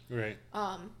school. Right.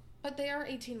 But they are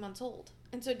 18 months old.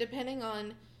 And so depending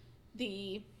on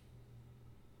the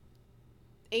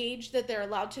age that they're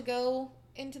allowed to go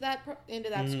into that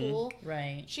school,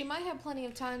 right, she might have plenty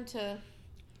of time to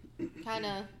kind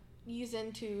of ease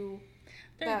into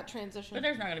that transition. But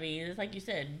there's not going to be, it's like you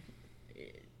said,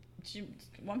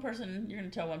 one person, you're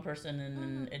going to tell one person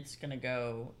and it's going to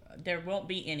go. There won't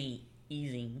be any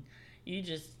easing. You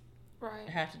just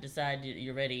have to decide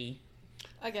you're ready.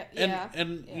 I get,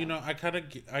 and you know, I kind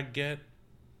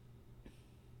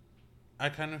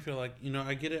of feel like, you know,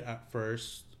 I get it at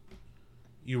first.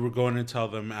 You were going to tell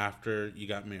them after you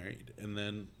got married, and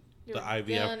then the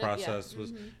IVF process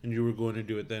was, and you were going to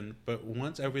do it then. But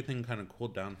once everything kind of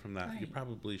cooled down from that, you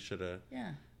probably should have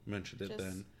mentioned it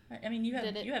then. I mean, you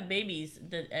have babies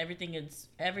that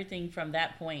everything from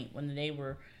that point when they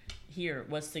were here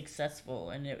was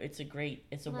successful, and it's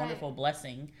a wonderful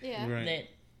blessing that,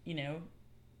 you know,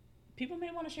 people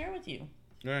may want to share with you.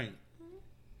 Right.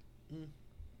 Mm.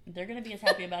 They're going to be as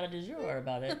happy about it as you are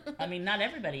about it. I mean, not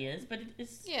everybody is, but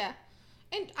it's... Yeah.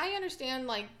 And I understand,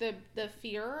 like, the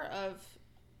fear of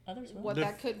what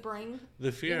that could bring.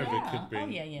 The fear of it could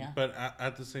bring. Oh, yeah. But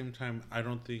at the same time, I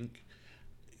don't think...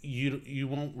 You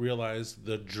won't realize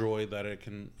the joy that it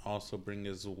can also bring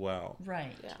as well.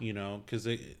 Right. Yeah. You know, because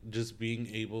just being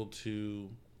able to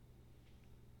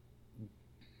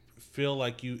feel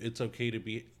like it's okay to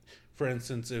be... For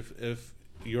instance, if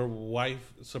your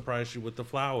wife surprised you with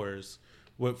flowers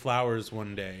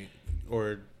one day,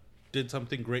 or did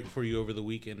something great for you over the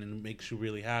weekend and it makes you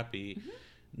really happy.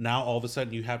 Now all of a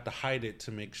sudden you have to hide it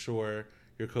to make sure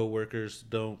your coworkers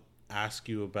don't ask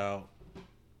you about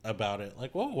it.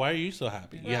 Like, well, why are you so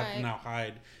happy? You have to now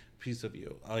hide a piece of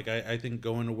you. Like, I think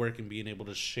going to work and being able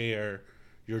to share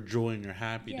your joy and your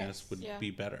happiness would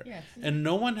be better. Yes. And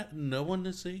no one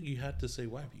is saying you have to say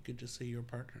wife. You could just say your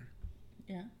partner.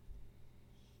 Yeah.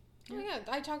 Oh yeah,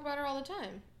 I talk about her all the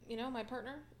time. You know, my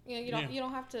partner. You know, you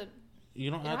don't have to. You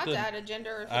don't have to add a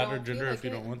gender if you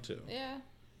don't want to. Yeah.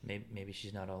 Maybe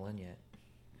she's not all in yet.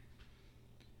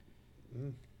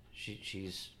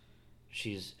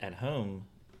 She's at home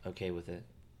okay with it,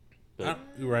 but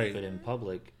But in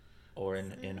public, or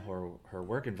in her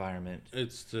work environment,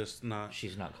 it's just not.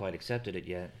 She's not quite accepted it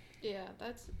yet. Yeah,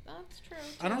 that's true.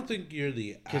 I don't think you're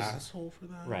the asshole for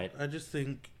that. Right. I just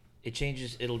think it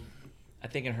changes. I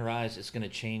think in her eyes, it's going to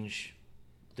change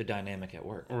the dynamic at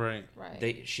work. Right.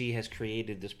 She has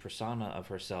created this persona of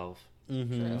herself,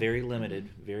 mm-hmm. very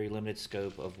limited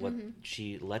scope of what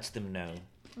she lets them know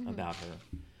about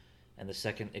her. And the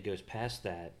second it goes past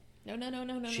that,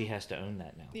 no, she has to own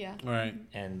that now. Yeah. Right.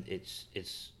 And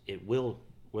it will,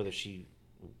 whether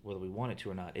we want it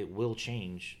to or not, it will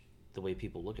change the way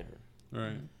people look at her.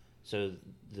 Right. So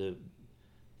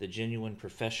the genuine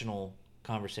professional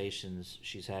conversations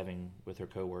she's having with her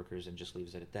coworkers and just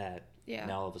leaves it at that. Yeah.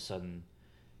 Now all of a sudden,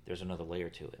 there's another layer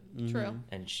to it. Mm-hmm. True.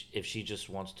 And if she just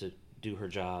wants to do her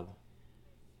job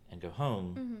and go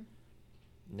home,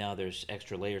 now there's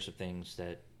extra layers of things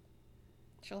that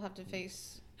she'll have to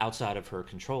face outside of her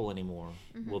control anymore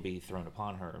will be thrown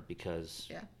upon her because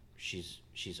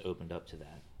she's opened up to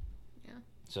that. Yeah.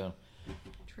 So.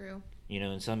 True. You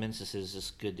know, in some instances, it's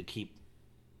good to keep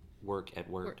work at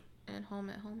work. And home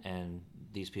at home. And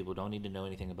these people don't need to know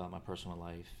anything about my personal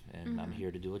life, and I'm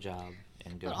here to do a job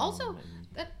and go but home. Also,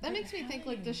 that makes me think,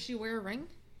 like, does she wear a ring?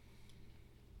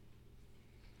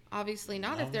 Obviously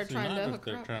not if they're trying to hook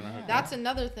her up. That's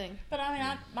another thing. But I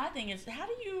mean, my thing is, how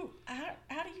do you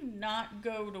not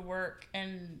go to work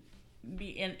and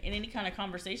be in any kind of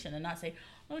conversation and not say,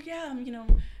 oh yeah, you know,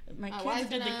 my kids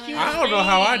did the cutest thing. I don't know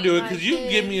how I do it because you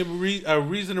give me a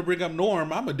reason to bring up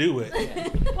Norm, I'm gonna do it.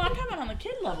 Well, I'm talking about on the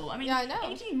kid level. I mean, I know.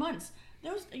 18 months.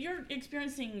 You're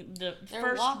experiencing their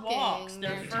first walking, walks,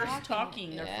 their first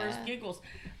talking, their first giggles,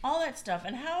 all that stuff.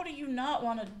 And how do you not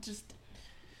want to just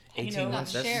 18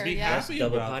 months, that's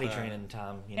double potty training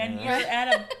time. You know? And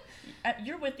you're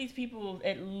you're with these people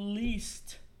at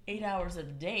least 8 hours a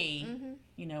day,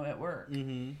 you know, at work.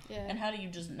 Mm-hmm. Yeah. And how do you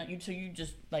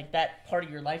just like that part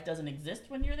of your life doesn't exist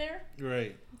when you're there?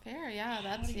 Right. Fair, yeah,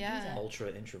 that's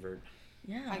ultra introvert.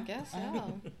 Yeah, I guess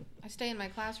so. I stay in my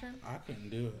classroom. I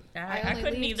couldn't do it. I only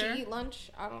couldn't leave either. to eat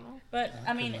lunch. I don't know. But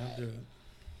I mean,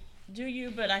 do you?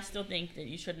 But I still think that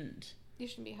you shouldn't. You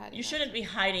shouldn't be hiding. You shouldn't be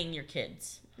hiding your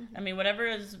kids. I mean, whatever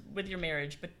is with your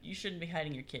marriage, but you shouldn't be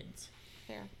hiding your kids.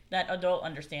 Fair. That adult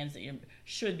understands that you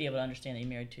should be able to understand that you're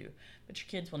married to, but your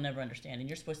kids will never understand, and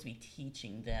you're supposed to be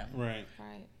teaching them right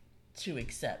to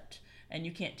accept, and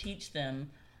you can't teach them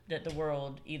that the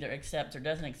world either accepts or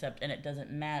doesn't accept, and it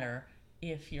doesn't matter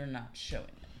if you're not showing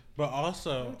them. But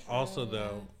also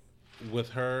though, with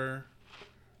her,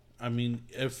 I mean,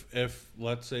 if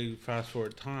let's say fast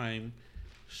forward time,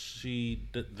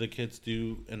 the kids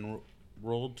do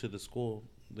enrolled to the school,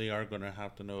 they are going to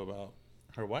have to know about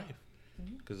her wife.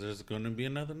 Because there's going to be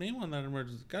another name on that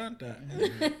emergency contact.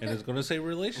 And it's going to say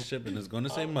relationship and it's going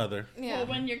to say mother. Yeah. Well,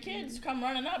 when your kids come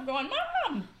running up going,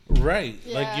 Mom! Right.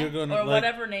 Yeah. Like you're going to... Or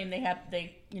whatever name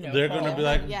they're going to be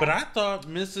like, but I thought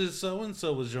Mrs.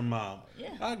 So-and-so was your mom. Yeah.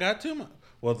 I got two moms.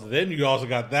 Well, then you also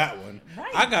got that one.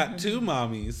 Right. I got two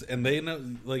mommies. And they know...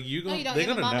 Like, they're going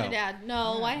to know. Mom and dad.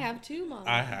 No, I have two moms.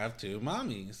 I have two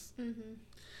mommies. Mm-hmm.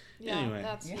 Yeah, anyway.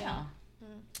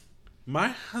 My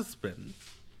husband...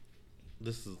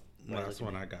 This is the last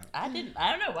one I got. I don't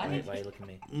know. Why are you looking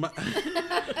at me?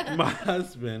 My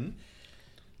husband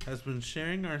has been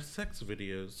sharing our sex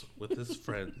videos with his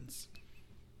friends.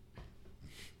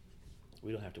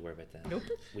 We don't have to worry about that. Nope.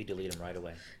 We delete them right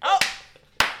away. Oh!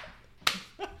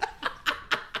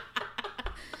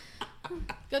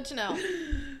 Good to know.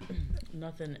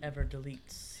 Nothing ever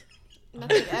deletes.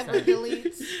 Nothing ever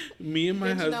deletes. Me and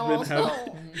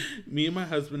my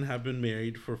husband have been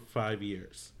married for 5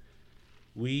 years.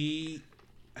 We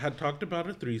had talked about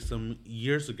a threesome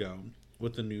years ago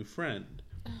with a new friend.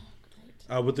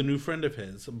 With a new friend of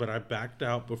his, but I backed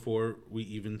out before we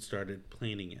even started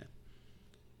planning it.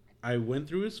 I went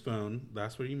through his phone.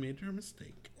 That's where you made your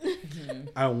mistake.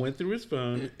 I went through his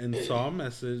phone and saw a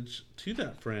message to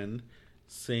that friend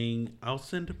saying, I'll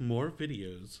send more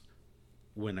videos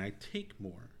when I take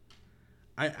more.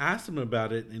 I asked him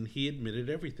about it, and he admitted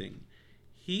everything.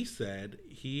 He said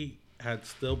he had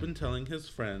still been telling his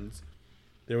friends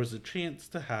there was a chance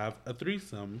to have a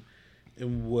threesome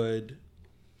and would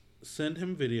send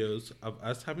him videos of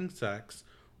us having sex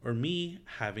or me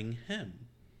having him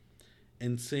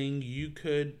and saying you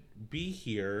could be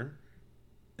here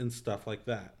and stuff like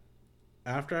that.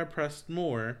 After I pressed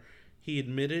more, he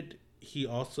admitted he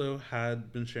also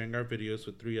had been sharing our videos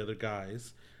with 3 other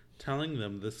guys, telling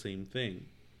them the same thing.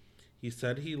 He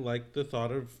said he liked the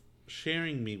thought of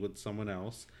sharing me with someone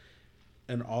else,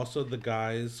 and also the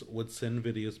guys would send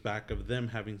videos back of them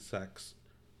having sex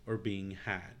or being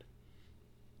had.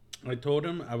 I told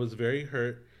him I was very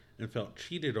hurt and felt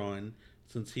cheated on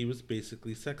since he was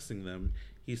basically sexing them.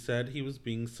 He said he was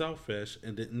being selfish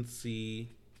and didn't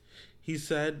see... He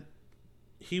said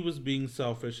he was being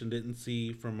selfish and didn't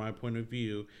see from my point of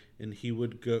view, and he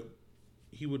would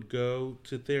go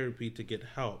to therapy to get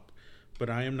help. But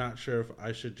I am not sure if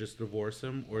I should just divorce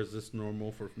him, or is this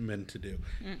normal for men to do?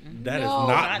 That is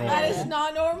not normal. That is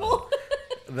not normal.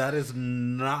 That is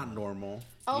not normal.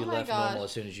 Oh you my left gosh. normal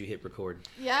as soon as you hit record.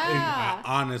 Yeah.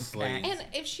 Honestly. And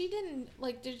if she didn't,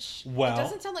 like, it Well,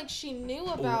 doesn't sound like she knew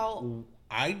about...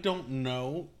 I don't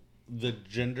know the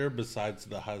gender besides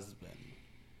the husband.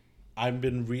 I've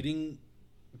been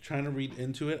trying to read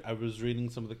into it. I was reading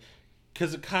some of the...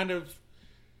 Because it kind of,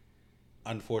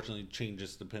 unfortunately,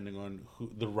 changes depending on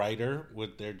who the writer,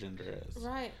 what their gender is.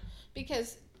 Right.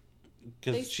 Because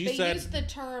she they said use the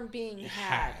term being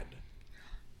had.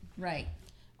 Right.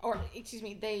 Or, excuse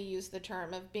me, they use the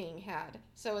term of being had.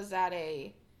 So is that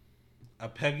a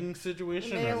pegging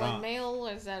situation male or not? and male,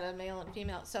 or is that a male and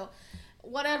female? So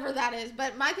whatever that is.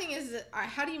 But my thing is,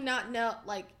 how do you not know,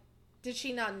 like, did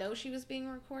she not know she was being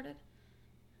recorded?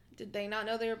 Did they not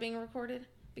know they were being recorded?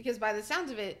 Because by the sounds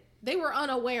of it, they were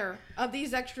unaware of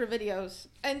these extra videos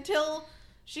until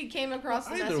she came across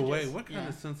the messages. Either way, what kind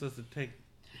of sense does it take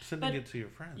sending it to your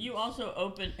friends? You also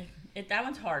open it. That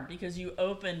one's hard because you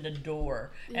opened a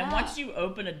door, Yeah. and once you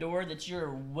open a door that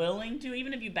you're willing to,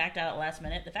 even if you backed out at last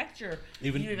minute, the fact that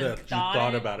you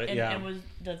thought about it, and was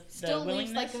the still leaves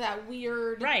willingness, like that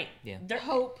weird right? Yeah.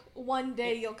 Hope one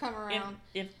day you'll come around.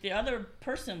 If the other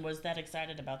person was that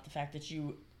excited about the fact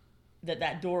that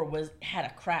that door had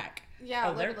a crack.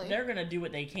 Yeah, they're gonna do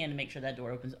what they can to make sure that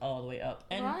door opens all the way up.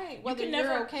 And right, whether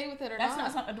you're okay with it or that's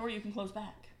not. That's not a door you can close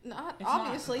back. Not it's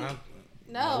obviously. Not.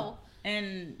 No.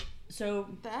 And so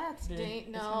that's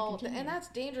and that's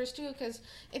dangerous too, because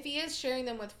if he is sharing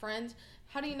them with friends,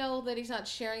 how do you know that he's not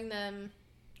sharing them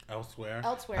elsewhere?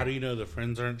 How do you know the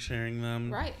friends aren't sharing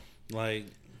them? Right. Like,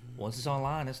 once it's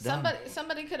online, it's done.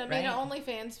 Somebody could have made an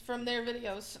OnlyFans from their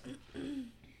videos,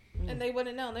 and they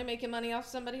wouldn't know. They're making money off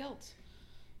somebody else.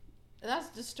 That's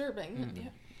disturbing.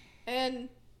 And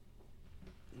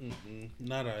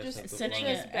not just sending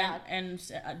it and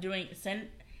doing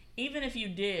even if you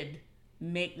did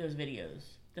make those videos,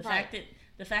 the fact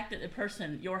that the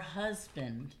person, your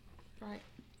husband,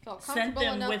 felt sent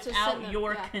them without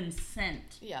your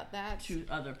consent, that's to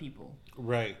other people,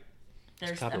 right?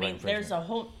 There's a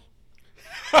whole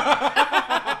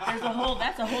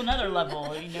that's a whole nother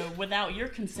level, without your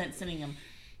consent sending them.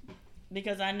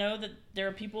 Because I know that there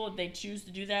are people, they choose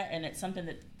to do that, and it's something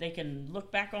that they can look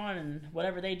back on, and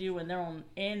whatever they do when they're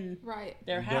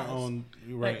their house.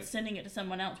 But sending it to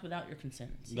someone else without your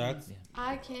consent. That's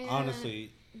I can't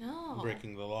honestly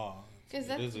breaking the law. Because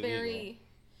that's very,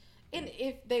 and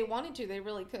if they wanted to, they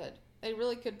really could. They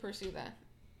really could pursue that,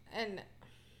 and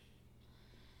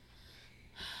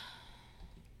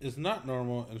it's not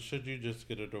normal. And should you just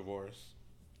get a divorce?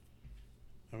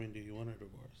 I mean, do you want a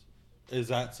divorce? Is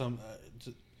that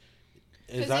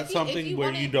something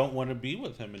where you don't want to be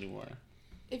with him anymore?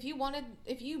 If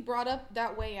you brought up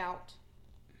that way out,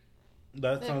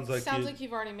 that sounds like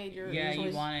you've already made your choice.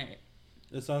 You want it.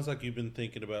 It sounds like you've been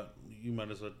thinking about you might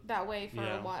as well that way for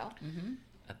a while. Mm-hmm.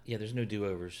 There's no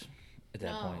do-overs at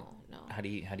that point. No. How do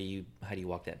you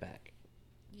walk that back?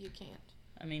 You can't.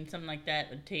 I mean, something like that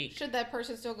would take. Should that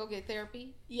person still go get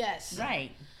therapy? Yes.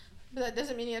 Right. But that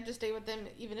doesn't mean you have to stay with them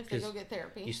even if they go get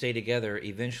therapy. You stay together,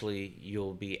 eventually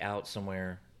you'll be out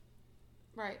somewhere,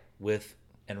 right? With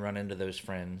and run into those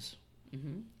friends,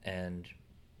 and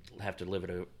have to live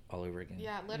it all over again.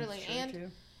 Yeah, literally,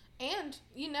 and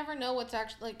you never know what's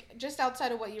actually like just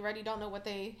outside of what you read. You don't know what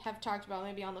they have talked about,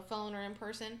 maybe on the phone or in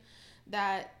person,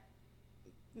 that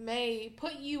may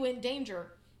put you in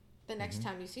danger the next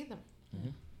time you see them,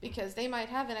 because they might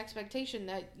have an expectation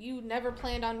that you never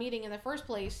planned on meeting in the first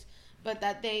place. But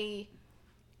that they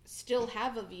still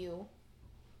have of you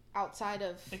outside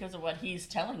of because of what he's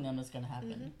telling them is going to happen.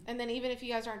 Mm-hmm. And then even if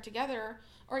you guys aren't together,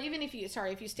 or even if you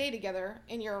stay together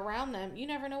and you're around them, you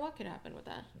never know what could happen with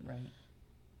that. Right.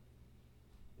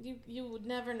 You would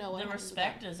never know what the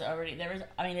respect is already there. Is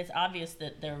I mean, it's obvious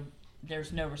that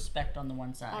there's no respect on the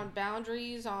one side. On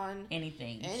boundaries, on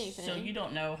anything. So you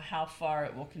don't know how far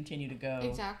it will continue to go.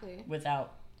 Exactly.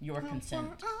 Without your consent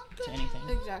to anything.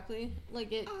 Exactly.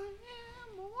 Like it.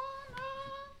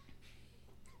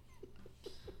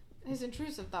 His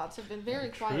intrusive thoughts have been very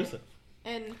quiet.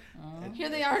 And here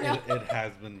they are now. It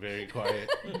has been very quiet.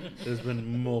 There's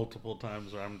been multiple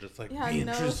times where I'm just like, yeah, be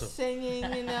no intrusive. Singing,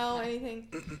 anything,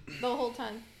 the whole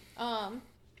time.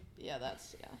 Yeah,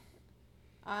 that's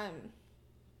I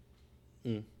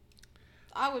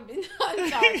would be. I'm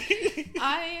sorry.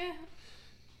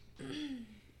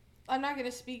 I'm not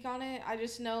gonna speak on it. I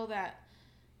just know that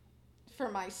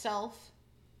for myself,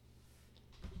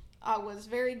 I was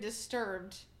very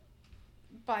disturbed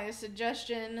by a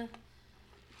suggestion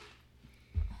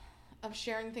of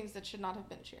sharing things that should not have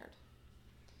been shared.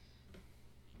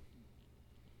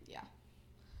 Yeah.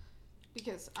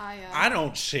 Because I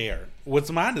don't share.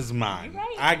 What's mine is mine.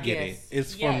 Right. I get it.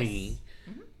 It's for me.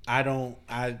 Mm-hmm.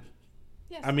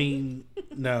 I mean,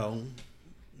 no.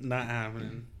 Not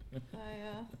happening.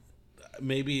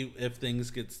 Maybe if things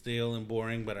get stale and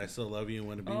boring, but I still love you and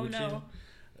want to be with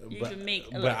you.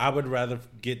 But I would rather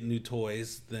get new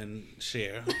toys than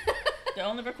share. The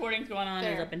only recordings going on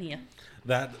is up in here.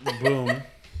 That boom.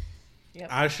 Yep.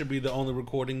 I should be the only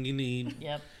recording you need.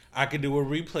 Yep. I could do a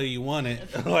replay. You want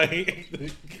it? Like,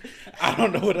 I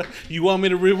don't know what you want me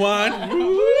to rewind.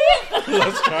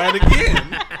 Let's try it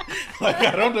again. Like,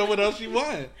 I don't know what else you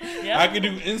want. Yep. I can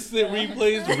do instant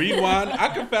replays, rewind. I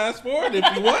can fast forward if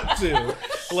you want to.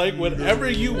 Like, whatever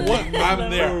you want, I'm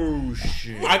there. Oh,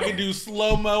 shit. I can do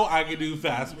slow-mo. I can do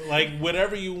fast. Like,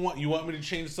 whatever you want. You want me to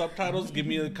change subtitles? Give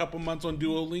me a couple months on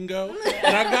Duolingo,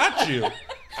 and I got you.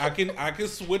 I can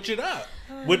switch it up.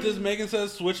 What does Megan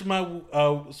says? Switch my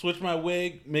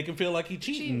wig, make him feel like he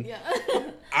cheating. Yeah.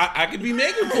 I could be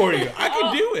Megan for you. I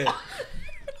can do it.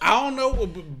 I don't know,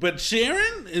 but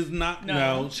Sharon is not.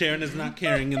 No, Sharon is not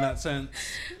caring in that sense.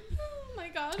 Oh my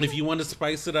god. If you want to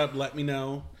spice it up, let me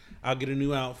know. I'll get a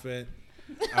new outfit.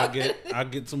 I'll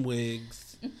get some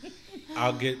wigs.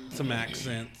 I'll get some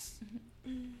accents.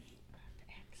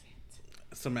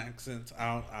 Some accents.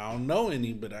 I don't know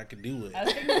any, but I could do it. I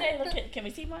was going to say, look, can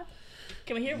we see one?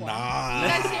 Can we hear one? Nah. You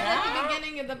guys hear at the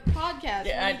beginning of the podcast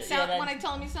when I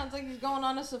tell him he sounds like he's going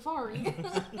on a safari.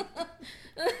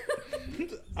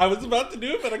 I was about to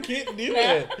do it, but I can't do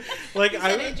it. Like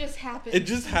it just happens. It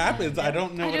just happens. I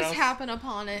don't know. I just happen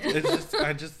upon it. Just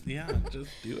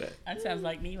do it. That sounds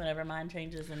like me whenever mine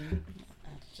changes and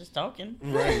just talking.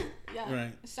 Right. Yeah.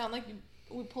 Right. It sound like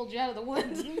we pulled you out of the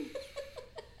woods.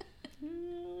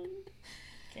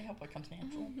 Can't help what comes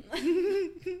natural.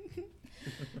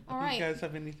 All right. You guys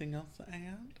have anything else to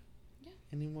add? Yeah.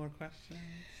 Any more questions?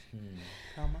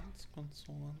 Comments?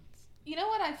 Concerns? You know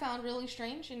what I found really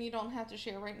strange, and you don't have to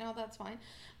share right now, that's fine.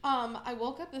 I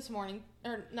woke up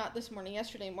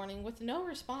yesterday morning with no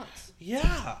response.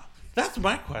 Yeah. That's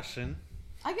my question.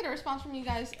 I get a response from you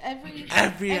guys every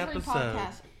episode.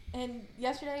 podcast. And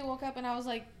yesterday I woke up and I was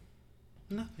like,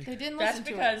 nothing. They didn't That's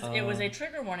listen because to it was a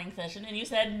trigger warning session, and you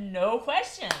said no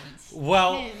questions.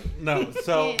 Well, no.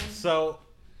 So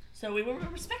we were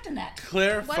respecting that.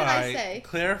 Clarify. What did I say?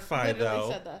 Clarify Literally though.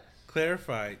 said that.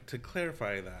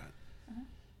 Clarify that.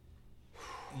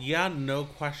 Yeah, no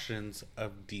questions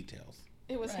of details.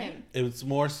 It was him. It was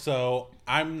more so,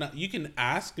 I'm not, you can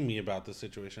ask me about the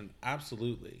situation,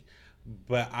 absolutely.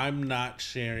 But I'm not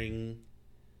sharing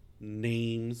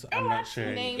names. I'm not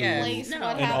sharing name, who, place, what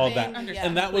and all happened. that. Yeah.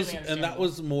 And that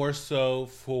was more so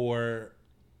for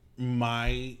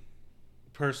my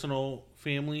personal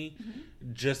family,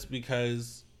 just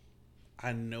because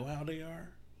I know how they are.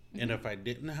 And if I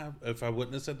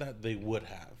wouldn't have said that, they would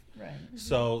have. Right.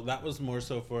 So that was more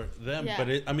so for them. Yeah. But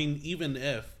even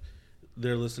if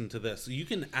they're listening to this, you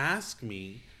can ask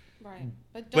me. Right.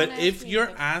 But if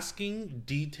you're asking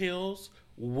details,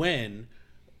 in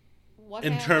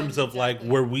terms of like,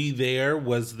 were we there?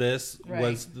 Was this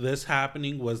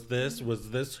happening? Was this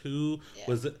who? Yeah.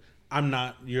 Was it? I'm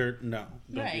not. Don't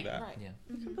do that. Right. Yeah.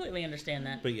 I completely understand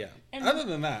that. But yeah, And, other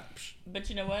than that. But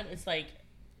you know what? It's like,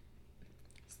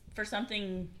 for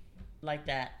something like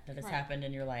that has happened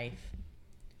in your life,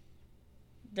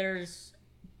 there's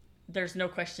no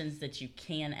questions that you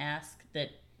can ask that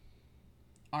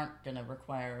aren't going to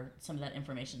require some of that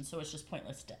information. So it's just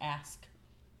pointless to ask.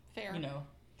 Fair. You know,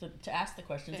 to ask the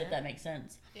questions, if that makes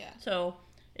sense. Yeah. So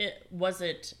was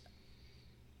it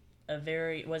a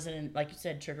very, was it, like you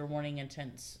said, trigger warning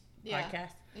intense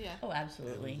podcast? Yeah. Oh,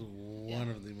 absolutely. It was one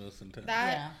of the most intense.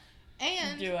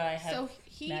 And do I have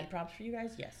mad props for you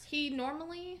guys? Yes. He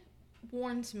normally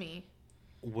warns me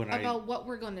about what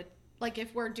we're going to, like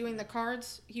if we're doing the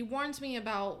cards, he warns me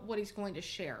about what he's going to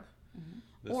share.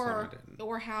 Mm-hmm.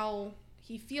 Or how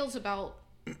he feels about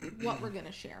what we're going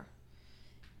to share.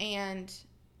 And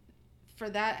for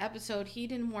that episode, he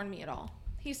didn't warn me at all.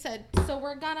 He said, so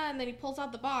we're gonna, and then he pulls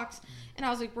out the box, and I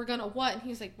was like, we're gonna what? And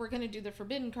he's like, we're gonna do the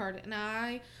forbidden card. And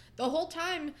the whole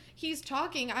time he's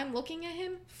talking, I'm looking at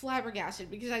him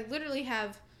flabbergasted, because I literally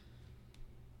have,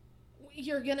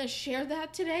 you're gonna share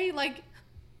that today? Like,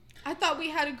 I thought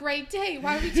we had a great day.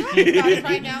 Why are we talking about it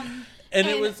right now? And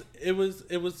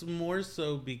it was more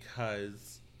so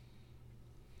because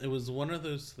it was one of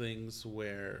those things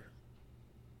where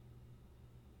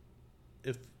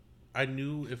I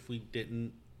knew if we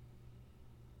didn't,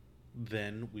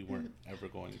 then we weren't ever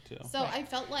going to. So I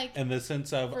felt like, in the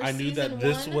sense of, I knew that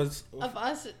this was of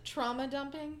us trauma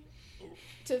dumping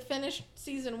to finish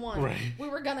season 1. Right. We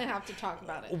were gonna have to talk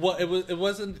about it. Well, it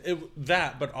wasn't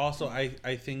that, but also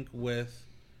I think with,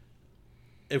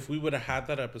 if we would have had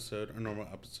that episode, a normal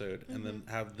episode, and then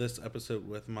have this episode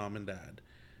with Mom and Dad,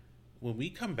 when we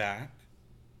come back,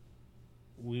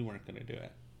 we weren't gonna do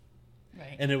it.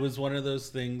 Right. And it was one of those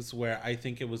things where I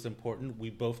think it was important. We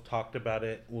both talked about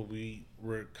it when we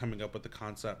were coming up with the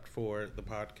concept for the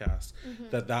podcast,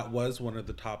 that was one of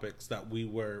the topics that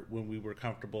when we were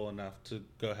comfortable enough to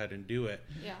go ahead and do it.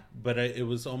 Yeah. But it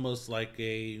was almost like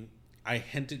I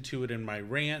hinted to it in my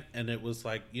rant, and it was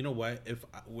like, you know what?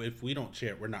 If we don't share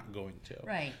it, we're not going to.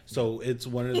 Right. So it's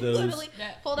one of those. Literally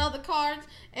pulled out the cards,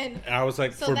 and I was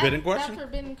like, so forbidden question? That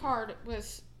forbidden card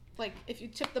was, like, if you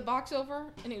tip the box over,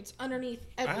 and it's underneath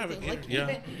everything.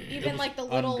 Like, even like the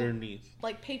little underneath,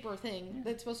 like, paper thing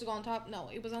that's supposed to go on top. No,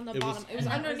 it was on the bottom. It was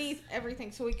underneath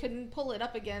everything, so we couldn't pull it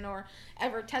up again or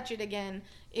ever touch it again.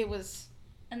 It was.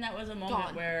 And that was a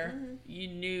moment where you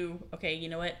knew, okay, you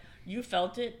know what? You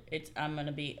felt it. I'm going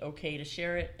to be okay to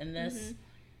share it in this.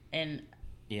 And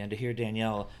yeah, and to hear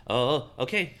Danielle,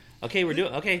 okay, we're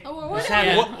doing okay. What's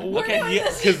happening? Okay,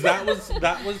 yeah, because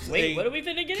that was. Wait, what are we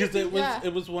finna get? Because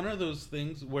it was one of those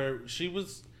things where she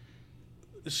was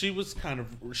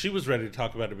ready to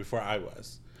talk about it before I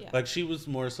was. Yeah. Like, she was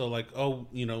more so like,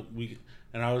 and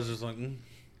I was just like.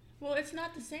 Well, it's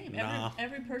not the same. Nah.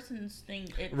 Every person's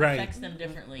thing, it affects them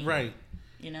differently. Right.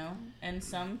 You know, and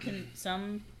some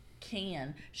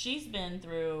can. She's been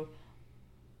through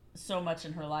so much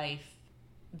in her life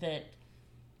that,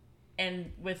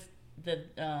 and with the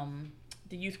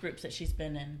youth groups that she's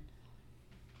been in,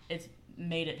 it's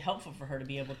made it helpful for her to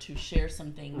be able to share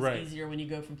some things easier when you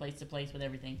go from place to place with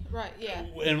everything. Right. Yeah.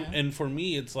 And for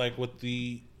me, it's like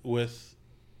with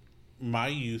my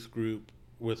youth group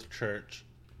with church.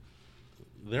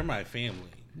 They're my family,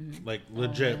 like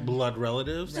legit blood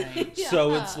relatives. Right.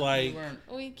 So it's like,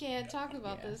 we can't talk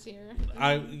about this here.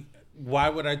 Why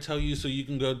would I tell you so you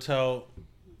can go tell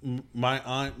my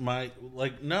aunt?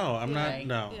 No, I'm not.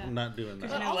 No, I'm not doing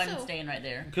that. Because you wasn't staying right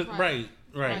there. Right.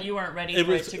 And you weren't ready. It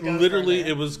for was it to go literally.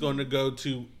 further. It was going to go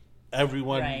to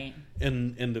everyone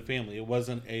in the family. It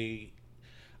wasn't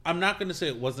I'm not going to say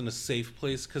it wasn't a safe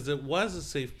place, because it was a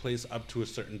safe place up to a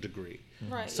certain degree.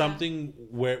 Right. Something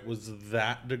where it was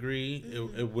that degree,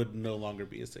 it would no longer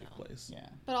be a safe place. Yeah.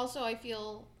 But also, I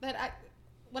feel that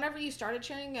whenever you started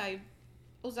sharing, I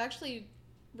was actually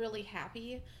really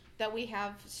happy that we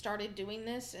have started doing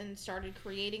this and started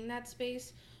creating that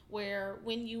space where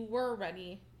when you were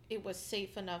ready, it was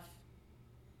safe enough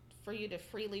for you to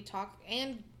freely talk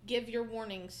and give your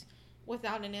warnings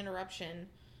without an interruption,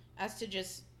 as to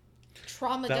just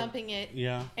dumping it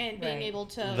and being able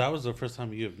to. That was the first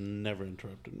time you have never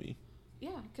interrupted me.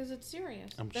 Yeah, because it's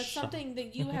serious. That's shocked. Something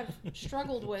that you have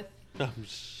struggled with. I'm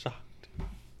shocked.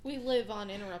 We live on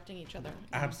interrupting each other.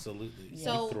 Absolutely.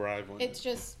 So we thrive on it's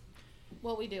just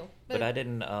what we do. But I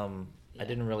didn't. I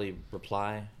didn't really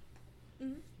reply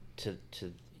to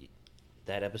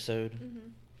that episode.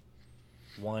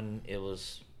 One, it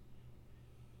was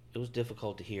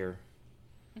difficult to hear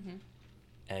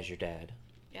as your dad.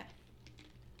 Yeah.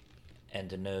 And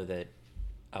to know that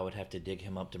I would have to dig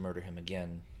him up to murder him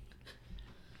again.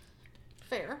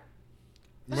 Fair.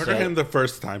 Murder him the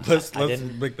first time. Let's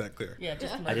make that clear. Yeah,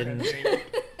 just I didn't.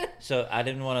 So I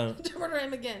didn't want to murder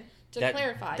him again. To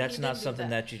clarify, that's not something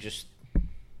that you just.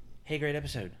 Hey, great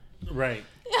episode. Right.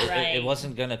 It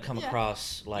wasn't gonna come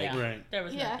across like. Right. There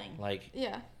was nothing. Like.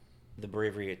 Yeah. The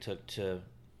bravery it took to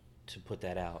put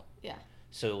that out. Yeah.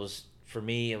 So it was, for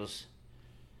me, it was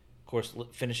course,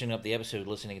 finishing up the episode,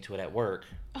 listening to it at work.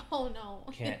 Oh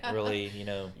no. Can't really,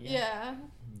 Yeah.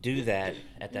 do that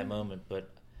at that moment. But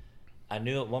I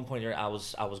knew at one point I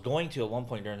was going to at one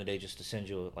point during the day just to send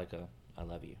you like a I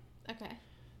love you. Okay.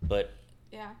 But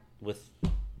yeah, with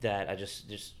that, I just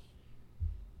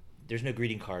there's no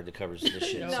greeting card that covers this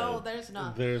shit. No, there's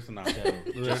not. There's not. So,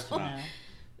 There's not.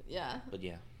 Yeah. But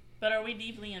yeah. But are we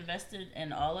deeply invested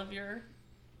in all of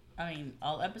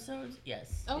all episodes?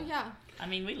 Yes. Oh yeah. I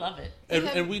mean, we love it.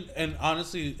 And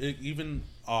honestly, even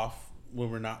off when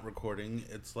we're not recording,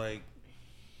 it's like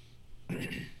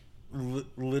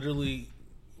literally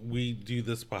we do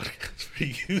this podcast for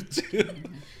you too.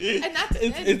 And that's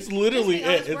it's literally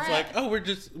it. It's like,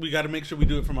 at. we got to make sure we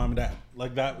do it for mom and dad.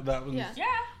 Like that was Yeah.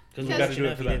 Because we got to do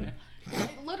it for them.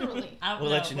 Literally. We'll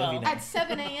let you know if you know. At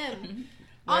 7 a.m.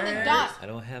 on the dot. I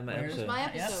don't have my Where's episode. my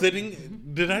episode? Sitting,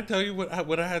 did I tell you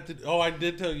what I had to? Oh, I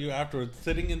did tell you afterwards.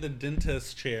 Sitting in the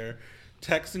dentist chair,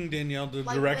 texting Danielle the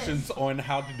Like directions this. on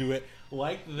how to do it,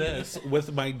 like this,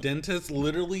 with my dentist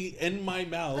literally in my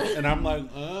mouth, and I'm like,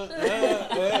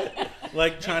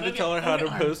 like trying to tell her how to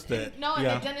post it. No, and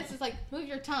yeah. the dentist is like, move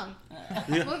your tongue.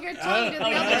 Yeah. Move your tongue to the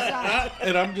other side.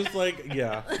 And I'm just like,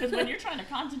 yeah. Because when you're trying to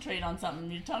concentrate on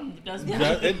something, your tongue does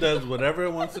It does whatever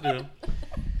it wants to do.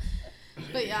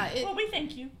 But yeah, well, we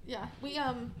thank you. Yeah, we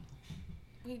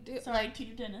do. Sorry to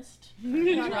your dentist for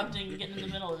interrupting and getting in the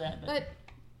middle of that. But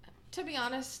to be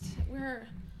honest,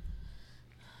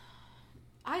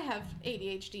 I have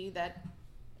ADHD that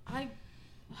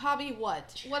hobby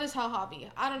what? What is hobby?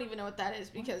 I don't even know what that is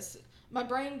because my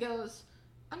brain goes,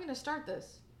 I'm going to start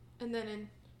this. And then in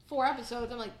 4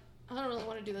 episodes, I'm like, I don't really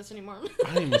want to do this anymore.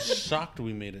 I'm shocked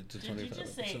we made it to 25 Did you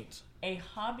just episodes. say a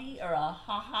hobby or a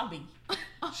hobby?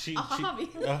 hobby. She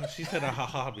said a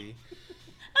hobby.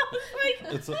 I was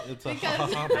like, It's a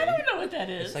Because- hobby. I don't know what that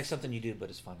is. It's like something you do, but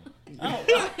it's funny.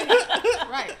 Oh,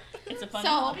 Right. it's a fun So,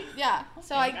 hobby. yeah.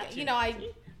 So Okay, I got you know, I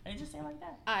just say it like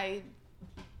that.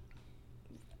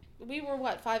 we were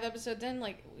 5 episodes in,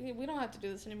 like we don't have to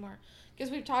do this anymore because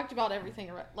we've talked about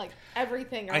everything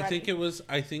everything already. I think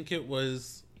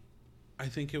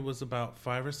it was about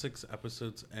 5 or 6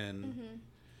 episodes in,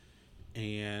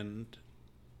 and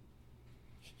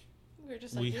we were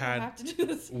just like, we don't have to do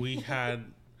this anymore.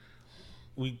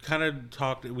 we kind of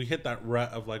talked, we hit that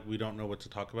rut of like we don't know what to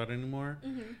talk about anymore,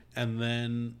 and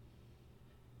then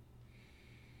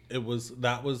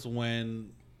that was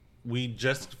when we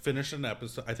just finished an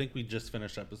episode. I think we just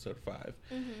finished episode 5,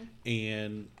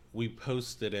 and we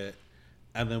posted it,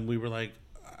 and then we were like,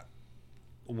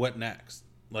 what next?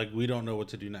 Like, we don't know what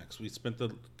to do next. We spent the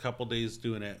couple days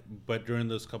doing it, but during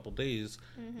those couple days,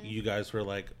 you guys were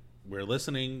like, we're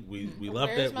listening. We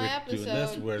loved Where's it. my We're doing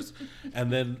this. episode?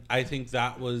 And then I think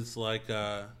that was like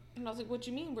and I was like, what do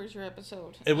you mean, where's your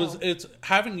episode? it's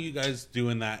having you guys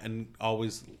doing that and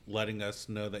always letting us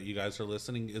know that you guys are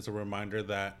listening is a reminder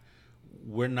that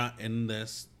we're not in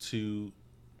this to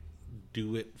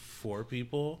do it for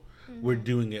people. We're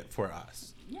doing it for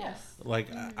us. Yes. Like,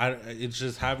 it's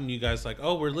just having you guys like,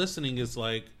 oh, we're listening is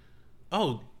like,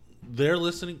 oh, they're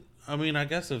listening. I mean, I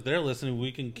guess if they're listening,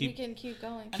 we can keep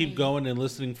going. going and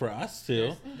listening for us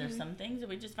too. There's some things that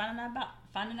we just finding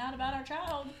out about our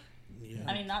child. Yeah.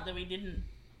 I mean, not that we didn't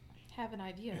have an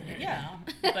idea. Yeah,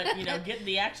 but get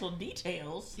the actual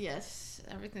details. Yes,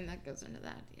 everything that goes into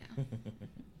that. Yeah.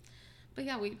 But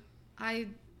yeah, I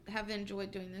have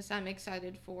enjoyed doing this. I'm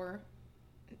excited for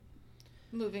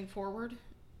moving forward,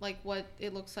 like what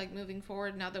it looks like moving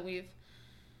forward now that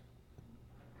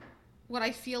what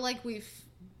I feel like we've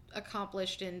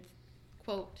accomplished in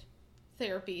quote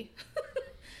therapy.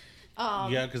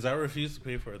 Yeah, because I refuse to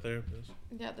pay for a therapist.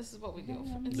 Yeah, this is what we do.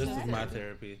 This is my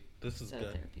therapy. This is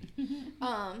good.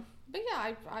 But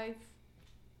yeah,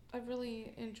 I've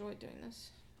really enjoyed doing this.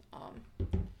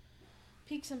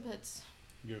 Peaks and pits.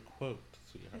 Your quote,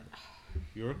 sweetheart.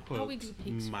 Your How quote. we do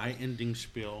peaks My ending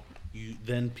spiel. You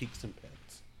then peaks and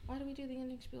pits. Why do we do the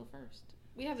ending spiel first?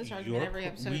 We have this argument every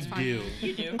episode. It's fine. do.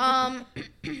 You do.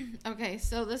 Okay,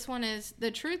 so this one is,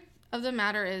 the truth of the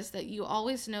matter is that you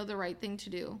always know the right thing to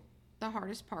do. The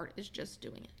hardest part is just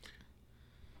doing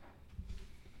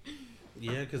it.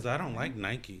 Yeah, because I don't like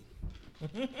Nike.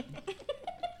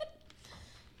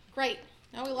 Great.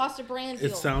 Now we lost a brand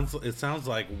deal. It sounds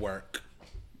like work.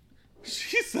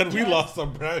 She said we lost a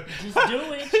brand. Just do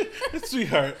it.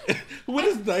 Sweetheart, what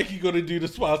is Nike going to do to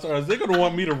sponsor us? They're going to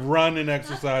want me to run and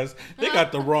exercise. They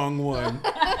got the wrong one.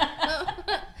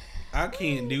 I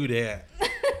can't do that.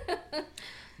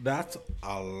 That's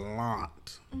a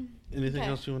lot. Anything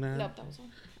else you want to add? Nope, that was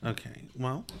all. Okay,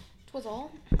 well. It was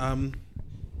all. I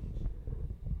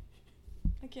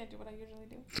I can't do what I usually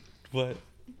do. What?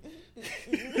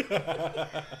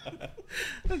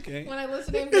 Okay. When I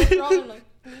listen to him go wrong, I'm like,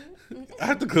 I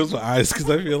have to close my eyes because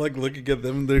I feel like looking at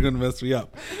them, they're going to mess me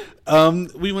up.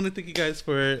 We want to thank you guys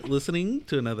for listening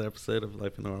to another episode of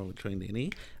Life in the World with Troy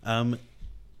Dani.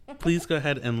 Please go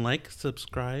ahead and like,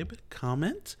 subscribe,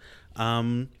 comment.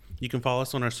 You can follow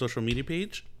us on our social media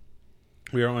page.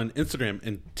 We are on Instagram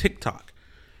and TikTok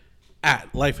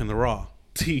at Life in the Raw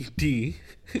TD.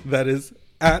 That is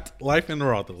at Life in the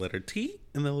Raw, the letter T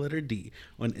and the letter D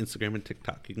on Instagram and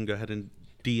TikTok. You can go ahead and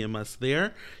DM us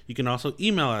there. You can also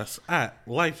email us at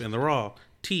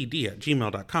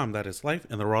lifeintherawtd@gmail.com. That is Life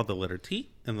in the Raw, the letter T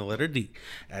and the letter D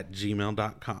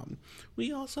 @gmail.com.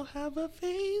 We also have a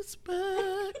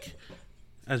Facebook.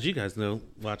 As you guys know,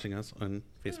 watching us on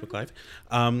Facebook Live,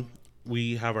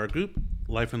 we have our group,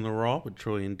 Life in the Raw with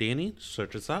Troy and Dani.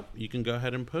 Search us up. You can go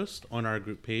ahead and post on our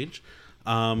group page.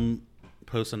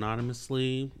 Post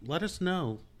anonymously. Let us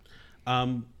know.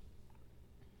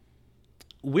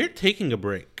 We're taking a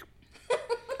break.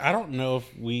 I don't know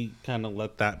if we kind of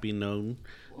let that be known.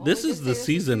 Well, this is the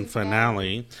season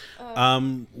finale.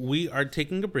 We are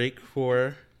taking a break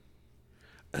for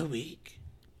a week,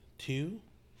 2.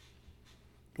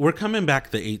 We're coming back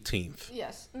the 18th.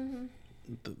 yes. Mm-hmm.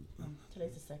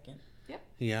 Today's the 2nd. Yep.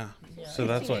 Yeah. Yeah. So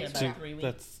that's what. About 3 weeks.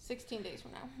 That's 16 days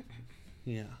from now.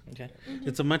 yeah. Okay. Mm-hmm.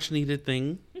 It's a much needed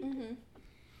thing.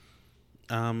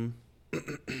 Mm-hmm.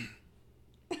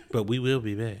 But we will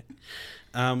be back.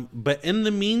 But in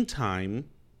the meantime,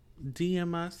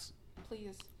 DM us,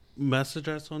 Please. message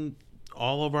us on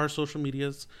all of our social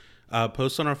medias,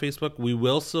 post on our Facebook. We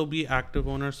will still be active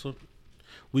on our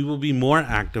we will be more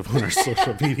active on our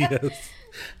social medias.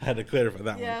 I had to clarify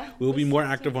that one. We'll be more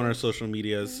active on our social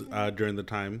medias during the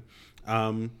time.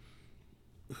 Who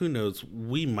knows?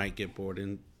 We might get bored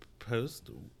and post.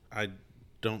 I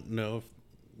don't know if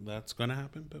that's going to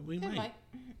happen, but we might.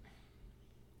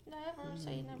 Never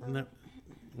say never.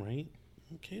 Right?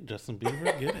 Okay, Justin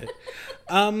Bieber, get it.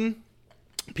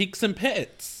 Peaks and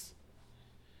pits.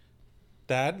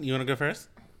 Dad, you want to go first?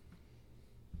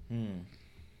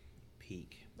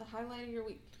 Peak. The highlight of your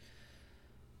week.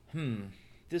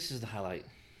 This is the highlight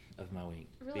of my week.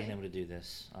 Really? Being able to do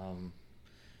this.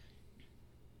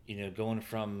 Going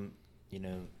from,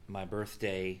 my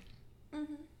birthday,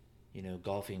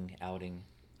 golfing outing.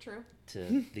 True.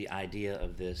 To the idea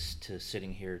of this, to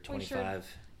sitting here 25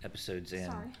 episodes in.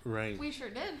 Sorry. Right. We sure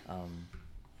did. Hey,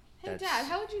 That's- Dad,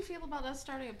 how would you feel about us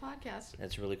starting a podcast?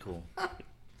 That's really cool. Here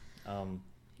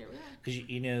we are.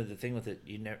 Because the thing with it,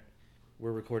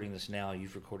 we're recording this now.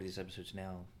 You've recorded these episodes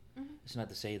now. Mm-hmm. It's not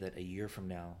to say that a year from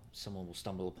now, someone will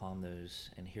stumble upon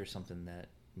those and hear something that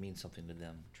means something to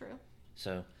them. True.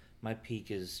 So my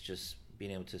peak is just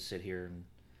being able to sit here and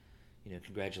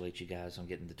congratulate you guys on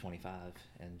getting to 25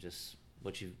 and just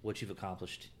what you've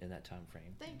accomplished in that time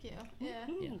frame. Thank you. Yeah.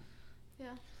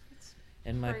 Yeah. It's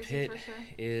And my crazy pit for sure.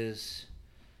 is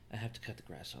I have to cut the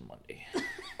grass on Monday.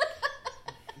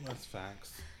 That's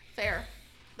facts. Fair.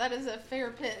 That is a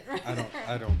fair pit, right?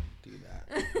 I don't do that.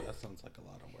 That sounds like a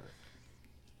lot of work.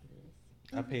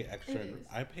 I pay extra. It is.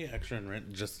 I pay extra in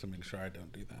rent just to make sure I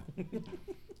don't do that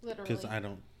Literally. because I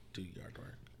don't do yard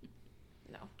work.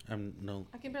 No.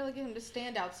 I can barely get him to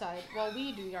stand outside while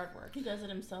we do yard work. He does it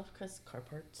himself because car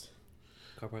parts.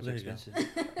 Car parts There are you go. expensive.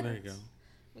 There you go.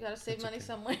 We gotta save money okay.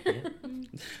 somewhere.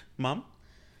 Mom?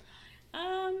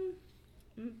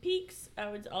 Peaks, I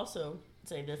would also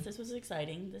say this. This was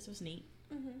exciting. This was neat.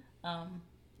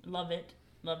 Love it.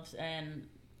 Loves and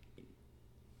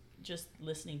just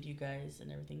listening to you guys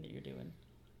and everything that you're doing.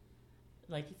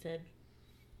 Like you said,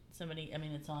 it's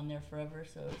on there forever,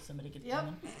 so somebody could tell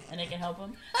them and they can help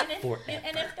them. And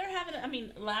if they're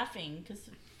having, laughing, because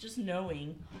just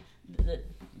knowing that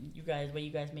the way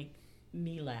you guys make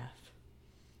me laugh.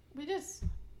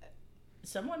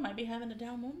 Someone might be having a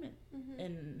down moment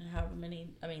in however many,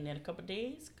 in a couple of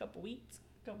days, couple weeks,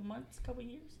 couple months, couple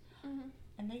years.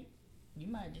 And you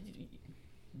might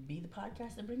be the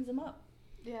podcast that brings them up.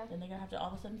 Yeah. Then they're going to have to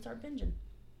all of a sudden start binging.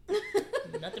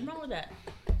 Nothing wrong with that.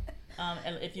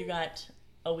 And if you got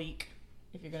a week,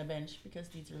 if you're going to binge, because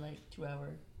these are like 2-hour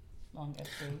long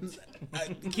episodes.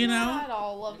 Not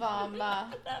all of them.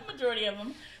 That majority of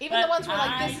them. Even the ones where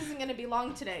this isn't going to be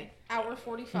long today. Hour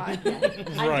 45.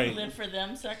 I Right. do live for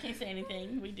them, so I can't say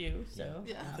anything. We do, so.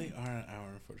 Yeah. They are an hour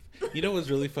and 45. You know what's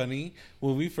really funny?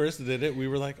 When we first did it, we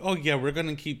were like, oh, yeah, we're going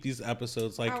to keep these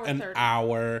episodes like Hour an 30.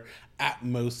 hour, at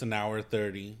most an hour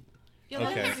 30. You'll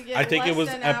Okay. have to get I think it less was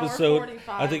than hour episode,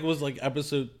 45. I think it was like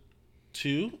episode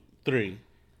 2, 3.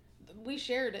 We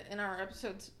shared it in our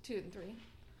episodes 2 and 3.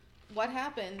 what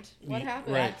happened? What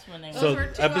happened? Right. That's when they Those So were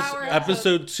 2 hours.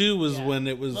 episode 2 was Yeah. when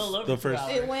it was the first,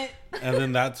 It went. and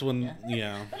then that's when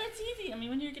But it's easy. I mean,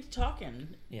 when you get to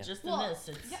talking, just in this,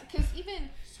 it's because even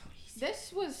so easy.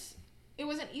 this was, it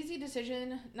was an easy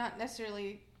decision, not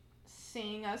necessarily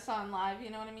seeing us on live, you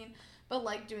know what I mean? But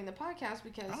like doing the podcast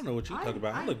because I don't know what you talk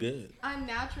about. I look good. I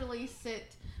naturally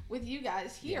sit with you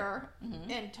guys here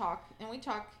and talk, and we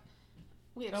talk.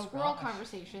 We have squirrel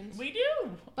conversations. We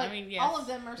do. But I mean, yes, all of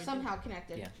them are somehow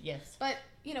connected. Yeah. Yes. But,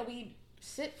 we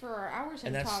sit for hours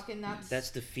and talk, and that's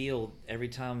the feel. Every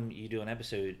time you do an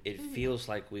episode, it feels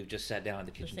like we've just sat down at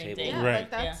the kitchen table. Yeah, Right.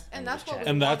 That's what we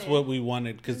And that's wanted. what we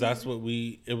wanted, because that's what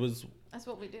it was. That's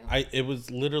what we do. It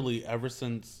was literally ever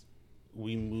since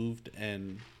we moved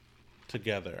in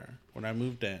together. When I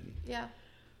moved in,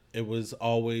 it was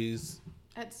always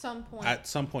at some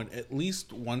point, at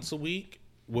least once a week.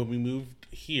 When we moved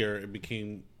here, it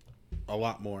became a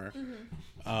lot more,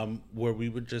 where we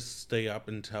would just stay up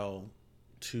until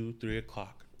 2-3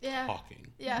 o'clock talking,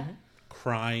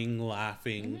 crying,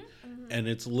 laughing, and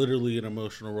it's literally an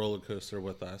emotional roller coaster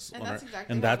with us.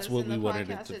 And that's what we wanted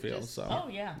it to feel. Just, so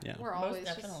yeah, we're always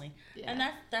most definitely, just, and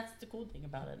that's the cool thing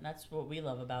about it, and that's what we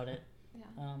love about it.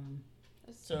 Yeah.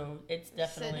 So it's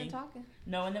definitely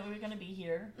knowing that we were going to be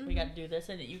here. We got to do this,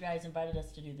 and that you guys invited us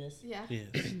to do this. Yeah.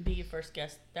 Yes. Be your first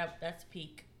guest. That's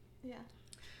peak. Yeah.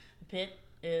 The pit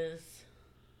is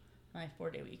my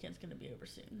 4-day weekend's going to be over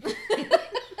soon.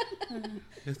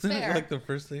 Isn't it like the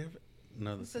first day of it?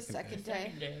 No, it's the second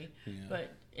day. Second day. Yeah.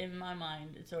 But in my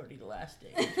mind, it's already the last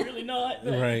day. It's really not.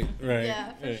 But. Right.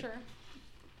 Yeah, for sure.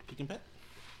 Peak and pet?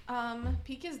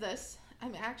 Peak is this.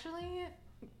 I'm actually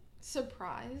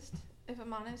surprised, if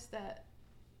I'm honest, that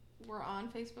we're on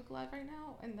Facebook Live right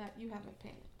now and that you haven't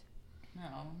panicked.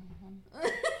 No.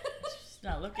 Just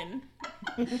not looking.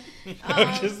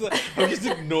 I'm just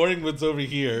ignoring what's over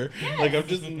here. Yes. Like I'm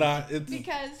just not. It's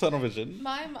because tunnel vision.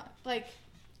 My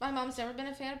mom's never been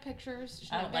a fan of pictures.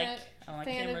 She's I never don't been like a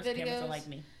fan cameras. of videos. Cameras don't like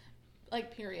me.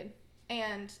 Like period.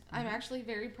 And I'm actually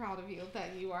very proud of you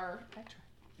that you are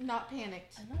not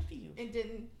panicked. I love you. And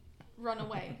didn't run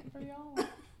away for y'all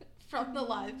from the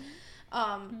live.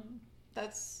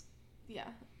 That's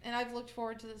and I've looked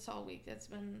forward to this all week. It's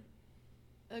been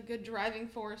a good driving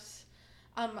force.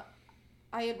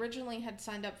 I originally had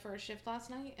signed up for a shift last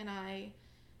night, and I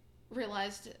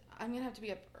realized I'm gonna have to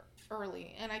be up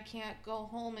early, and I can't go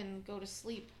home and go to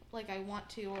sleep like I want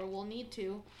to or will need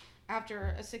to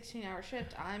after a 16-hour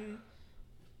shift. I'm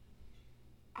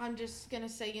just gonna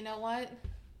say, you know what?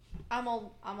 I'm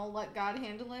gonna let God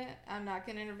handle it. I'm not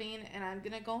gonna intervene, and I'm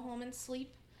gonna go home and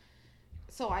sleep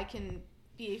so I can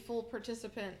be a full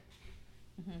participant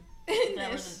in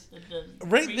this.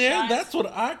 Right there, shots? That's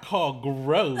what I call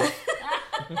growth.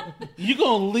 You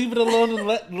gonna leave it alone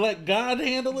and let God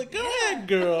handle it? Go ahead,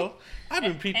 girl. I've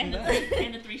been peeping that.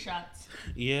 And the 3 shots.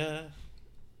 Yeah.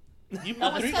 You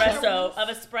of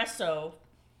espresso.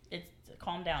 It's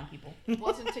calm down, people. It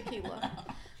wasn't tequila.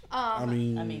 I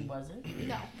mean, was it?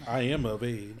 No. I am of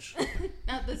age.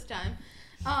 Not this time.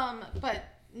 But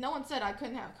no one said I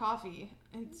couldn't have coffee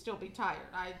and still be tired.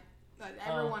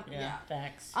 Everyone,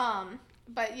 facts.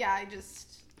 But yeah, I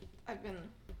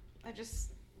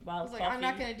was like, I'm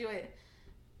not gonna do it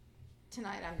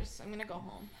tonight. I'm gonna go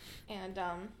home, and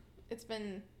I'm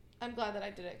glad that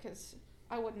I did it because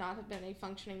I would not have been a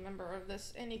functioning member of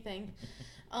this anything,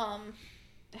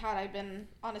 had I been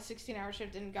on a 16-hour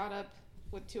shift and got up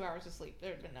with 2 hours of sleep.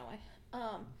 There'd been no way.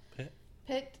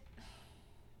 Pit.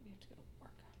 We have to go to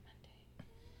work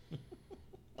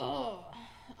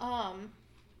on Monday.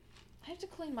 I have to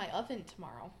clean my oven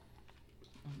tomorrow.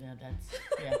 Yeah,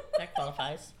 that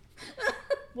qualifies.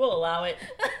 We'll allow it.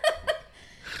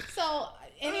 So,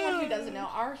 anyone who doesn't know,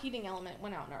 our heating element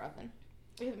went out in our oven.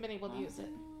 We haven't been able to use it.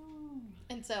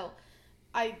 And so,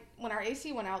 when our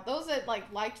AC went out, those that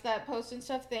liked that post and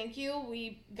stuff, thank you.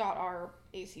 We got our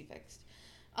AC fixed.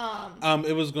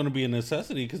 It was going to be a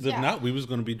necessity because if not, we was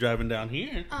going to be driving down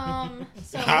here.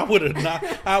 So I would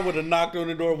have knocked on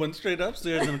the door, went straight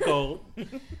upstairs in the cold.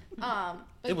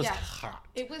 It was hot.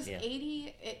 It was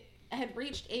 80. It had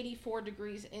reached 84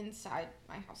 degrees inside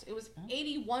my house. It was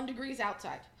 81 degrees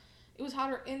outside. It was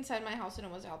hotter inside my house than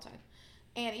it was outside.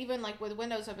 And even with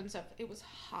windows up and stuff, it was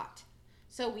hot.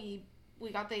 So we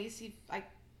got the AC.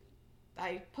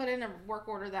 I put in a work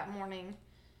order that morning,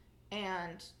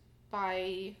 and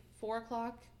by 4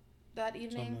 o'clock that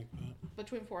evening,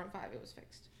 between 4 and 5, it was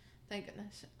fixed. Thank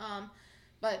goodness.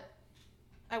 But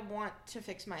I want to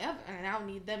fix my oven, and I now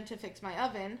need them to fix my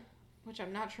oven, which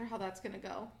I'm not sure how that's going to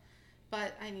go.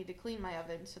 But I need to clean my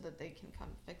oven so that they can come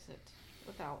fix it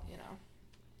without,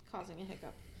 causing a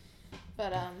hiccup.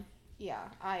 But yeah,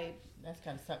 That's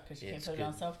kind of suck because you Yeah, can't it's put it good.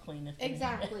 on self-clean.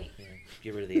 exactly. Yeah,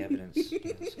 get rid of the evidence. Yeah,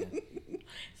 that's good.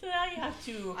 So now you have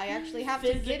to I actually have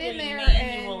to get in there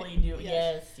manually and do it.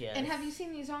 Yes. And have you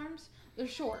seen these arms? They're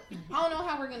short. I don't know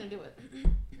how we're gonna do it.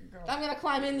 Girl, I'm gonna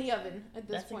climb in the oven at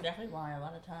this that's point. exactly why a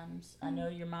lot of times I know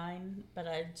you're mine, but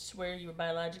I swear you were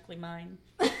biologically mine.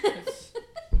 'Cause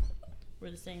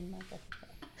we're the same. I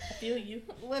feel you.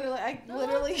 Literally. I got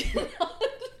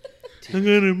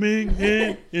a big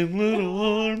head and little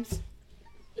arms.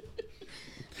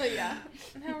 But yeah,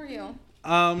 how are you?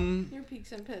 Your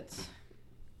peaks and pits.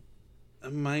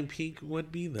 My peak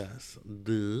would be this.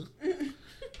 Duh.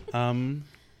 I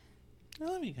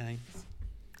love you guys.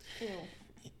 Ew.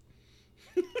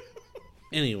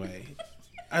 Anyway,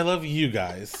 I love you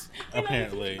guys,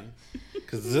 apparently.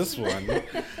 Because this one,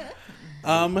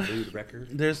 Mood record.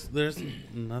 there's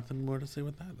nothing more to say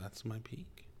with that. That's my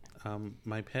peak.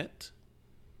 My pet.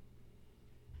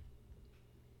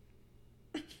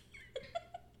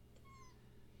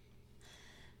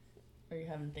 Are you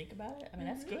having to think about it? I mean,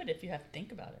 that's good if you have to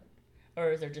think about it.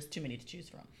 Or is there just too many to choose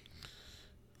from?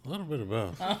 A little bit of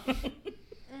both,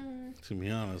 to be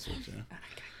honest with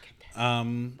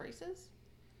you. Braces?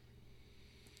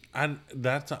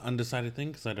 That's an undecided thing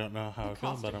because I don't know how I feel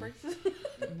Cost about of them. braces?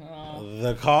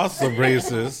 The cost of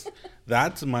braces.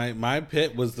 That's my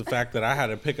pit was the fact that I had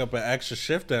to pick up an extra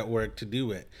shift at work to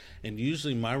do it. And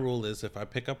usually my rule is if I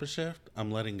pick up a shift,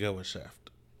 I'm letting go a shift.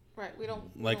 Right, we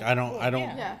don't. Like I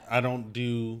Yeah. don't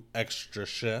do extra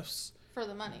shifts For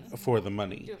the money. for the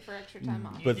money. Do it for extra time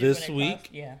off. But You do this when it week, costs?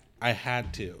 Yeah. I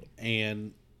had to,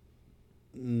 and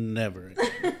never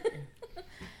again.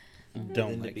 Don't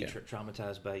Then to like be it.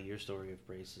 traumatized by your story of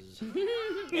braces.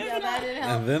 Yeah, that didn't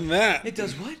help. And then that It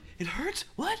does what? It hurts?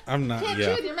 What? I'm not. Can't Yeah.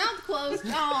 chew with your mouth closed.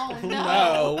 Oh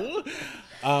no.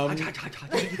 No.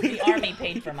 The army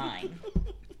paid for mine.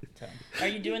 So, are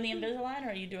you doing the Invisalign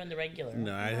or are you doing the regular?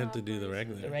 No, I had to do the The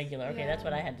regular. regular. Okay, Yeah. that's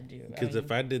what I had to do. Because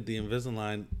if I did the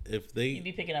Invisalign, if you'd they,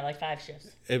 be picking up like 5 shifts.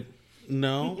 if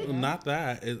no, not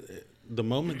that. The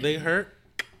moment they hurt,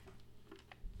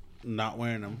 not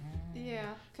wearing them.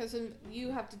 Yeah, because you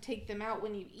have to take them out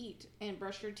when you eat and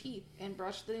brush your teeth and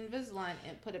brush the Invisalign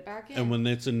and put it back in. And when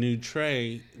it's a new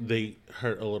tray, they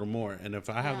hurt a little more. And if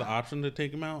I have the Yeah. option to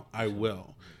take them out, I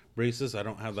will. Braces, I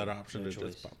don't have that option No to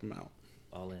choice. just pop them out.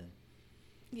 All in.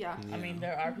 yeah. I mean,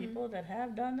 there are people that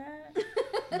have done that,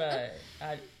 but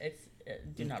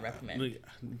do not recommend. Like,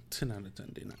 10 out of 10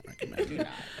 do not recommend. Do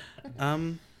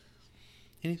not.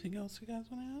 Anything else you guys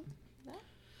want to add?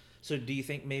 So do you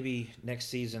think maybe next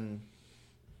season,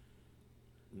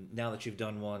 now that you've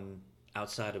done one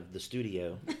outside of the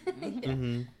studio,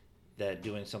 Mm-hmm. that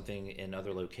doing something in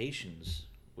other locations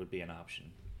would be an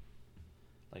option?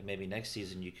 Like maybe next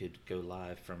season you could go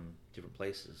live from different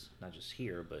places, not just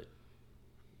here, but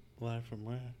Live from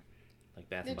where? like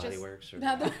Bath It and Body just- Works or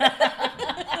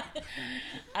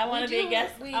I want to be a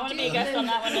guest. we I want to do be a guest on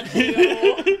live- that one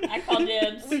too. I call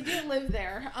dibs. We do live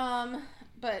there.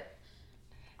 But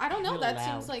I don't know. Real That loud.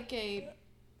 seems like a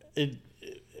It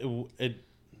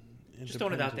Just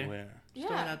throwing it out depends there. where. Just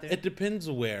throwing it yeah. out there. It depends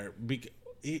where.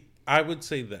 I would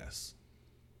say this.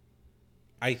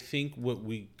 I think what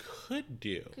we could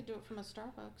do. Could do it from a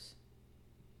Starbucks.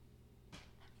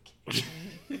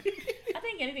 I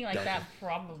think anything like that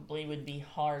probably would be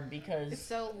hard because It's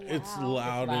so loud. It's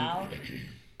loud. it's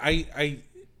loud. I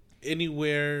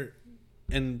anywhere,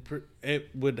 and it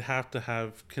would have to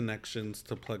have connections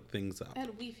to plug things up And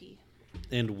Wi-Fi.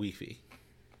 and Wi-Fi.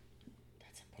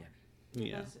 That's important.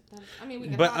 Yeah. I mean, we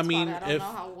could But, hotspot I mean, it. I don't if- know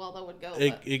how well that would go.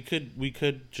 We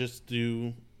could just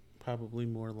do probably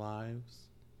more lives.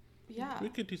 Yeah. We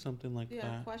could do something like Yeah,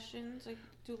 that. questions. Like,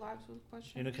 do lives with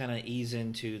questions. Kind of ease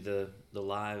into the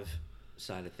live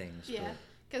side of things. Yeah.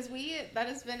 Because that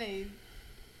has been a...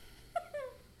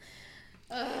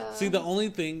 See, the only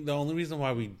reason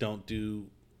why we don't do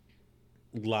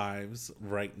lives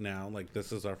right now, like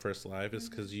this is our first live, is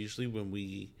because usually when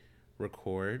we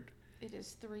record, It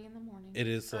is 3 in the morning. it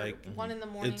is Or like 1 in the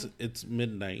morning. it's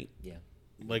midnight. Yeah.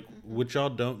 Like what y'all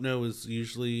don't know is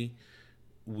usually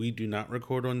we do not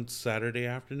record on Saturday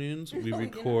afternoons. We No, you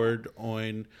record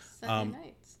on Sunday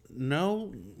nights.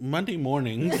 no Monday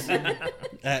mornings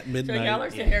at So midnight. y'all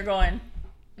are sitting here going,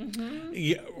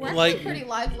 Yeah, We're like actually pretty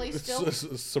lively still.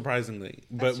 surprisingly,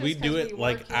 That's but we just do 'cause it we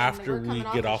like work and after we're we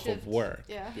coming get a off of shift. work.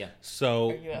 Yeah. Yeah. are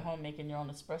So you at home making your own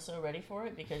espresso ready for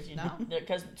it? Because No.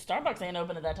 because Starbucks ain't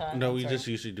open at that time. no, I'm we sorry. just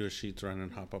usually do a sheets run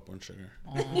and hop up on sugar.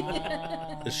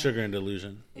 Oh. It's sugar and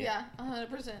delusion. Yeah,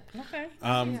 100%. Okay.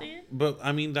 Um, See it? But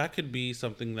I mean that could be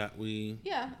something that we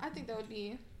Yeah, I think that would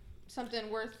be something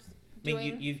worth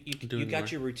doing. You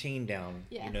got your routine down,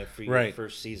 Yeah. you know, for your Right.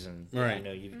 first season. Right. You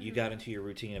know, you got into your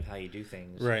routine of how you do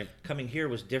things. Right. Coming here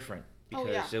was different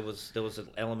because there was an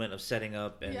element of setting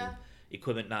up and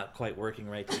equipment not quite working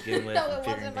right to begin with. No, and it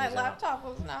figuring wasn't. My things out. laptop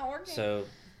was not working. So,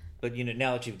 but you know,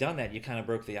 now that you've done that, you kind of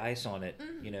broke the ice on it.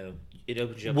 Mm-hmm. You know, it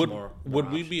opens you up Would to more.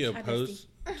 would we be Hi, opposed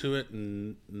to it?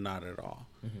 Not at all.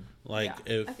 Like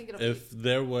Yeah, I think it'll if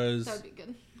there was, that would be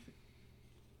good.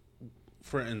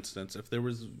 for instance, if there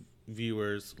was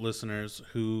viewers, listeners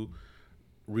who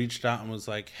reached out and was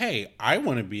like, "Hey, I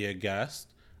want to be a guest.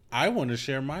 I want to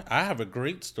share I have a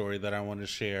great story that I want to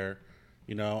share.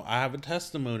 You know, I have a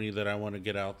testimony that I want to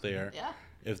get out there." Yeah.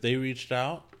 If they reached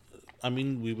out, I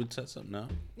mean, we would set something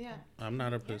up. Yeah. I'm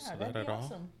not opposed to that that'd at be all.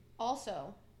 awesome.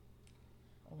 Also,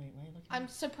 Oh, wait, look at I'm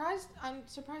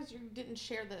surprised you didn't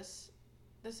share this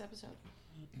episode.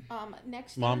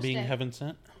 Next Mom Thursday, being heaven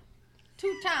sent.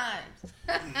 2 times.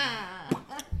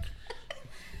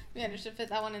 We had to fit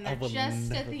that one in there I will just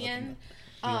never at the let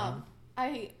them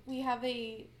end. We have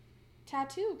a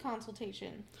tattoo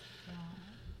consultation.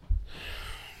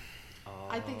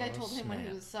 I think I told him when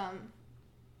he was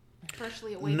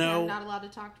freshly awake and I'm not allowed to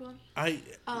talk to him.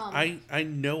 I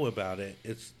know about it.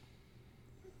 It's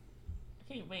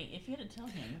Okay, wait. If you had to tell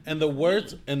him. in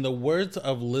the words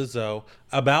of Lizzo,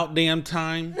 about damn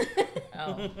time.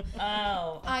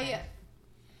 Oh. Okay.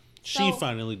 She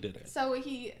finally did it. So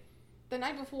the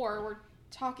night before, we're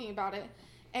talking about it,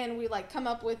 and we like come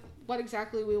up with what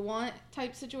exactly we want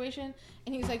type situation.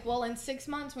 And he's like, well, in 6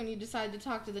 months when you decide to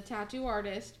talk to the tattoo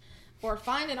artist or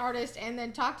find an artist and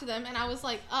then talk to them. And I was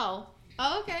like, oh,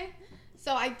 okay.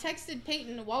 So I texted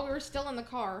Peyton while we were still in the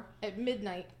car at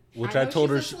midnight. Which I told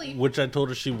her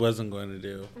she wasn't going to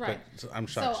do. Right. But I'm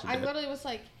shocked so she did. I literally was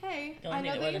like, hey, The only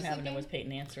thing that wasn't happening was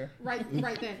Peyton answer. Right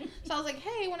then. So I was like,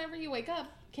 hey, whenever you wake up,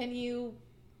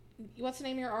 what's the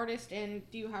name of your artist and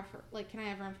do you have her, can I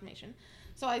have her information?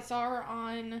 So I saw her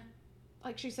on,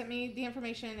 she sent me the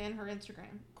information and her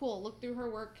Instagram. Cool, look through her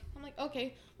work. I'm like,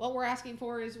 okay, what we're asking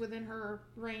for is within her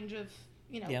range of,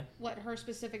 what her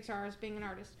specifics are as being an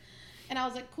artist. And I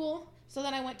was like, cool. So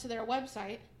then I went to their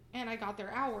website and I got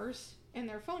their hours and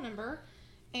their phone number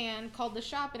and called the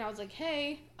shop and I was like,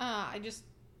 hey,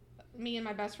 me and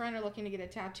my best friend are looking to get a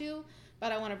tattoo,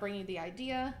 but I want to bring you the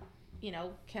idea.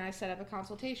 Can I set up a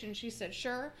consultation? She said,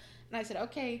 sure. And I said,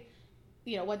 okay,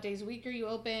 what days a week are you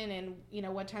open? And,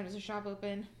 what time does the shop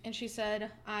open? And she said,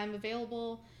 I'm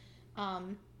available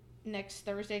next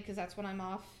Thursday because that's when I'm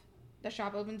off. The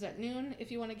shop opens at noon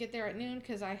if you want to get there at noon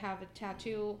because I have a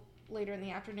tattoo later in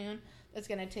the afternoon that's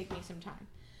going to take me some time.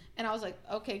 And I was like,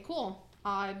 okay, cool.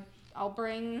 I'll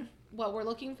bring what we're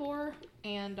looking for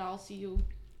and I'll see you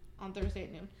on Thursday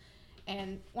at noon.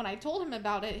 And when I told him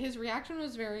about it, his reaction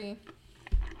was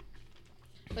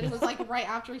but it was right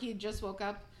after he just woke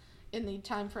up in the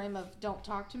time frame of don't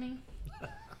talk to me.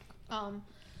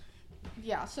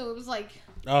 Yeah, so it was I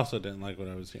also didn't like what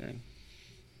I was hearing.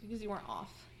 because you weren't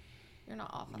off. You're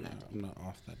not off on that day. I'm not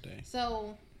off that day.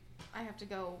 So I have to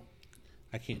go.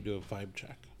 I can't do a vibe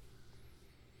check.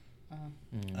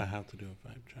 I have to do a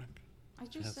vibe check. I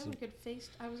just said we could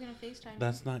I was going to FaceTime.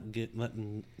 That's not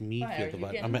letting me Why, feel are the you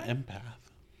vibe. getting I'm an one? empath.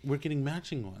 We're getting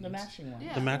matching ones. The matching one.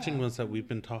 Yeah. The matching ones that we've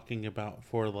been talking about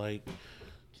for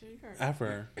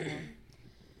ever.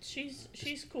 She's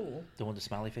cool. The one with the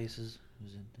smiley faces.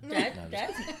 Who's in?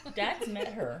 Dad's met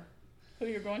her. Who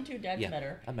you're going to? Dad's met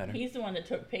her. I met her. He's the one that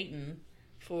took Peyton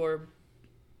for.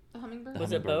 The hummingbird?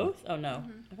 Was it both? Oh no,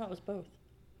 I thought it was both.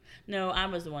 No, I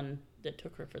was the one that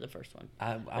took her for the first one.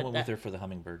 I went with her for the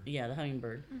hummingbird. Yeah, the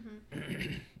hummingbird.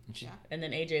 Yeah. And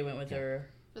then AJ went with her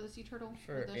For the sea turtle?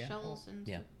 For- the yeah. shells? And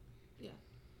Yeah. Yeah.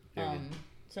 Very good.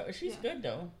 So she's Yeah. good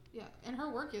though. Yeah, and her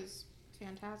work is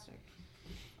fantastic.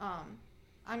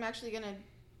 I'm actually gonna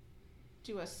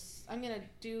I'm gonna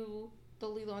do the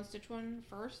Lilo and Stitch one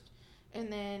first,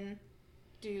 and then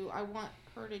I want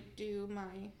her to do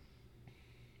my.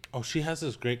 Oh, she has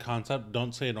this great concept.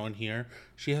 Don't say it on here.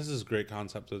 She has this great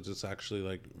concept that's just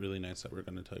actually really nice that we're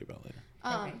going to tell you about later.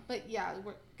 Okay. But yeah,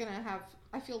 we're gonna have.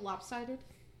 I feel lopsided.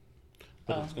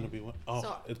 But it's going to be what? Oh,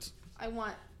 So it's. I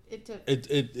want it to.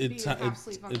 It half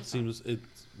sleep on the seems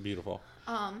it's beautiful.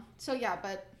 So yeah,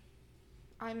 but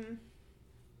I'm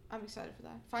excited for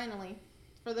that. Finally,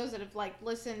 for those that have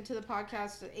listened to the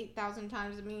podcast 8,000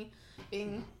 times of me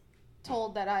being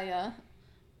told that I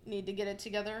need to get it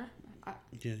together. Yeah,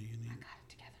 you need. I got it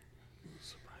together.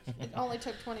 Surprise. It only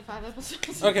took 25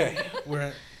 episodes. Okay, we're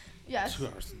at Yes. 2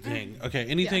 hours. Dang. Okay,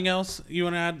 anything else you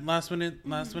want to add? Last minute?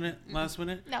 No.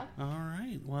 All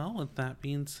right. Well, with that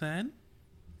being said,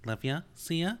 love ya.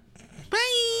 See ya. Bye.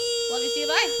 Love you. See you.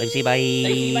 Bye. Love you. See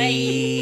you. Bye. Bye.